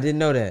 No, I didn't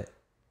know that.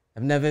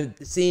 I've never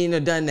seen or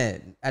done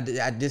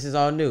that. This is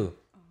all new.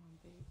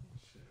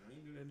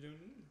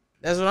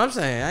 That's what I'm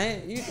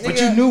saying. But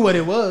you knew what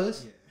it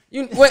was.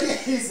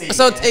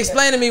 So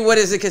explain to me what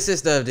does it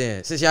consist of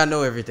then, since y'all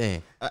know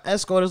everything. An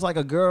escort is like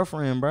a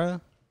girlfriend, bro.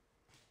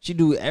 She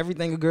do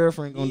everything a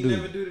girlfriend gonna You do.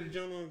 never do the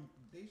joint on.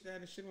 They used to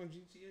have the shit on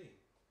GTA.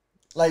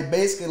 like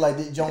basically like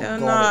they don't Hell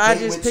go no, on a I date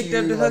just with picked you.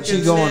 up the like, hook She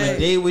and go on a said-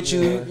 date with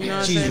you. You know what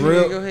I'm She's saying?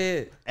 real. Go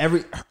ahead.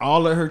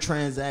 All of her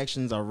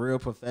transactions are real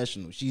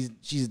professional. She's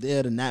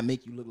there to not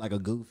make you look like a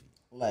goofy.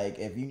 Like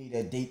if you need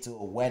a date to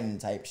a wedding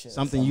type shit,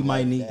 Something you might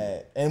like need.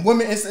 that. And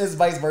women, it's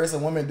vice versa.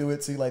 Women do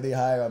it too. Like they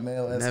hire a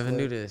male escort. Never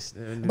knew this.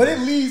 But it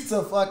leads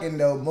to fucking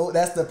though.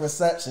 That's the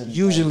perception.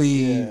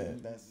 Usually,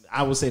 that's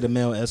I would say the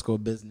male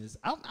escort business.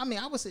 I mean,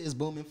 I would say it's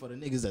booming for the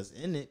niggas that's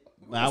in it,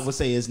 but I would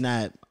say it's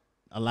not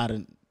a lot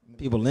of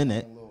people in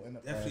it.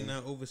 Definitely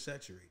not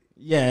oversaturated.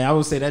 Yeah, I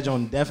would say that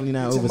joint definitely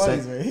not your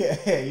money's oversaturated. right.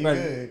 Yeah, you Right.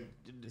 good.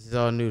 This is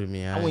all new to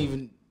me. I don't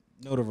even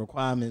know the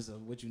requirements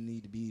of what you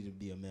need to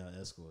be a male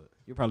escort.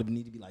 You probably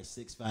need to be like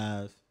 6'5".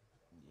 Yeah,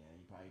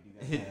 you probably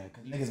do that.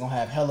 Cause niggas gonna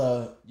have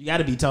hella. You got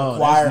to be tall.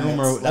 That's Requirements,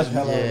 numero. like That's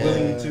hella-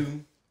 willing Yeah.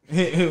 to.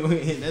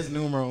 That's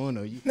numero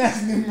uno.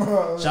 That's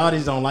numero.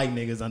 Shawties don't like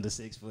niggas under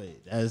 6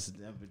 foot. That's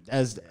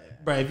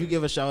bro. If you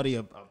give a shawty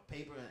a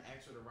paper and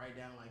ask her to write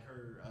down like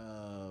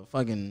her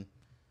fucking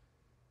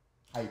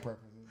Height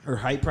preferences. her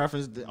height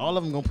preference, all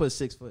of them gonna put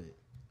 6 foot.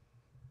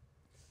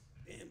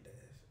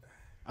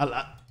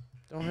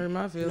 Don't hurt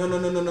my feelings.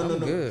 No. I'm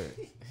good.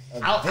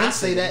 I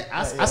say that.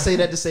 I say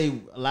that to say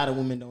a lot of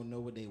women don't know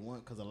what they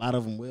want because a lot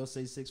of them will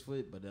say 6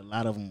 foot, but a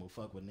lot of them will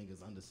fuck with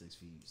niggas under 6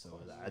 feet. So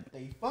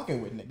They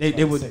fucking with niggas.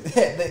 They would-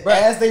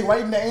 as they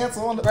writing the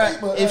answer on the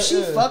paper. if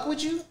she fuck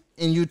with you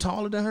and you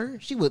taller than her,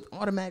 she would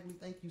automatically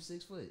think you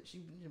 6 foot. She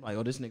be like,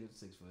 oh, this nigga's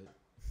 6 foot.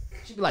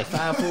 She'd be like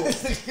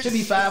 5'4". She'd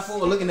be 5'4",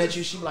 looking at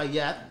you. She'd be like,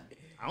 yeah,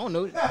 I don't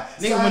know, nigga.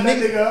 When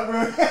nigga, up,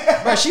 bro.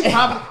 bro,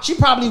 she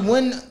probably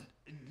wouldn't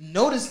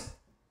notice.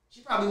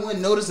 She probably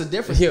wouldn't notice a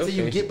difference Yeah, until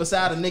you okay. get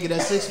beside a nigga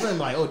that's 6 foot. I'm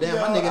like, oh damn,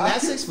 my nigga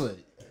not 6 foot.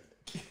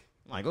 I'm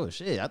like, oh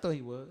shit, I thought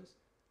he was.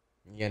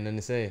 You got nothing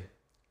to say.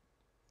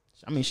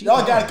 I mean, she Y'all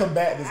taller. gotta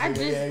combat this. I nigga.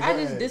 just Yeah, go I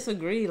just ahead.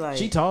 disagree. Like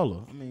She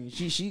taller. I mean,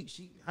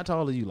 she. How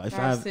tall are you? Like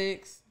 5'6".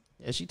 5'6".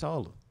 Yeah, she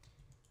taller.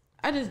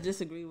 I just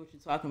disagree with what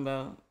you're talking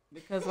about.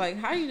 Because like,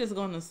 how you just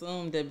gonna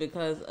assume that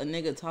because a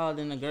nigga taller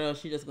than a girl,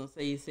 she just gonna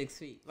say you 6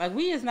 feet? Like,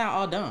 we is not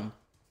all dumb.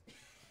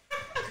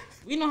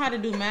 We know how to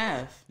do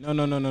math. No.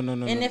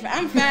 And if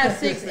I'm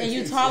 5'6" and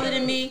you taller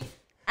than me,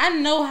 I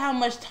know how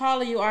much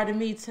taller you are than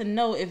me to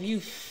know if you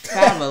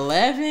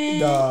 5'11".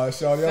 Nah,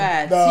 Shawty.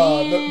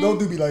 5'10", Don't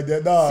do me like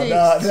that. Nah.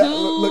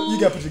 6'2", Look, you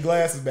gotta put your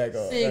glasses back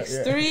on.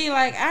 6'3",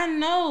 like I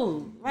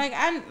know,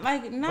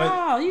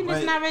 no, you just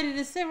but- not ready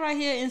to sit right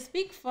here and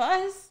speak for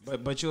us.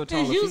 But you're a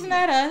Cause taller you's female.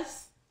 not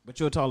us. But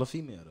you're a taller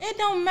female though. It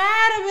don't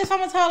matter if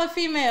I'm a taller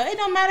female. It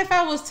don't matter if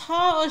I was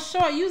tall or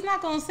short. You's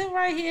not gonna sit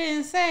right here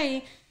and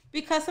say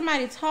because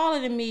somebody taller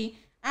than me,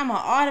 I'ma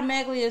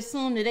automatically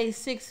assume that they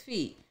 6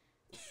 feet.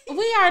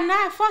 We are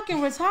not fucking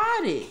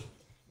retarded.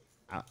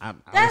 I would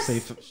That's say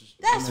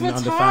that's women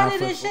under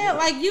retarded and shit.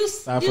 Like you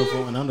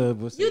 5'4" and under.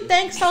 would say- you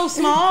think so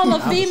small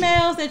of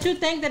females that you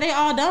think that they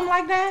all dumb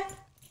like that?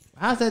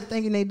 How's that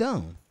thinking they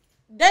dumb?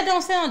 That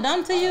don't sound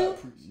dumb to you?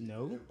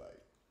 No.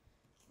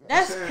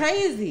 That's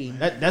crazy.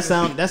 That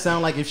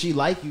sound like if she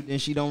like you, then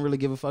she don't really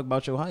give a fuck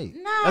about your height.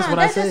 Nah, That's what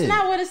I that's said.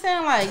 not what it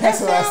sound like. That's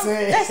that what I sound,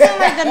 said. That sound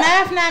like the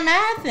math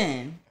not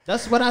mathing.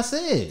 That's what I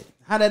said.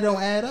 How that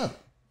don't add up?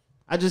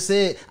 I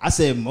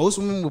said most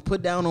women will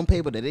put down on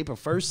paper that they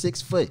prefer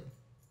 6 foot.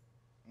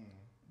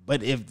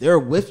 But if they're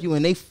with you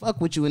and they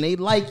fuck with you and they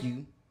like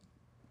you,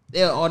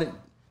 they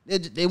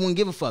wouldn't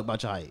give a fuck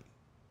about your height.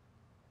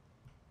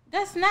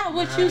 That's not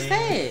what you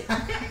said.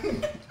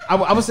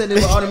 I would say they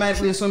would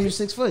automatically assume you're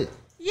 6 foot.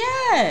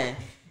 Yeah.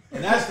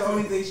 And that's the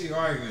only thing she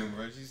arguing,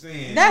 bro. She's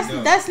saying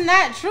That's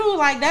not true.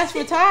 Like, that's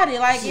retarded.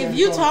 Like, if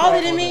you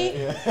taller than me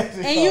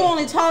and you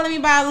only taller than me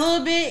by a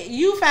little bit,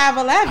 you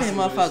 5'11",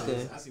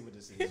 motherfucker. I see what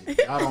this is.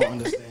 I don't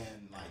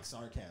understand like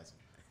sarcasm.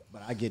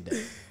 But I get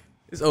that.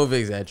 It's over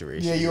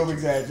exaggeration. Yeah, you over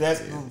exaggerate. That's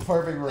the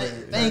perfect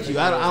word. Thank you.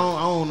 I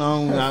don't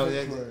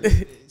know.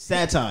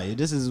 Satire.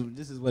 This is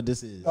what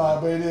this is.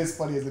 But it is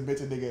funny as a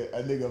bitch. A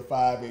nigga 5'8"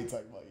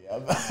 talking about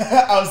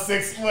I'm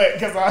 6 foot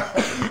because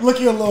I look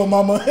at your little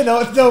mama.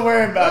 Don't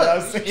worry about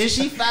it. I'm 6 Is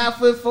she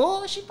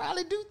 5'4"? She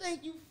probably do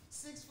think you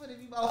 6 foot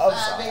if you about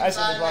 5'8". I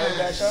should have brought it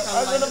back up.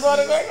 I should have brought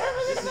it back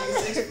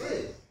up. 6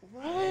 foot.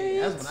 Right.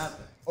 That's what I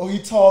think. Oh, he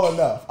tall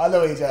enough. I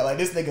know he's like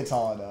this nigga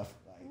tall enough.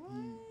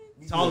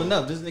 Like, Tall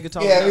enough. This nigga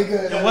tall Yeah, enough. we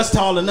good. And what's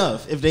tall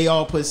enough if they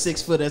all put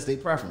 6 foot as their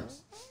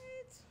preference?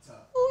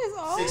 Who is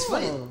all? 6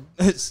 foot.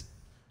 It's,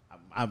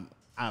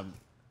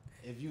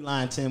 if you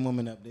line 10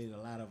 women up, a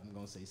lot of them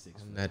gonna say 6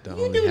 foot. Not the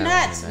You only do guy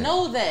not in that.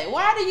 know that.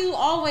 Why do you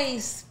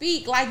always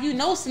speak like you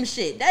know some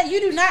shit? That you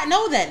do not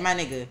know that, my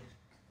nigga.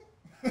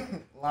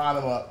 line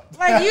them up.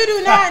 Like you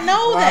do not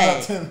know Line up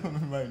that. 10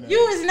 women right now. You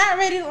is not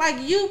ready.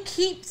 Like you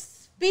keep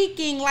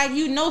speaking like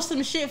you know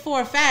some shit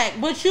for a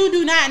fact, but you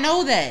do not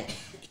know that.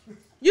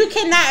 You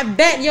cannot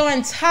bet your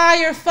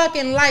entire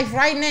fucking life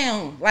right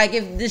now. Like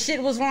if the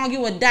shit was wrong, you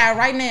would die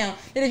right now.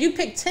 That if you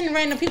pick 10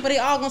 random people, they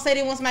all gonna say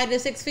they want somebody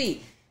that's 6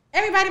 feet.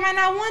 Everybody might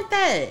not want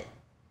that.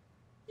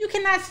 You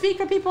cannot speak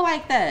for people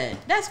like that.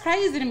 That's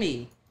crazy to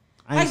me.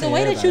 I ain't Like the saying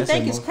way that everybody. you I said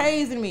think is most-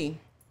 crazy to me.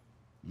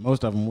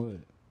 Most of them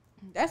would.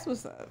 That's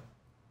what's up.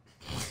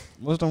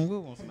 Most of them would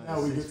want somebody. Now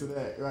we get to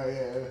that. Right,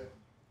 yeah.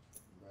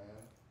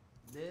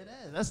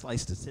 That's like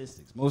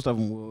statistics. Most of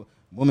them will.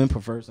 Women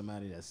prefer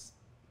somebody that's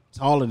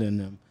taller than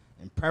them,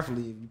 and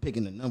preferably if you're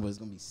picking the number, it's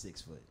gonna be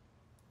 6 foot.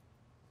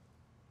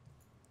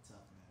 Tough,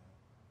 man.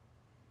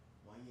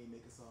 Why you ain't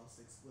make us all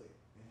 6 foot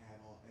and have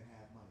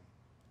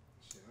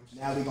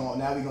money?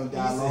 Now we gonna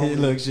die long. Hey,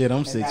 look, shit, I'm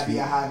And 6 that be feet.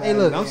 a high Hey,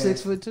 look, I'm value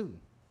 6 man. foot too.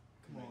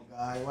 Come on,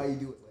 guy. Why you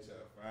do it like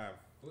that? 5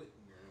 foot.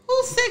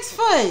 Who's 6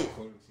 foot?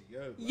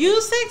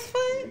 You 6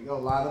 foot? Here we go.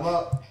 Line them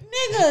up.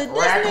 Nigga,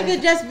 this Rack 'em.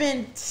 nigga just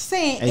been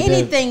saying Hey,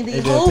 anything Dad. the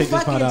Hey, Dad, whole take this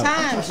fucking part out.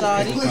 time,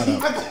 shawty.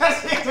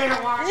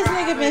 This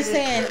nigga been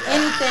saying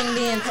anything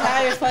the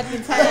entire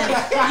fucking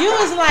time. You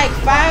was like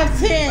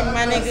 5'10",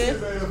 my nigga.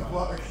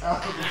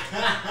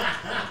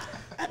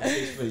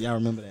 6 foot, y'all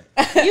remember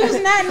that? You was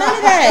not none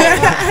of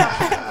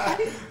that.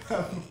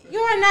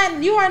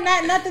 You are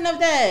not nothing of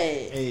that.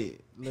 Hey,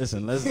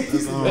 listen, let's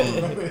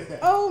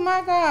Oh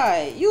my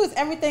God. You was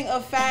everything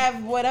of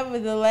 5, whatever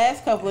the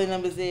last couple of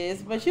numbers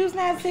is, but you was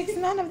not 6,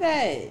 none of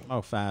that.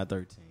 about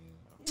 5'13".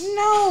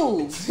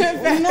 No.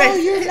 No,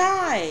 you're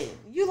not.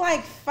 You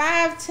like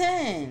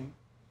 5'10".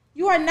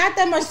 You are not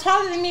that much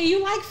taller than me.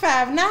 You like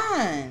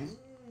 5'9".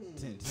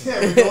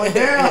 We're going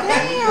down.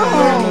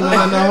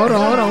 No, hold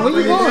on. Where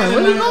you going?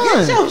 Where you going?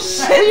 Get your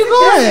shit. Where you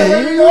going?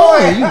 Where you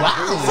going? You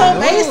wild. So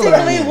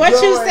basically, what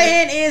you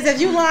saying is,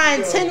 if you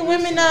line 10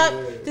 women up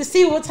to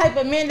see what type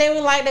of men they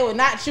would like, they would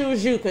not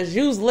choose you because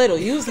you's little.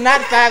 You's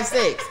not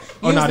 5'6".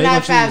 Oh, You's no, they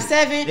not gonna choose-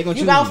 5'7". they gonna You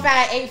choose about me.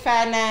 5'8",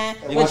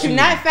 5'9". gonna But you choose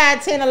not me.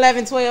 5'10",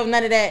 11, 12,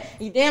 none of that.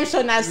 You damn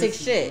sure not 6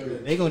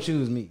 shit. They gonna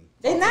choose me.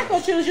 They not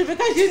gonna choose you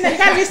because you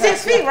gotta be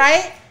 6 feet,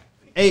 right?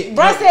 Hey,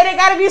 Bro said they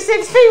gotta be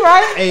 6 feet,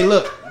 right? hey,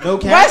 look, no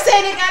Bro cap.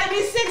 said they gotta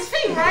be 6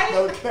 feet, right?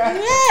 Okay.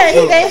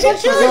 Yeah, they ain't gonna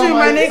choose you,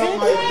 my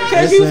nigga.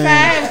 Cause you Listen.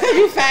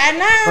 5'9",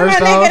 my First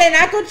nigga. off- They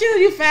not gonna choose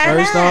you 5'9".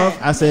 First off,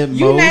 I said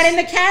You most. not in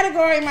the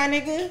category, my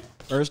nigga.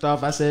 First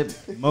off, I said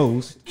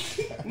most.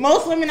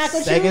 Most women not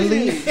gonna choose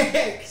you.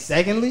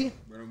 Secondly,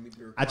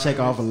 I check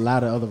off a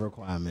lot of other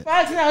requirements.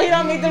 Fuck no, he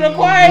don't meet the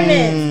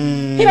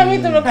requirements. He don't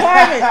meet the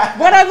requirements.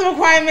 What other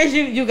requirements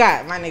you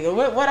got, my nigga?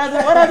 What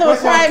other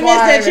requirements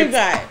that you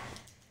got?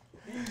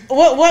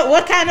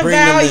 What kind of Bring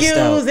the list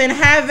values out. and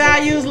high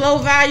values, low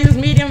values,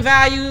 medium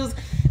values,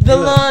 the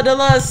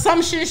little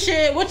assumption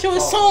shit? What you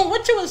assume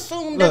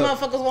that Look.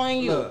 motherfuckers want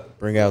in you? Look,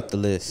 Bring out the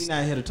we list.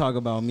 not here to talk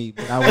about me,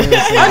 but I will say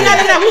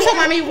Oh no, we talking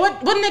about me.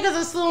 What niggas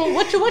assume?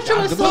 What you assume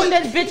Dr.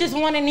 that bitches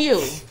want in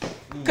you?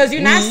 Cause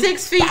you're not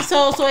 6 feet,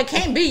 so it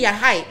can't be your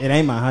height. it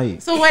ain't my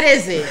height. So what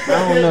is it?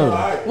 I don't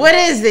know. What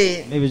is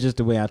it? Maybe it's just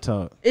the way I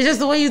talk. It's just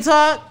the way you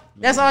talk.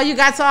 That's all you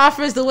got to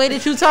offer is the way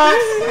that you talk.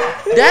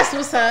 That's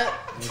what's up.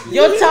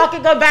 You're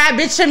talking go buy a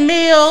bitch a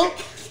meal.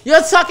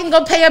 You're talking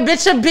go pay a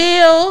bitch a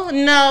bill.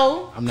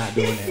 No. I'm not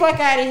doing that. Fuck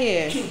out of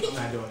here. I'm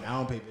not doing that. I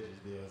don't pay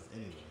bitches bills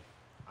anyway.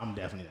 I'm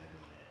definitely not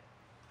doing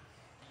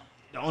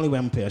that. The only way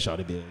I'm gonna pay a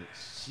shorty bill,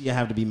 she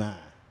have to be mine.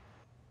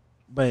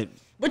 But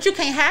But you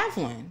can't have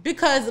one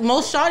because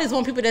most shorties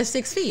want people that's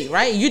 6 feet,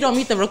 right? You don't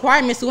meet the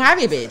requirements to have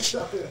a bitch.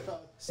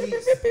 see,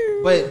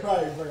 but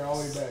Probably bring it all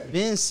the way back.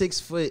 being 6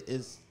 foot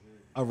is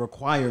a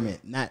requirement,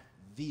 not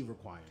the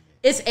requirement.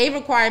 It's a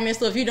requirement,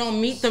 so if you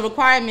don't meet the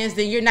requirements,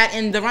 then you're not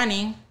in the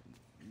running.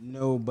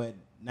 No, but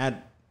not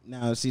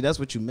now. See, that's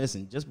what you're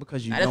missing. Just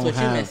because you That's don't what you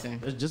have,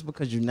 missing. just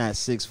because you're not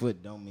 6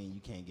 foot, don't mean you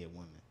can't get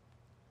women.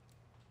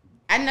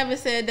 I never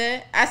said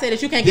that. I said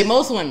that you can't get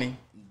most women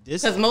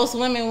This because most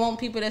women want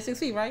people that's 6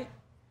 feet, right?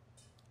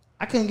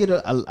 I can't get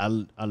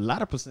a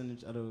lot of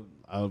percentage of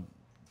the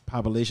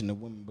population of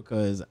women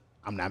because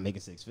I'm not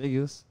making 6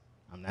 figures.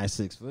 I'm not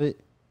 6 foot,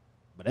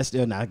 but that's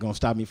still not gonna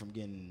stop me from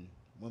getting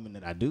women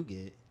that I do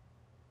get.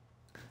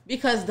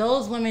 Because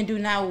those women do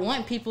not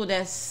want people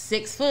that's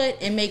 6 foot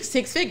and make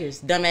 6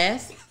 figures,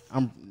 dumbass.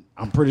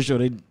 I'm pretty sure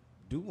they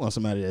do want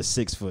somebody that's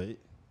 6 foot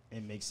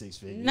and make 6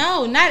 figures.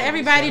 No, not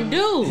everybody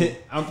do.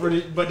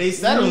 But they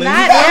settling.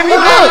 Not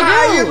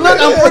everybody do. Look,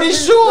 I'm pretty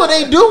sure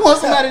they do want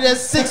somebody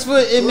that's 6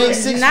 foot and make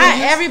 6 figures. Not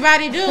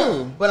everybody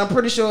do. But I'm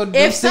pretty sure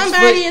if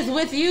somebody is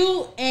with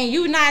you and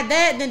you not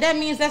that, then that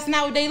means that's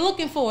not what they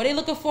looking for. They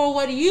looking for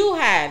what you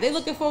have. They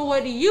looking for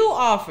what you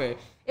offer.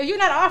 If you're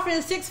not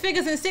offering 6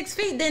 figures and 6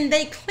 feet, then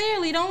they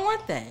clearly don't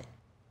want that.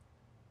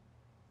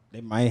 They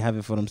might have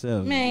it for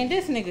themselves. Man,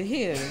 this nigga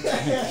here.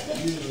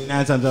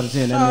 9 times out of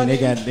 10, that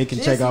mean they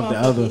can check off the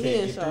other.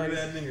 They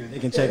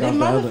can check off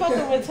the other. This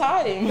motherfucker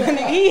retarded.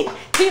 Man.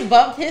 He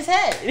bumped his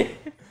head.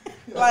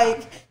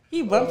 Like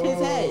he bumped his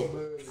head.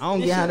 I don't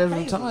get how that's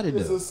retarded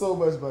This though. is so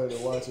much better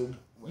than watching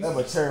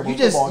whatever terrible.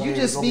 You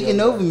just speaking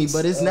over me,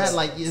 but it's not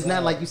like you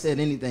said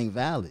anything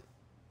valid.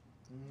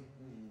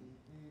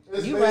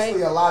 It's You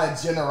basically right. a lot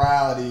of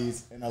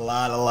generalities and a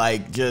lot of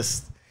like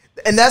just.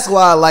 And that's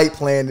why I like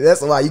playing it.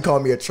 That's why you call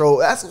me a troll.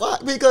 That's why,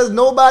 because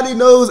nobody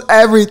knows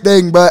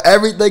everything, but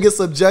everything is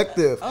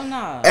subjective. Oh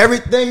no.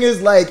 Everything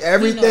is like,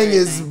 everything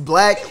is everything.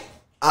 black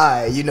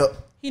eye, you know.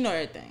 He know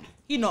everything.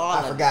 He know all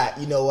I of it. forgot.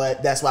 You know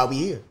what? That's why we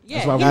here. Yeah,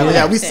 That's why he we know here.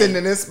 Yeah, we everything. sitting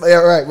in this. Yeah,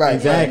 right.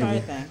 Exactly. He know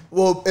everything.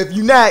 Well, if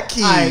you're not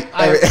key,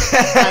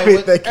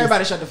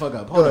 Everybody shut the fuck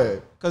up. Hold Go on.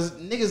 ahead. Because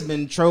niggas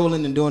been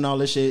trolling and doing all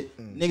this shit.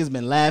 Niggas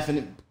been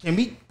laughing. Can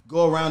we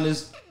go around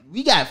this?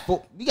 We got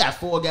 4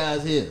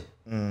 guys here.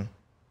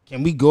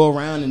 Can we go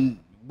around and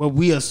what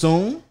we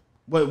assume?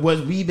 What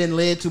we been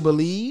led to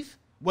believe?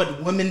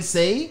 What women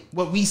say?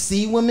 What we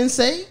see women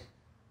say?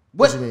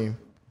 What you mean?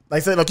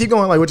 Like, say, no, keep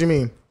going. Like, what you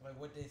mean?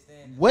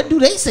 What do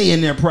they say in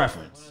their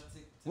preference?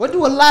 What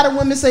do a lot of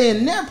women say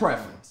in their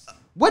preference?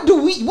 What do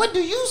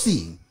you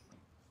see?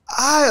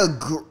 I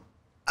agree.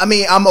 I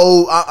mean, I'm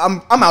old.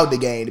 I'm out the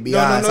game, to be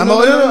honest. And I'm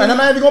not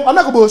even going. I'm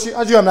not gonna bullshit.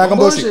 I'm not gonna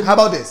bullshit. How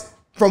about this?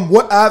 From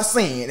what I've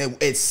seen,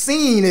 it's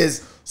seen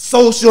as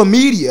social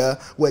media,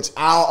 which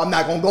I'm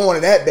not gonna go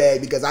into that bag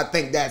because I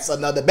think that's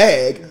another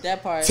bag.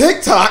 That part.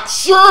 TikTok,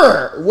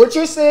 sure, what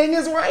you're saying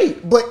is right,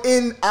 but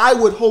I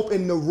would hope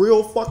in the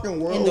real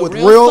fucking world with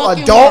real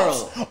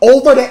adults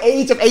over the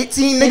age of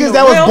 18, niggas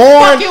that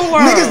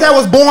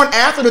was born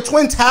after the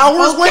Twin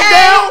Towers went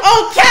down.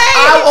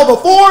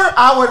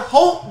 I would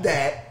hope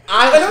that.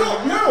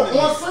 No,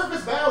 on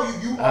surface value,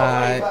 you are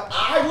right, but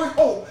I would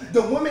hope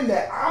the women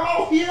that I'm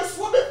out here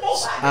swimming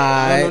for.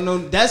 No,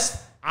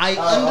 that's. I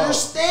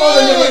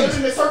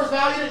understand. The surface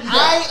value.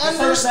 I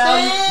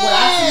understand.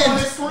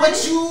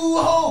 What you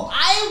hope.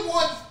 I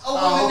want a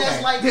woman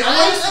that's like.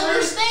 I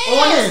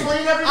understand.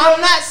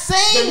 I'm not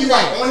saying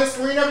that. On the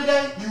screen every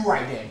day, you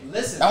right there.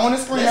 Listen. On the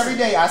screen every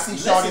day, I see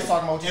Shawty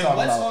talking about what you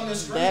talking about. On the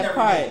screen That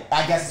part.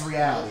 I guess it's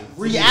reality.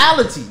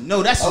 Reality.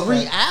 No, that's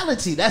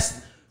reality.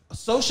 That's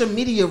social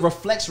media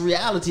reflects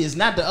reality. It's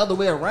not the other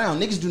way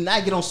around. Niggas do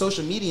not get on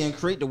social media and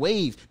create the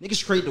wave.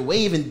 Niggas create the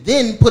wave and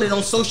then put it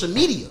on social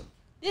media.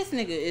 This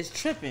nigga is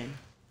tripping.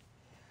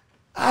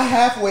 I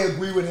halfway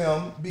agree with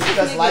him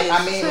because, like,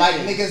 I mean, like,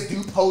 niggas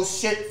do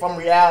post shit from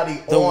reality.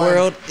 The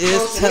world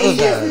is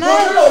televised.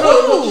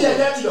 No.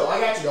 Yeah, I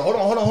got you though. Hold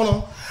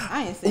on.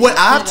 I ain't saying What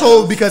I've shit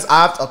told, else. because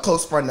I've a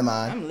close friend of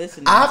mine. I'm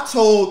listening. I've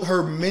told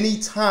her many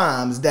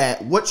times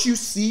that what you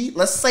see,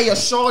 let's say a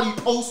shorty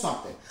post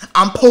something.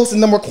 I'm posting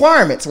them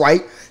requirements,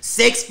 right?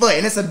 6 foot,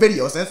 and it's a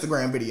video, it's an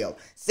Instagram video.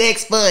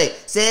 6 foot,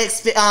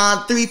 6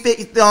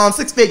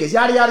 figures,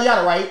 yada yada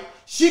yada, right?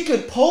 She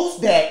could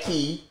post that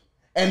key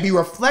and be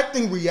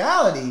reflecting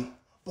reality,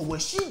 but when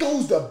she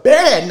goes to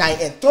bed at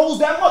night and throws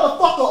that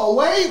motherfucker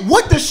away,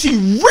 what does she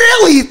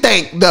really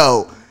think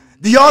though?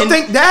 Do y'all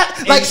think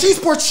that? Like, she's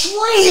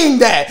portraying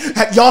that.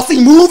 Y'all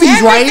see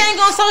movies, right? Everything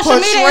on social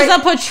media is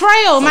a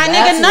portrayal, my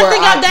nigga.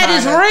 Nothing of that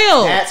is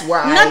real. That's where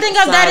nothing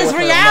of that is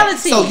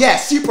reality. So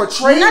yes, she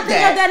portrayed nothing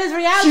that. of that is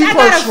reality. She I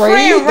got a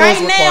portrayed friend right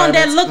those now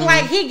that requirements. look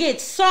like he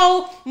gets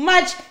so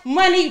much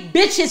money,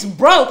 bitches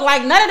broke.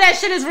 Like, none of that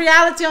shit is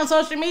reality on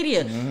social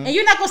media. And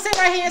you're not gonna sit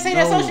right here and say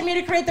that social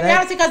media create the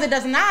reality, because it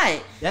does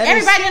not.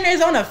 Everybody on there is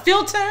on a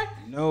filter.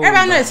 Everybody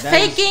on there is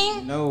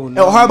faking. No,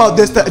 how about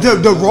this?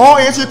 The raw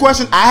answer to your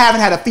question, I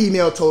haven't had a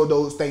female told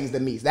those things to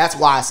me. That's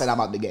why I said I'm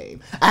out the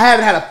game. I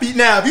haven't had a female.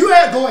 Now, if you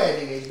had, go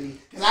ahead, HB.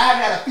 Because I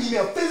haven't had a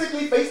female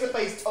physically, face to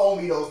face,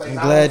 told me those things.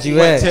 I'm glad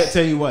you asked.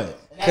 Tell you what.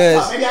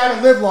 Because Maybe I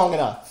haven't lived long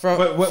enough. from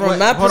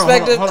my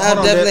perspective, I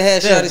definitely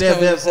had shorties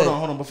come and say.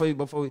 Hold on.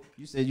 Before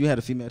you said you had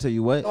a female tell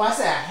you what? No, I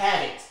said I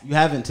haven't. You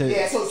haven't tell.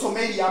 Yeah, so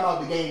maybe I'm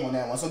out the game on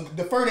that one. So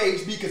defer to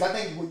HB, because I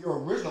think what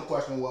your original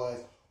question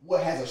was,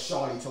 what has a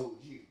shawty told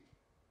you?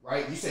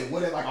 Right? You said,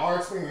 what is, like, our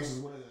experiences,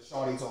 what has a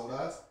shawty told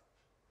us?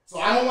 So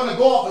I don't want to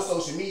go off of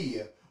social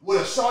media. What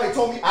a shawty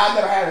told me, I've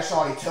never had a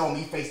shawty tell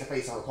me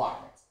face-to-face her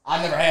requirements.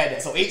 I never had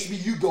that. So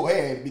HB, you go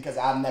ahead, because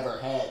I've never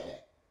had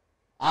that.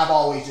 I've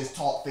always just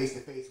talked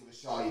face-to-face with a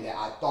shawty that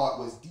I thought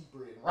was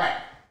deeper in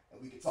rap.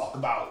 And we could talk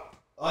about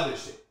other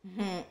shit.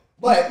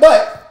 But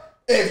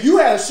If you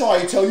had a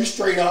shorty tell you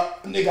straight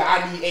up, nigga,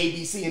 I need A,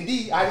 B, C, and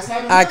D, I just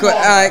haven't. I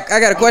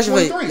got a question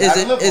for you.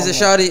 Is it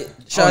shorty?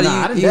 Oh,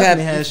 nah, I done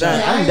definitely had shorty.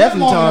 I done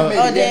definitely told.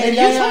 Oh, then you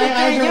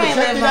ain't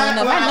lived long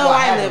enough. I know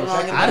I lived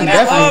long enough. I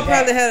done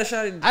probably had a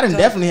shorty. I done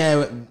definitely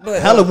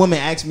had hella women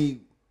ask me,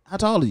 how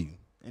tall are you?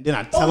 And then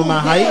I tell them my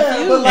height.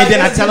 And then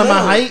I tell them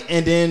my height.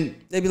 And then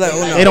they be like,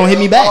 oh no. They don't hit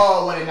me back.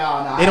 Oh, wait,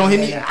 no. They don't hit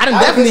me. I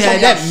done definitely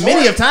had that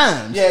many of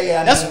times.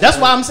 Yeah. That's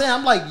why I'm saying,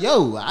 I'm like,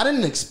 yo, I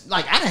done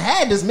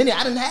had this many.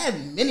 I done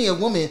had many of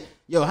women.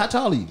 Yo, how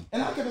tall are you?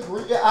 And I can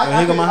agree. Yeah,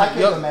 I can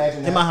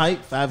imagine that. In my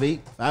height, 5'8",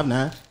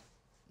 5'9".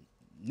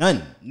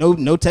 None.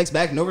 No text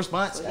back, no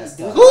response.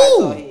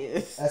 Cool.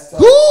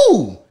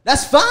 Cool.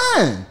 That's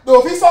fine.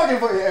 No, if he's talking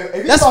about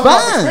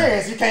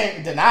experience, you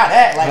can't deny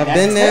that. Like, I've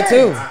been there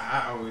too.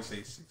 I always say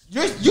 6.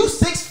 You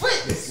 6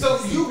 foot,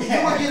 so you would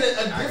get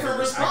a different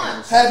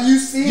response. Have you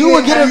seen? You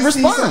would get a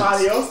response.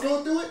 Somebody else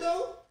go through it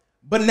though.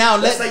 But now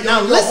listen.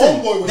 Have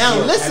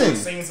you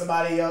seen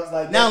somebody else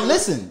like now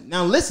listen.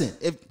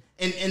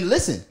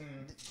 Listen.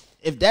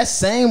 If that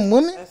same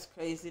woman that's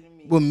crazy to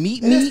me would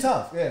meet me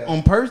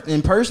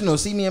in person or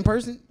see me in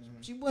person,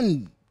 she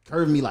wouldn't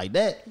curve me like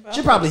that.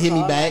 She'd probably hit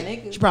me back.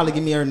 She'd probably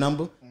give me her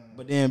number,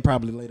 but then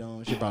probably later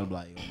on she'd probably be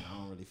like, I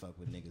don't really fuck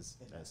with niggas.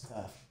 That's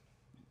tough.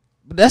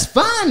 But that's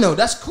fine though.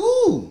 That's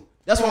cool.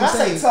 That's what I'm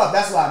saying. Tough.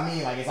 That's what I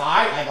mean. Like it's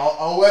alright. Like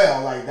oh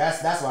well. Like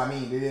that's what I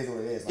mean. It is what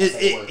it is.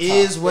 It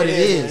is what it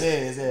is. It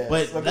is. Yeah.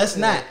 But let's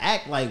not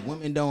act like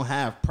women don't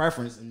have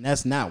preference, and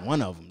that's not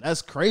one of them.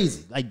 That's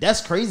crazy. Like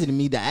that's crazy to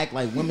me to act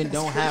like women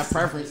don't have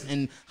preference,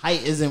 and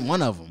height isn't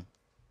one of them.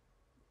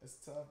 It's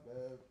tough, man.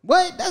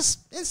 What? That's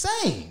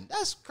insane.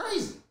 That's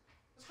crazy.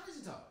 That's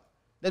crazy talk.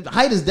 The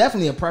height is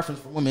definitely a preference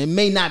for women. It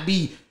may not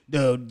be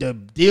the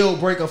deal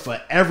breaker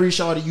for every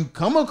shorty you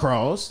come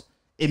across.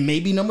 It may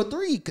be number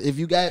 3 if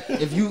you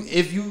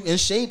in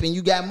shape and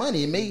you got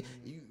money.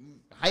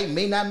 Height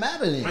may not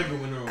matter then.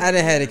 I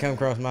done had it come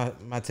across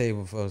my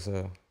table before,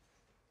 so,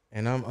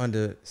 and I'm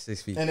under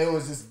 6 feet. And it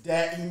was just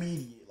that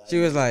immediate. Like, she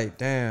was like,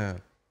 "Damn,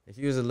 if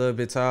you was a little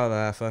bit taller,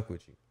 I'd fuck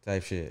with you."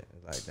 Type shit.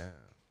 Like, damn.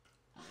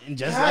 And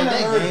just like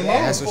that game,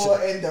 that's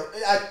what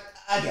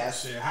I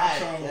guess.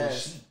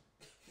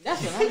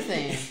 That's what I'm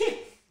saying.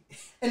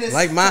 And it's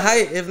like my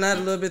height, if not a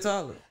little bit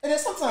taller. And then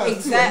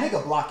sometimes too, a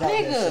nigga block out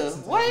that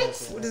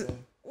shit.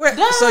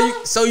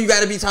 What? So you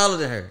got to be taller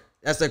than her.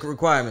 That's the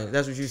requirement.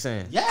 That's what you're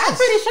saying. Yes. I'm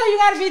pretty sure you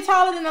got to be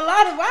taller than a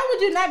lot of. Why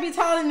would you not be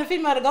taller than the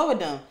female to go with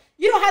them?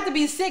 You don't have to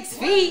be 6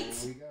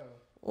 feet.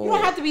 You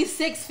don't have to be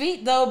 6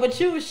 feet though, but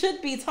you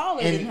should be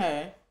taller than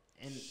her.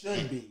 And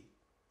should be.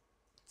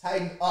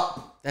 Tighten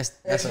up. That's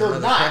if you're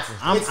not.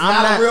 It's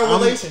I'm not a real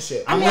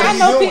relationship. I mean,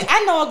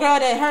 I know a girl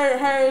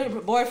that her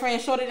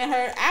boyfriend shorter than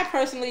her. I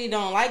personally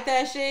don't like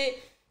that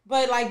shit.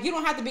 But like, you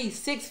don't have to be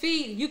 6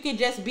 feet. You can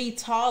just be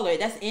taller.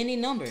 That's any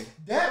number.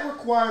 That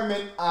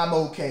requirement, I'm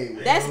okay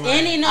with. That's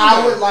any number.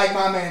 I would like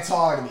my man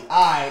taller than me.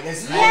 All right,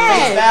 that's face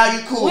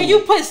value, cool. When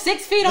you put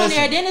 6 feet on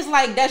there, then it's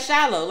like that's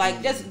shallow.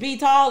 Like just be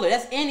taller.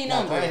 That's any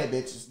number.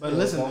 Bitches, but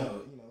listen,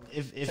 though,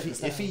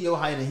 if he your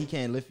height and he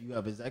can't lift you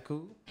up, is that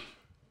cool?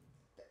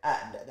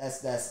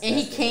 And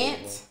he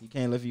can't. He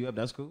can't lift you up.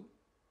 That's cool.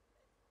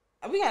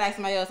 We gotta ask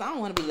somebody else. I don't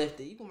want to be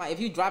lifted. If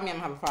you drop me,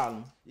 I'm gonna have a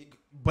problem.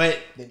 But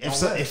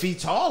if he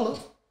taller,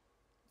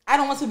 I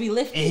don't want to be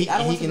lifted. I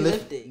don't want to be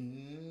lifted.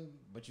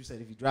 But you said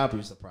if you drop you,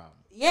 it's a problem.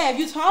 Yeah, if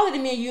you taller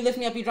than me and you lift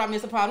me up, you drop me,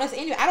 it's a problem.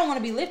 Anyway, I don't want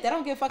to be lifted. I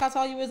don't give a fuck how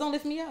tall you is. Don't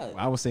lift me up. Well,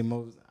 I would say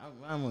most.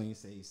 I won't even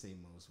say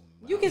most women.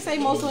 You can say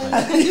most women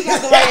because you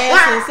got the right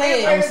answer.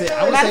 Say it. I would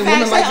say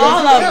women like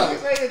all of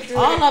them.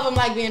 All of them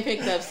like being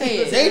picked up. Say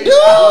it. They do.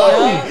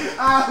 Yeah.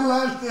 I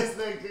love this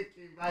nigga.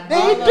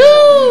 They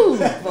do.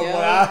 From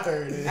what I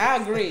heard. I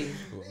agree.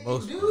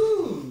 Most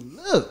do.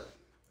 Look.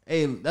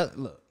 Hey,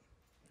 look,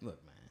 man.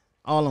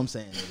 All I'm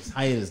saying is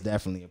height is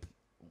definitely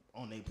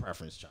on a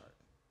preference chart.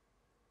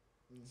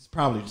 It's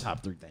probably the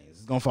top 3 things.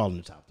 It's gonna fall in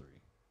the top 3,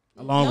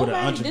 along with a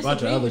bunch of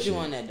other shit. You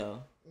on that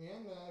though? Yeah,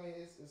 no, I mean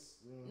it's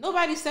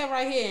Nobody sat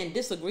right here and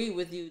disagreed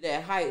with you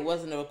that height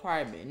wasn't a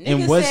requirement. Niggas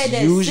and what's said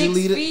that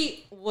usually 6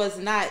 feet was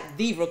not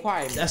the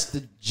requirement. That's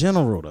the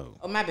general though.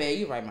 Oh my bad,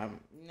 you right,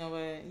 you know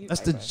what?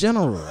 That's the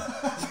general.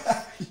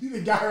 You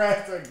the guy who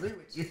has to agree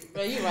with you.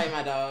 Bro, you right,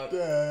 my dog.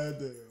 God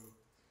damn.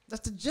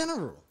 That's the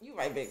general. You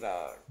right, big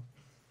dog.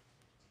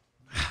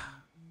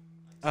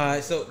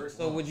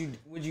 So would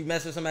you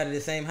mess with somebody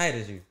the same height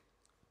as you?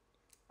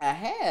 I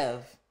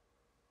have.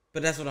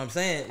 But that's what I'm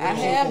saying. I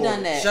have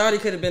done that. Shawty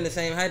could have been the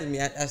same height as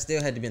me. I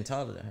still had to been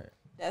taller than her.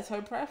 That's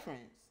her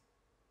preference.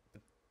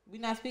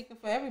 We're not speaking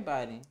for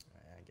everybody.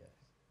 I guess.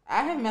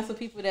 I have messed with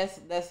people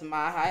that's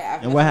my height.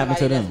 And what happened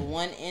to them? That's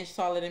 1 inch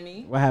taller than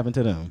me. What happened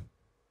to them?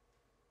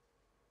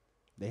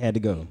 They had to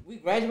go. We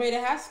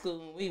graduated high school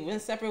and we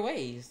went separate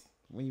ways.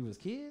 When you was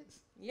kids?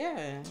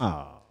 Yeah.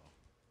 Oh.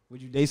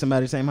 Would you date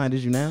somebody the same height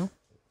as you now?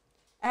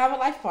 I have a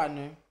life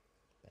partner.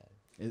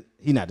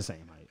 He not the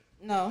same height.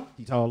 No.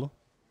 He taller?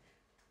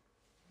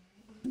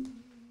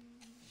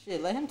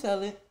 Shit, let him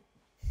tell it.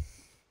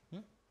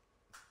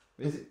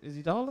 Is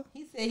he taller?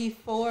 He said he's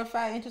 4 or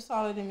 5 inches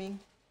taller than me.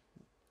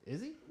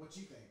 Is he? What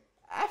you think?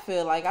 I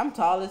feel like I'm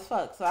tall as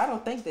fuck, so I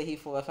don't think that he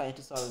 4 or 5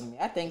 inches taller than me.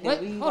 I think that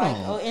What? we Hold like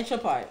on. an inch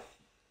apart.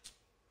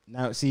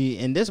 Now, see,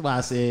 and this is why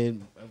I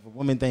said if a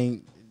woman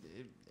think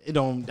it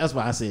don't. That's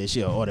why I said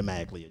she'll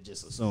automatically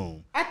just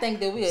assume. I think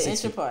that we an 6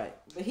 inch feet. apart.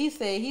 But he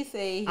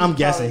say I'm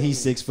guessing taller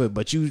he's than me. 6 foot,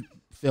 but you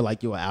feel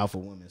like you're an alpha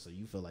woman, so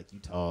you feel like you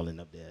tall and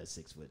up there at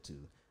 6 foot too.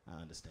 I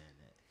understand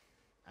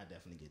that. I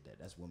definitely get that.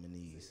 That's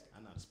womanese. I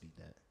know how to speak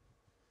that.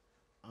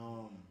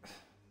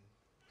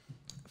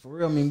 For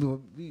real, I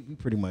mean, we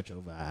pretty much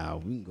over an hour.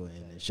 We can go ahead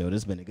and end this show.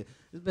 This has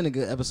been a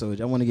good episode.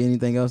 Y'all want to get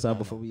anything else out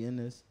before we end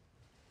this?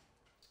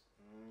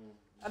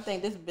 I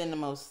think this has been the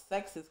most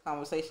sexist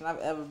conversation I've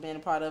ever been a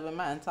part of in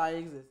my entire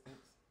existence.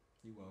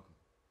 You're welcome.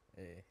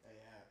 Hey.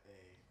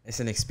 It's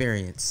an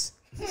experience.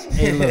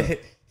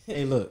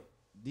 Hey, look.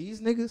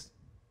 These niggas,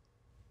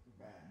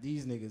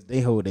 they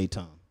hold their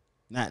tongue.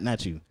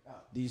 Not you.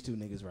 These two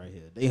niggas right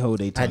here, they hold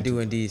their tongue. I do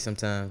indeed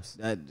sometimes.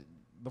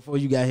 Before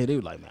you got here, they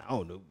were like, man, I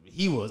don't know.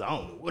 I don't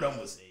know what I'm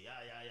gonna say. Yeah.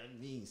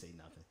 He ain't say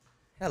nothing.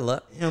 Hello.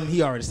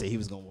 He already said he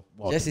was gonna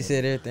walk. Jesse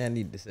said everything I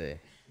needed to say.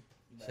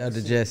 Shout out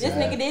to Jesse. This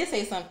nigga did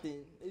say something.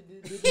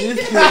 You might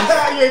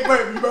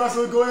as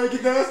well go ahead and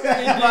get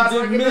that. What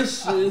is a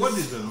mission?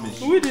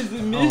 What is the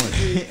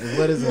mission?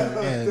 What is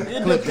it?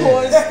 In the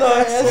porn star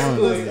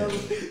escort.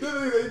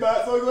 You might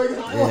as well go ahead and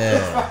get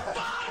that.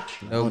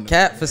 Yeah. No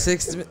cap for 10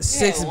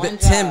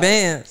 job.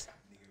 bands.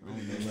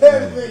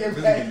 That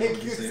nigga back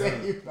nigga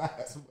say you might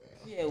as well.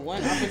 Yeah,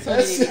 one That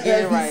opportunity to shit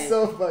get it be right.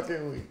 so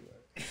fucking weak.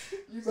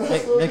 You might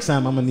as well- Next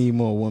time, I'm gonna need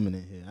more women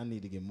in here. I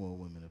need to get more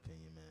women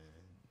opinion, man.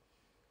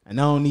 And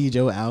I don't need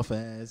your alpha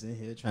ass in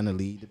here trying to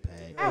lead the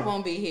pack. I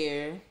won't be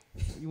here.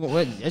 You want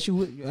what? Yes, you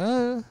would.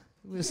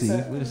 We'll see.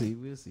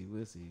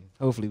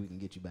 Hopefully, we can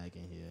get you back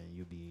in here and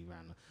you'll be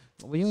around.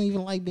 Well, you don't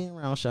even like being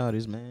around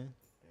shawties, man.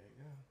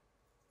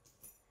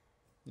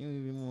 You don't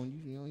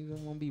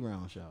even want to be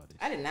around shawties.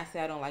 I did not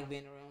say I don't like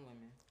being around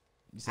women.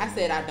 You I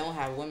said no. I don't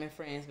have women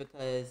friends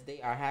because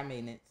they are high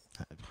maintenance.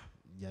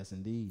 Yes,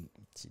 indeed.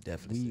 She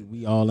definitely.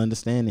 We all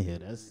understand it here.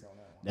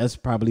 That's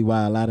probably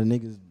why a lot of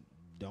niggas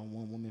don't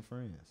want women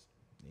friends.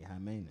 They high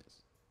maintenance.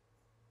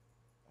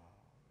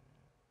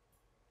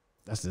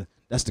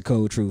 That's the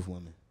cold truth,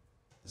 women.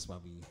 That's why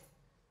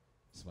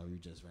we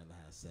just rather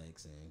have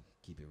sex and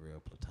keep it real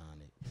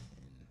platonic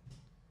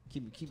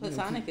and keep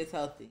Platonic is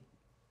healthy.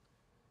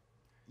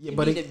 Yeah, You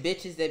but need it, the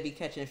bitches that be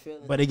catching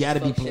feelings. but it gotta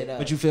be. fuck shit up.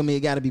 But you feel me? It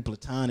gotta be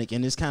platonic,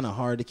 and it's kind of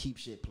hard to keep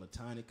shit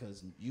platonic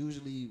because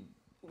usually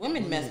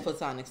women mess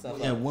platonic stuff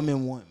yeah, up.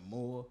 women want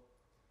more.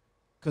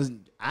 Cause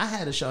I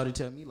had a shawty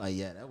tell me like,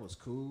 yeah, that was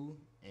cool,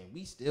 and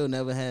we still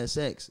never had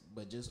sex.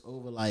 But just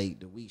over like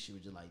the week, she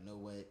was just like, know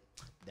what?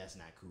 That's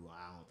not cool.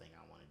 I don't think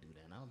I want to do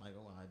that. And I was like,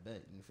 oh, I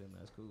bet. You feel me?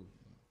 That's cool.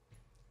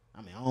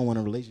 I mean, I don't want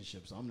a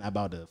relationship, so I'm not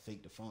about to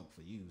fake the funk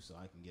for you, so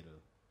I can get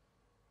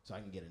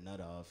a nut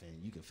off,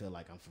 and you can feel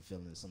like I'm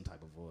fulfilling some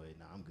type of void.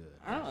 Nah, I'm good.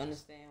 I don't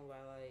understand why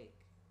like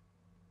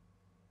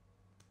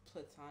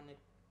platonic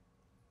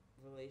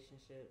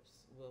relationships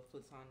with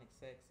platonic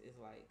sex is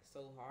like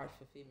so hard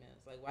for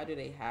females. Like, why do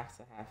they have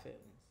to have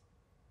feelings?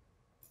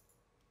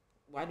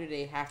 Why do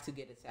they have to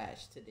get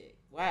attached to dick?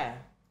 Why?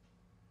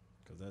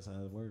 Because that's how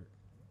it works.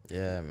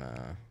 Yeah,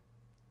 man.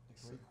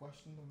 Great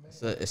question,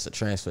 man. It's a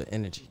transfer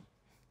energy.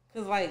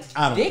 Cause like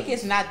I don't dick think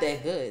is not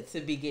that good to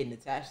be getting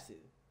attached to.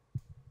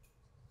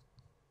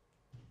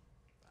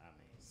 I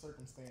mean,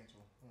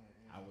 Circumstantial.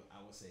 I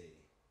would say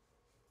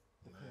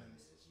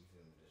Depends. you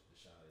feel me? The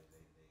shawty,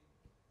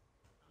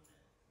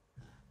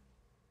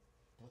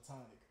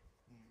 Platonic.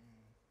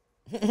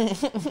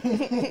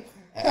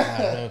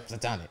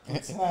 Platonic.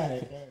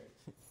 Platonic.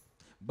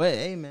 But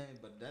hey, man,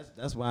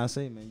 that's why I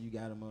say, man, you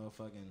gotta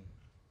motherfucking.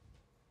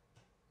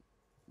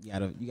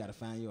 You gotta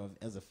find your,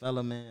 as a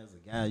fella, man, as a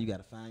guy, you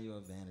gotta find your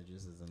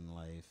advantages in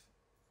life,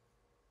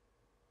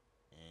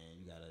 and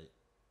you gotta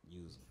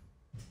use them.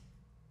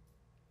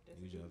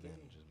 Use your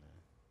advantages,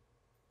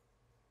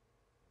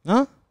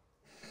 man.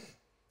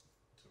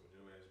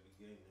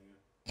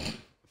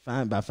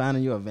 Huh? By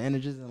finding your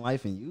advantages in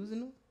life and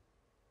using them.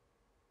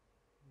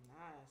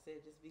 Nah, I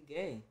said just be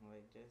gay.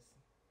 Like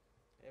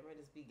everybody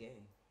just be gay.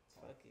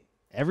 Fuck it.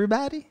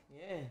 Everybody?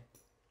 Yeah.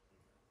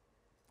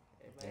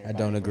 I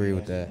don't agree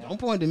with that. Don't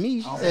point to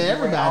me. She I said don't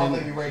everybody.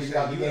 think you ready to get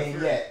out the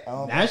game yet.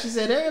 Now she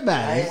said everybody.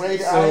 I ain't ready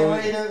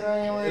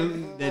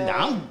to. Then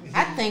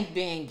I think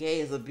being gay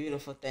is a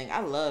beautiful thing. I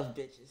love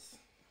bitches.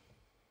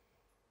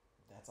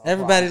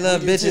 Everybody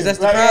love bitches. Too. That's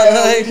the Right, problem.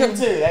 yeah, Like, you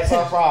too. That's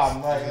our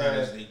problem. Like,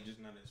 Just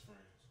not as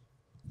friends.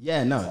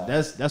 Yeah, no,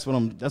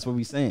 that's what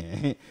we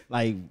saying.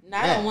 Like, No,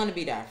 I don't want to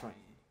be that friend.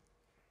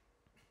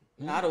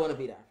 No, I don't want to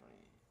be that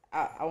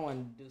friend. I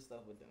want to do stuff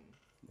with them.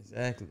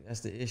 exactly. That's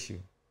the issue.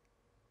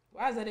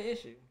 Why is that an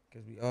issue?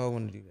 Because we all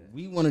want to do that.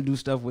 we want to do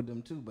stuff with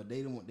them too, but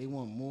they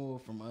want more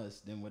from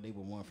us than what they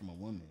would want from a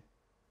woman.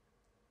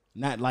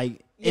 Not like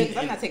Yeah, because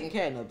I'm not taking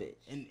care of no bitch.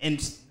 and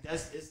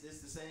that's it's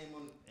the same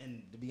one.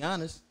 And to be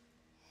honest,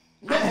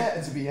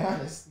 to be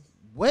honest,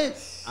 what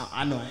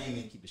I know I ain't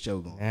gonna keep the show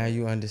going. Now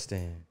you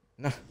understand.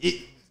 No.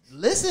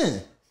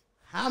 Listen,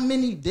 How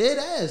many dead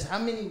ass? How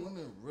many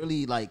women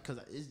really like? Cause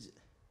it's.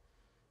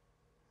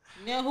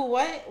 Now who?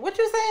 What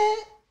you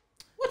said?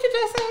 What you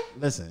just said?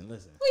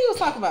 Listen. Who you was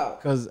talking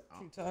about? Cause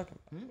What you talking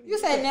about? You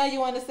said now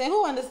you understand.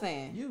 Who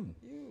understand? you.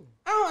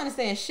 I don't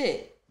understand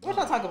shit. What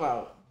y'all talk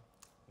about?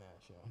 Nah,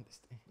 she don't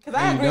understand. Because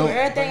I agree with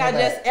everything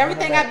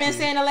everything I've been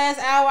saying the last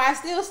hour. I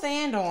still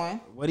stand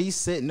on. What he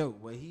said, no,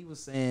 what he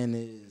was saying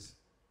is,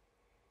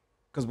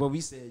 because what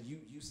we said,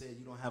 you said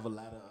you don't have a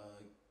lot of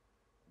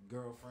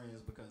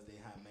girlfriends because they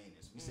high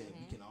maintenance. We said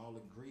we can all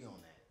agree on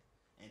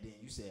that. And then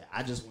you said,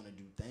 I just want to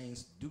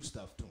do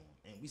stuff to them.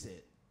 And we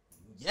said,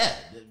 yeah,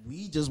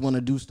 we just want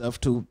to do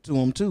stuff to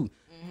them too.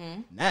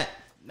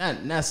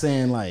 Not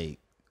saying like,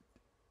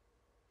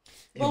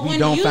 if we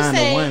don't find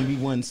the one, we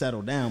wouldn't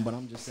settle down. But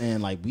I'm just saying,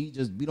 like, we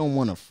don't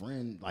want a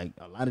friend. Like,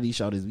 a lot of these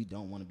shorties, we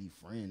don't want to be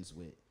friends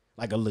with,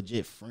 like, a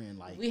legit friend.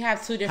 Like, We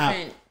have two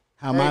different.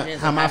 how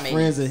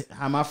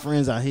my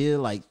friends are here,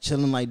 like,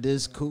 chilling like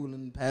this,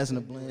 cooling, passing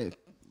the blend,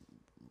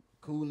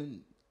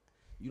 cooling.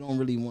 You don't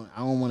really want. I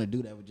don't want to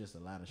do that with just a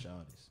lot of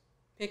shorties.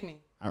 Pick me.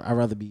 I'd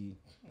rather be.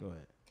 Go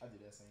ahead. I do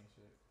that same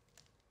shit.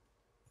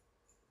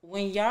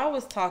 When y'all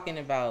was talking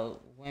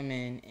about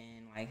women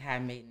and like high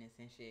maintenance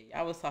and shit,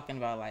 y'all was talking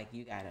about like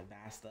you gotta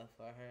buy stuff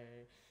for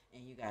her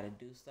and you gotta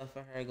do stuff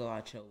for her, go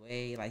out your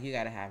way, like you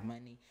gotta have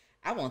money.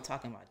 I wasn't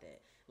talking about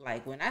that.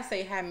 Like when I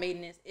say high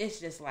maintenance, it's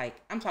just like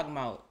I'm talking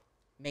about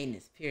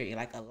maintenance, period.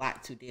 Like a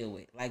lot to deal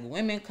with. Like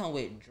women come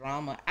with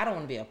drama. I don't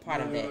want to be a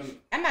part of that.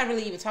 I'm not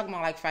really even talking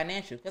about like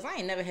financial, because I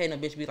ain't never had no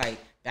bitch be like,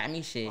 buy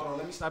me shit. Hold on,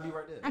 let me stop you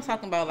right there. I'm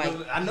talking about like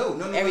I know.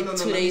 every No, 2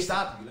 let me days.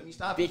 stop you. Let me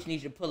stop you. Bitch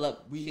needs you to pull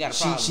up.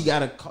 She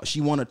got a problem.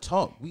 She want to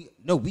talk. We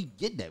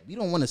get that. We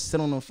don't want to sit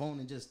on the phone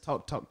and just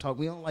talk.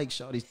 We don't like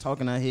shorties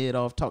talking our head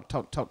off.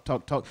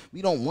 Talk.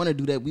 We don't want to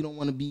do that. We don't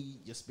want to be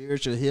your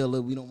spiritual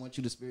healer. We don't want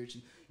you to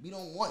spiritual. We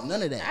don't want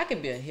none of that. I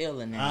could be a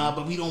healer now.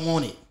 But we don't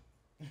want it.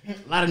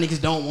 A lot of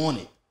niggas don't want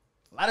it.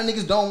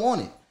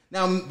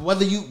 Now,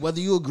 whether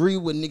you agree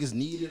with niggas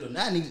need it or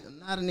not, a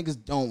lot of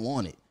niggas don't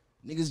want it.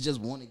 Niggas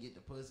just want to get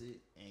the pussy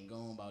and go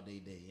on about their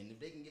day. And if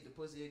they can get the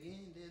pussy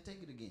again, they'll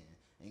take it again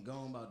and go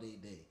on about their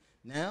day.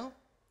 Now,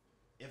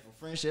 if a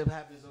friendship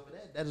happens over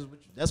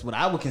that's what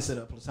I would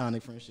consider a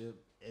platonic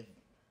friendship. If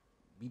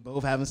we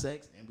both having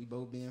sex and we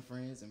both being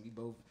friends and we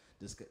both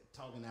just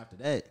talking after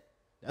that,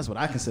 that's what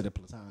I consider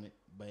platonic.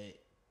 But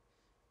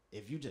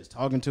if you just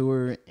talking to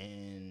her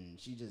and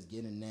she just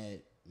getting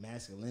that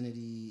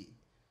masculinity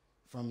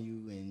from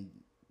you and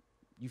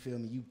you feel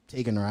me, you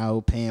taking her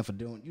out, paying for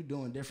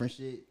doing different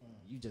shit,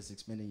 you just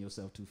expending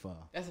yourself too far.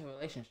 That's a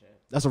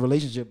relationship. That's a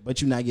relationship,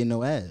 but you not getting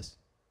no ass.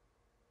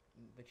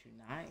 But you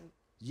not.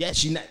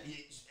 Yes, you not.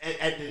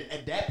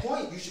 At that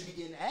point, you should be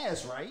getting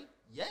ass, right?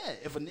 Yeah,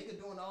 if a nigga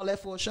doing all that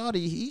for a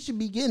shorty, he should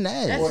be getting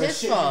ass.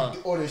 That's his fault.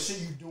 Or the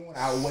shit you doing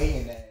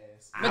outweighing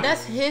ass. But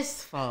that's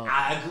his fault.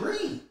 I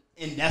agree.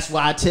 And that's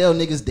why I tell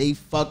niggas they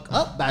fuck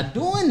up by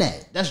doing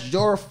that. That's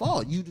your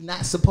fault. You do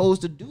not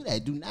supposed to do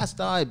that. Do not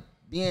start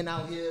being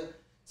out here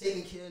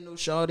taking care of no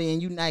shorty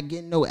and you not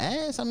getting no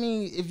ass. I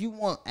mean, if you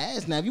want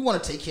ass now, if you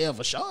want to take care of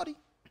a shorty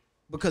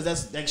because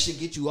that shit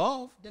get you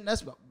off, then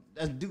let's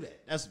do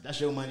that. That's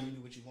your money. You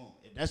do what you want.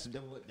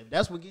 If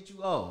that's what get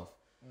you off.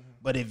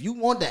 But if you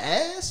want the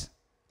ass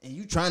and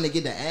you trying to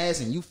get the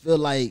ass and you feel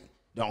like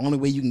the only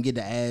way you can get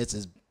the ass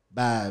is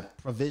by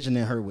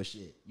provisioning her with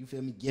shit. You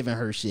feel me? Giving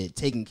her shit,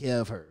 taking care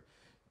of her,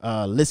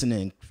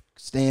 listening,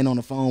 staying on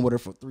the phone with her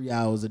for 3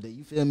 hours a day.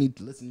 You feel me?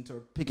 Listening to her,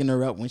 picking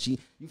her up when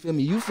you feel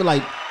me? You feel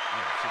like,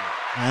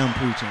 I am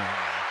preaching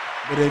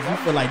right now. But if you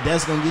feel like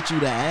that's going to get you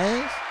the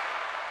ass,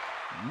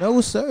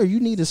 no, sir, you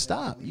need to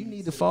stop. You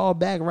need to fall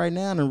back right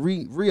now and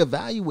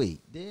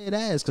reevaluate. Dead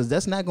ass, because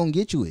that's not going to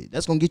get you it.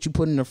 That's going to get you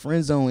put in a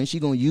friend zone and she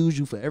going to use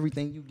you for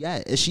everything you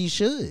got, as she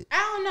should. I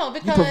don't know,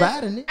 because you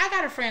providing it. I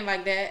got a friend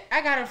like that.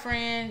 I got a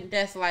friend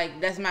that's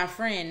my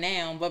friend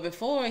now. But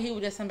before, he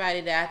was just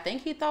somebody that I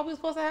think he thought we were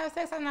supposed to have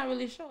sex. I'm not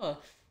really sure.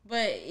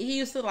 But he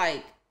used to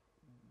like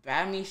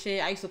buy me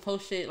shit. I used to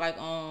post shit like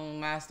on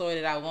my story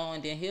that I want,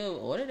 and then he'll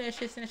order that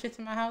shit, send that shit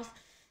to my house.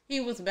 He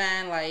was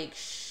buying like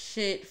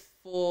shit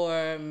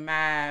for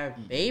my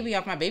baby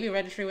off my baby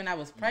registry when I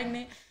was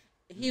pregnant.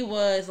 He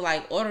was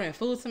like ordering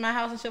food to my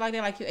house and shit like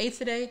that. Like, you ate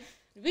today?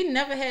 We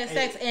never had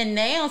sex. And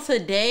now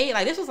today,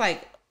 like, this was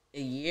like a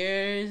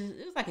year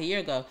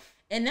ago.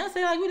 And now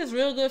today, like, we just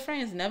real good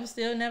friends. Never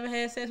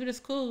had sex. We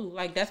just cool.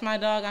 Like, that's my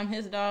dog. I'm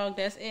his dog.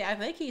 That's it. I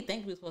think he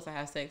thinks we're supposed to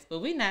have sex, but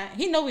we not.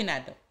 He know we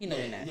not though. He know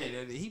we not.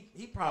 Yeah,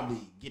 he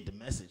probably get the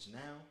message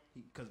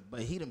now.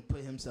 But he done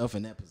put himself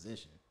in that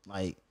position.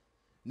 Like,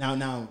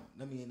 now,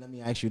 let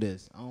me ask you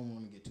this. I don't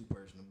want to get too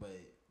personal, but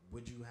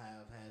would you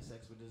have had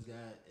sex with this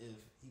guy if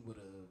he would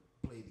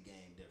have played the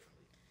game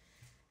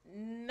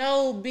differently?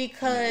 No,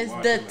 because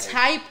the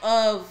type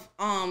of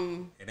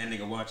And that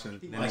nigga watching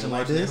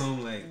like this? at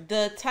home like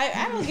the type,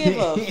 I don't give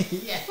a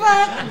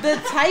fuck.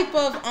 The type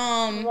of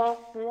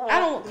I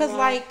don't, cause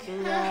like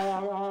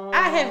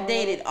I have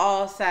dated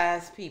all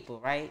size people,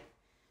 right?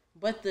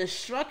 But the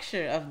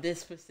structure of this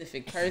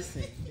specific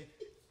person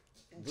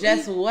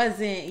just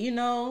wasn't,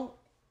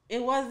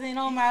 It wasn't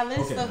on my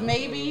list of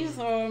maybes,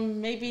 or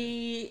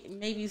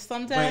maybe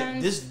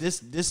sometimes.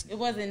 This it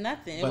wasn't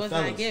nothing. It but was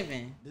fellas, not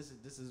given. This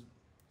is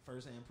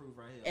first-hand proof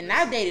right here. And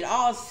I dated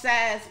all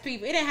size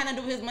people. It didn't have nothing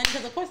to do with his money,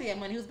 because of course he had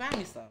money. He was buying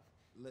me stuff.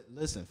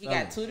 Listen, He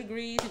fellas, got 2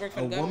 degrees. He worked for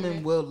a the government.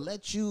 woman will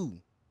let you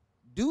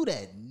do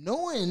that,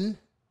 knowing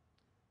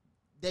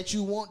that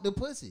you want the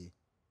pussy.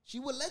 She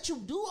will let you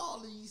do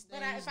all these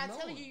things. But if I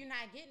tell you you're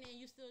not getting it, and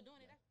you still doing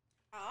it.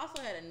 I also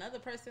had another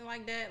person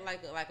like that,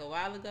 like a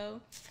while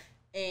ago,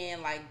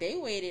 and like they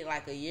waited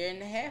like a year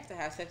and a half to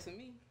have sex with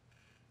me.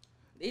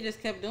 They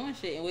just kept doing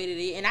shit and waited.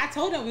 And I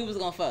told them we was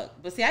gonna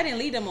fuck, but see, I didn't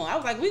lead them on. I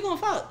was like, we gonna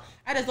fuck.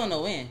 I just don't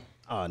know when.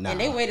 Oh no! And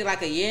they waited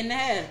like a year and a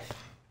half.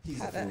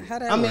 How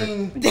that I work?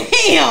 mean,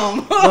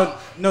 Damn.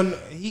 no,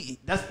 he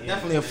that's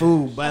definitely a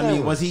fool. But I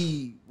mean, was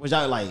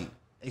y'all like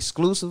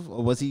exclusive,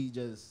 or was he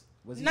still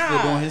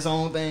doing his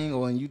own thing,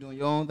 or you doing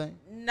your own thing?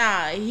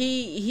 Nah,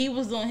 he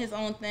was doing his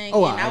own thing,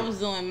 Oh, and I was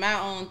doing my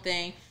own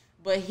thing.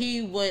 But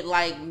he would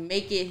like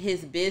make it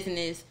his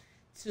business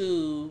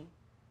to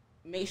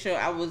make sure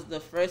I was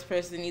the first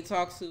person he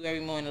talked to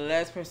every morning, the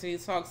last person he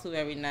talked to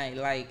every night.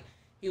 Like,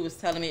 he was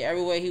telling me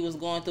everywhere he was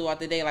going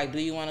throughout the day, like, do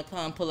you want to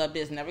come pull up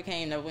this? Never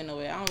came, never went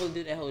nowhere. I don't really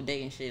do that whole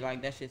dating shit.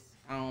 Like, that shit,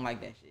 I don't like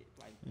that shit.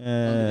 Like,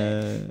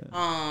 don't do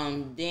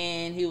that.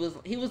 Then he was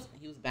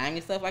buying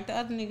me stuff like the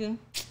other nigga.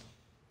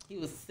 He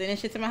was sending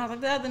shit to my house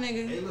like the other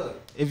nigga. Hey, look,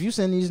 if you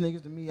send these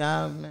niggas to me,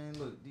 I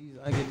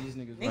get these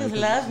niggas. Niggas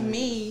love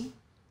me.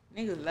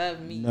 Niggas love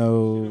me.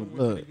 No,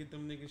 look. Get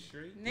them niggas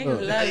straight.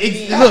 Niggas love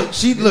me.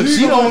 Look,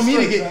 she don't want me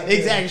to get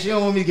exactly. She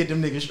don't want me to get them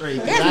niggas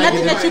straight. There's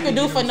nothing that you can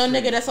do for no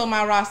nigga that's on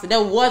my roster.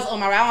 That was on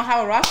my roster. I don't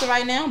have a roster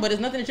right now, but there's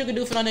nothing that you can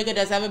do for no nigga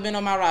that's ever been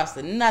on my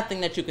roster. Nothing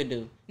that you could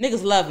do.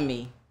 Niggas love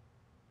me.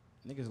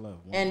 Niggas love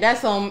women. And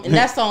that's on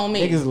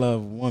me. Nigks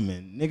love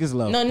women. Niggas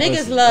love no, pussy.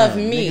 niggas love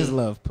me. Niggas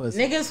love pussy.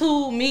 Niggas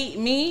who meet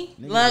me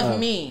love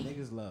me.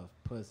 Niggas love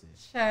pussy.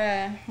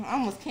 Child, I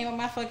almost came out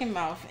my fucking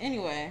mouth.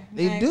 Anyway.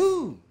 They next.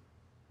 do.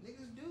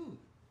 Niggas do.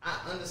 I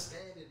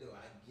understand it though.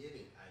 I get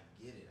it.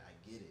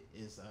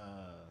 It's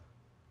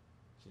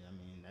shit, I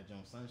mean, that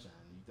joint sunshine.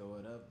 You throw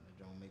it up, that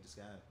joint make the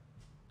sky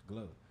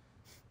glow.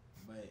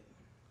 But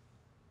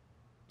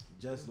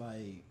just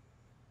like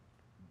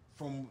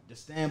from the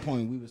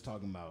standpoint we was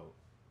talking about,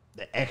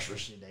 the extra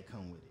shit that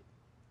come with it,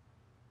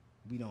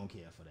 we don't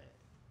care for that.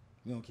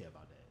 We don't care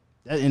about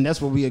that. And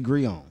that's what we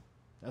agree on.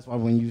 That's why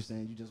when you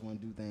saying you just want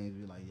to do things,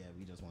 we're like, yeah,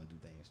 we just want to do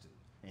things too.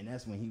 And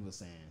that's when he was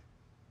saying,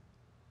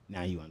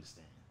 now you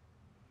understand.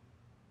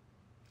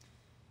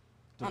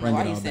 I don't know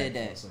why he said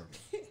that.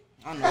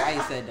 I don't know why he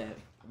said that.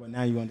 Well,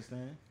 now you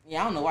understand? Yeah,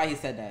 I don't know why he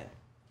said that.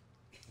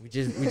 We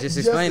just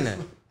explained that.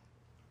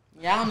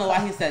 Yeah, I don't know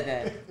why he said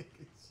that.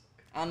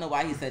 I don't know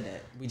why he said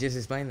that. We just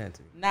explained that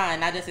to you. Nah,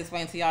 and I just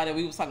explained to y'all that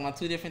we was talking about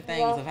 2 different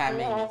things of how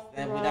many.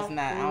 That's not.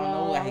 I don't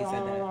know why he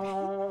said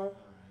that.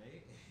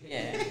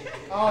 Yeah.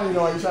 I don't even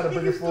know why you trying to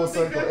bring it full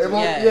circle. It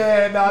won't,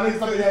 Yeah. niggas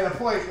thought they had a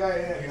point.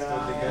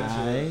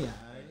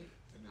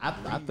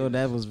 I thought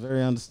that was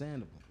very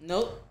understandable.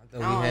 Nope. I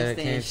we don't had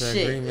came understand to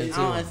shit. agreement I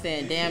too. don't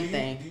understand a damn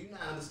thing. Do you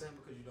not understand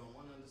because you don't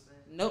want to understand?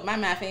 Nope, my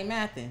math ain't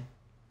mathing.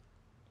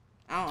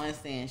 I don't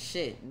understand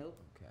shit. Nope.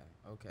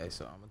 Okay,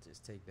 so I'm gonna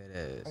just take that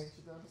as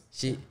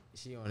she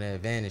on that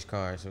Advantage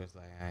card, so it's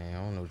like I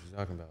don't know what you're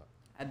talking about.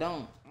 I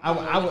don't. I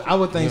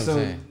would think You know what I'm so,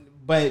 saying?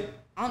 but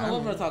I don't know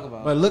what we're talking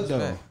about. But look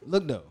though,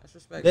 That's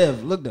respect.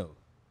 Dev, look though.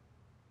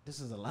 This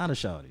is a lot of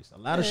shawties. A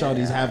lot of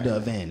shawties have the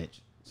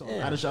advantage. So a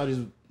lot of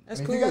shawties. That's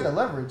If cool. you got the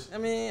leverage. I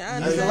mean, I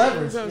That's the understand.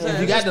 leverage. You know what I'm If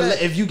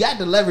saying? you got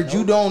the leverage,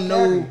 you don't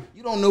know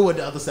what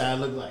the other side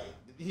look like.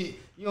 You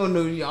don't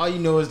know. All you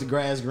know is the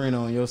grass green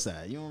on your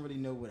side. You don't really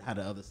know how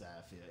the other side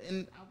feel.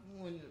 And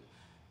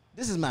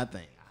this is my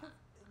thing.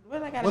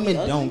 What I gotta Women be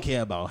ugly? don't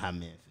care about how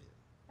men feel.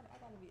 I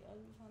gotta be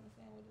ugly to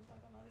understand what it's like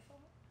on the other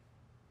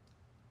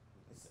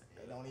side.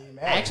 It don't even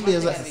matter. Actually,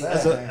 as I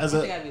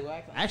a gotta be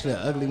whack. actually an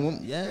ugly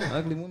woman,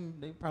 ugly woman,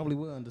 they probably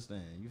will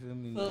understand. You feel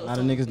me? A lot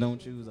of niggas don't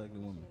choose ugly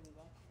women.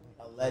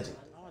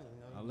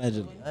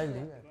 Allegedly. I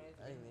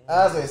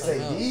was gonna say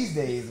these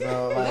days,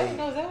 bro. Like Is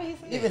that what he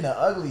said? even the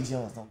ugly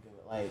Jones don't give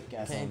it. Like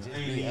got Can't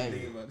something. just be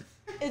ugly.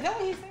 Is that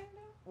what he's saying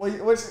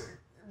though? What's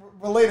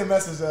relay the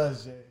message to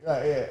us, Jay?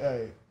 Right, yeah. How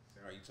you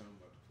talking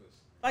about the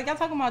pussy? Like y'all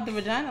talking about the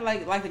vagina,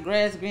 like the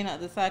grass green on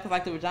the other side, cause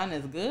like the vagina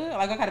is good.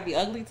 Like I gotta be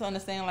ugly to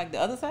understand like the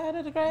other side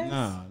of the grass.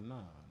 No.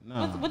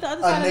 What the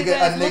other A side of the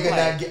grass look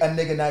like? a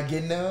nigga not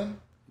getting none.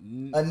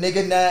 A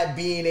nigga not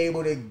being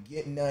able to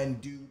get none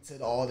due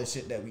to all the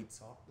shit that we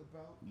talked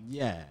about.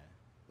 Yeah.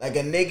 Like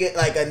a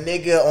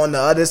nigga on the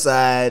other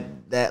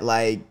side that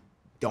like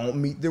don't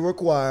meet the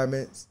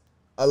requirements.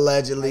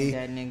 Allegedly.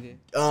 Like that nigga.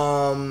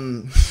 I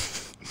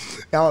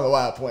don't know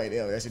why I pointed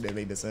him. That shit didn't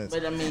make no sense.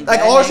 But I mean, Like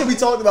that all nigga- should be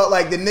talked about,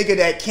 like the nigga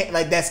that can't,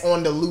 like that's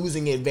on the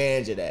losing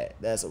advantage of that.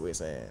 That's what we're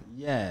saying.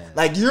 Yeah.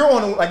 Like you're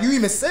on, like you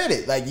even said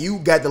it. Like you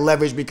got the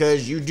leverage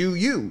because you do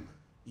you.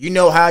 You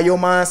know how your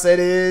mindset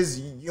is.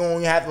 You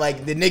don't have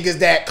like the niggas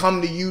that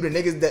come to you, the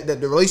niggas that the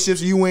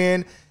relationships you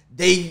in.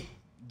 They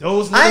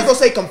Those niggas, I ain't gonna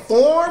say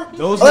conform.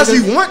 Those unless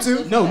niggas- you want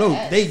to.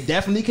 no, they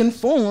definitely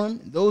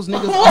conform. Those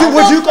niggas.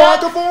 Would you call it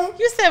conform?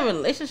 You said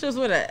relationships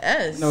with an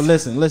S. No,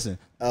 listen.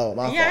 Oh,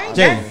 my Yeah, I fault.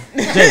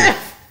 ain't Jay,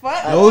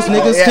 Fuck. those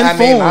niggas Yeah, I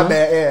mean, my conform.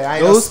 bad. Yeah, I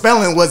know Those-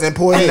 spelling was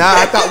important. Nah,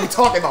 I thought we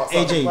talking about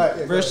something. AJ, But,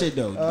 yeah, real shit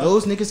though.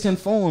 Those niggas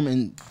conform,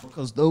 and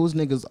because those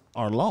niggas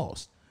are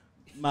lost.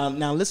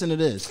 Now listen to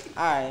this.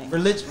 All right.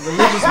 Religious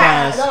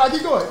wise, No,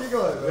 keep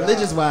going.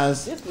 religious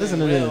wise, listen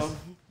to real. this.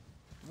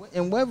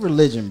 In what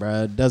religion,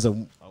 bro, does a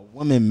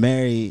woman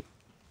marry?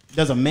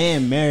 Does a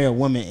man marry a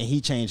woman and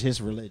he change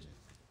his religion?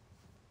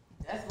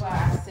 That's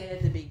why I said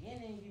at the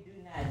beginning, you do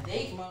not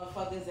date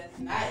motherfuckers that's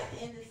not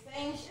in the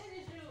same shit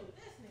as you.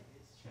 This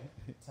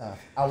nigga's true.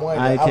 I wanted.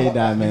 All right,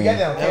 KDot, man. We got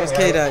that on That was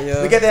camera, KDot, right?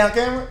 yo. We got that on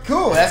camera.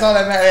 Cool. That's all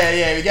that matters.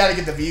 Yeah, we gotta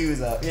get the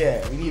views up.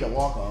 Yeah, we need a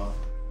walk on.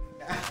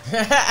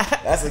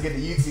 That's to get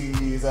the YouTube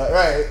views up,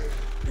 right?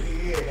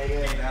 Yeah,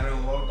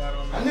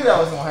 nigga. I knew that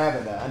was gonna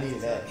happen though. I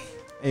needed that.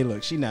 Hey,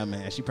 look, she not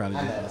mad. She probably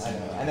I just know.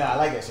 listening. I know. I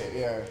like that shit.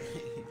 Yeah.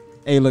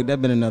 Hey, look,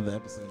 that been another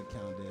episode of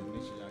Countin Deadz.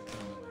 Make sure y'all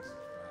comment and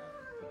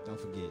subscribe. Don't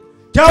forget.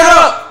 Count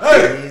up!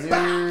 Hey, Hey,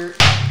 man.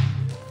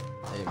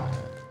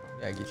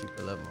 Gotta get you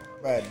pull up more.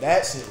 bro,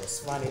 that shit was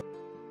funny.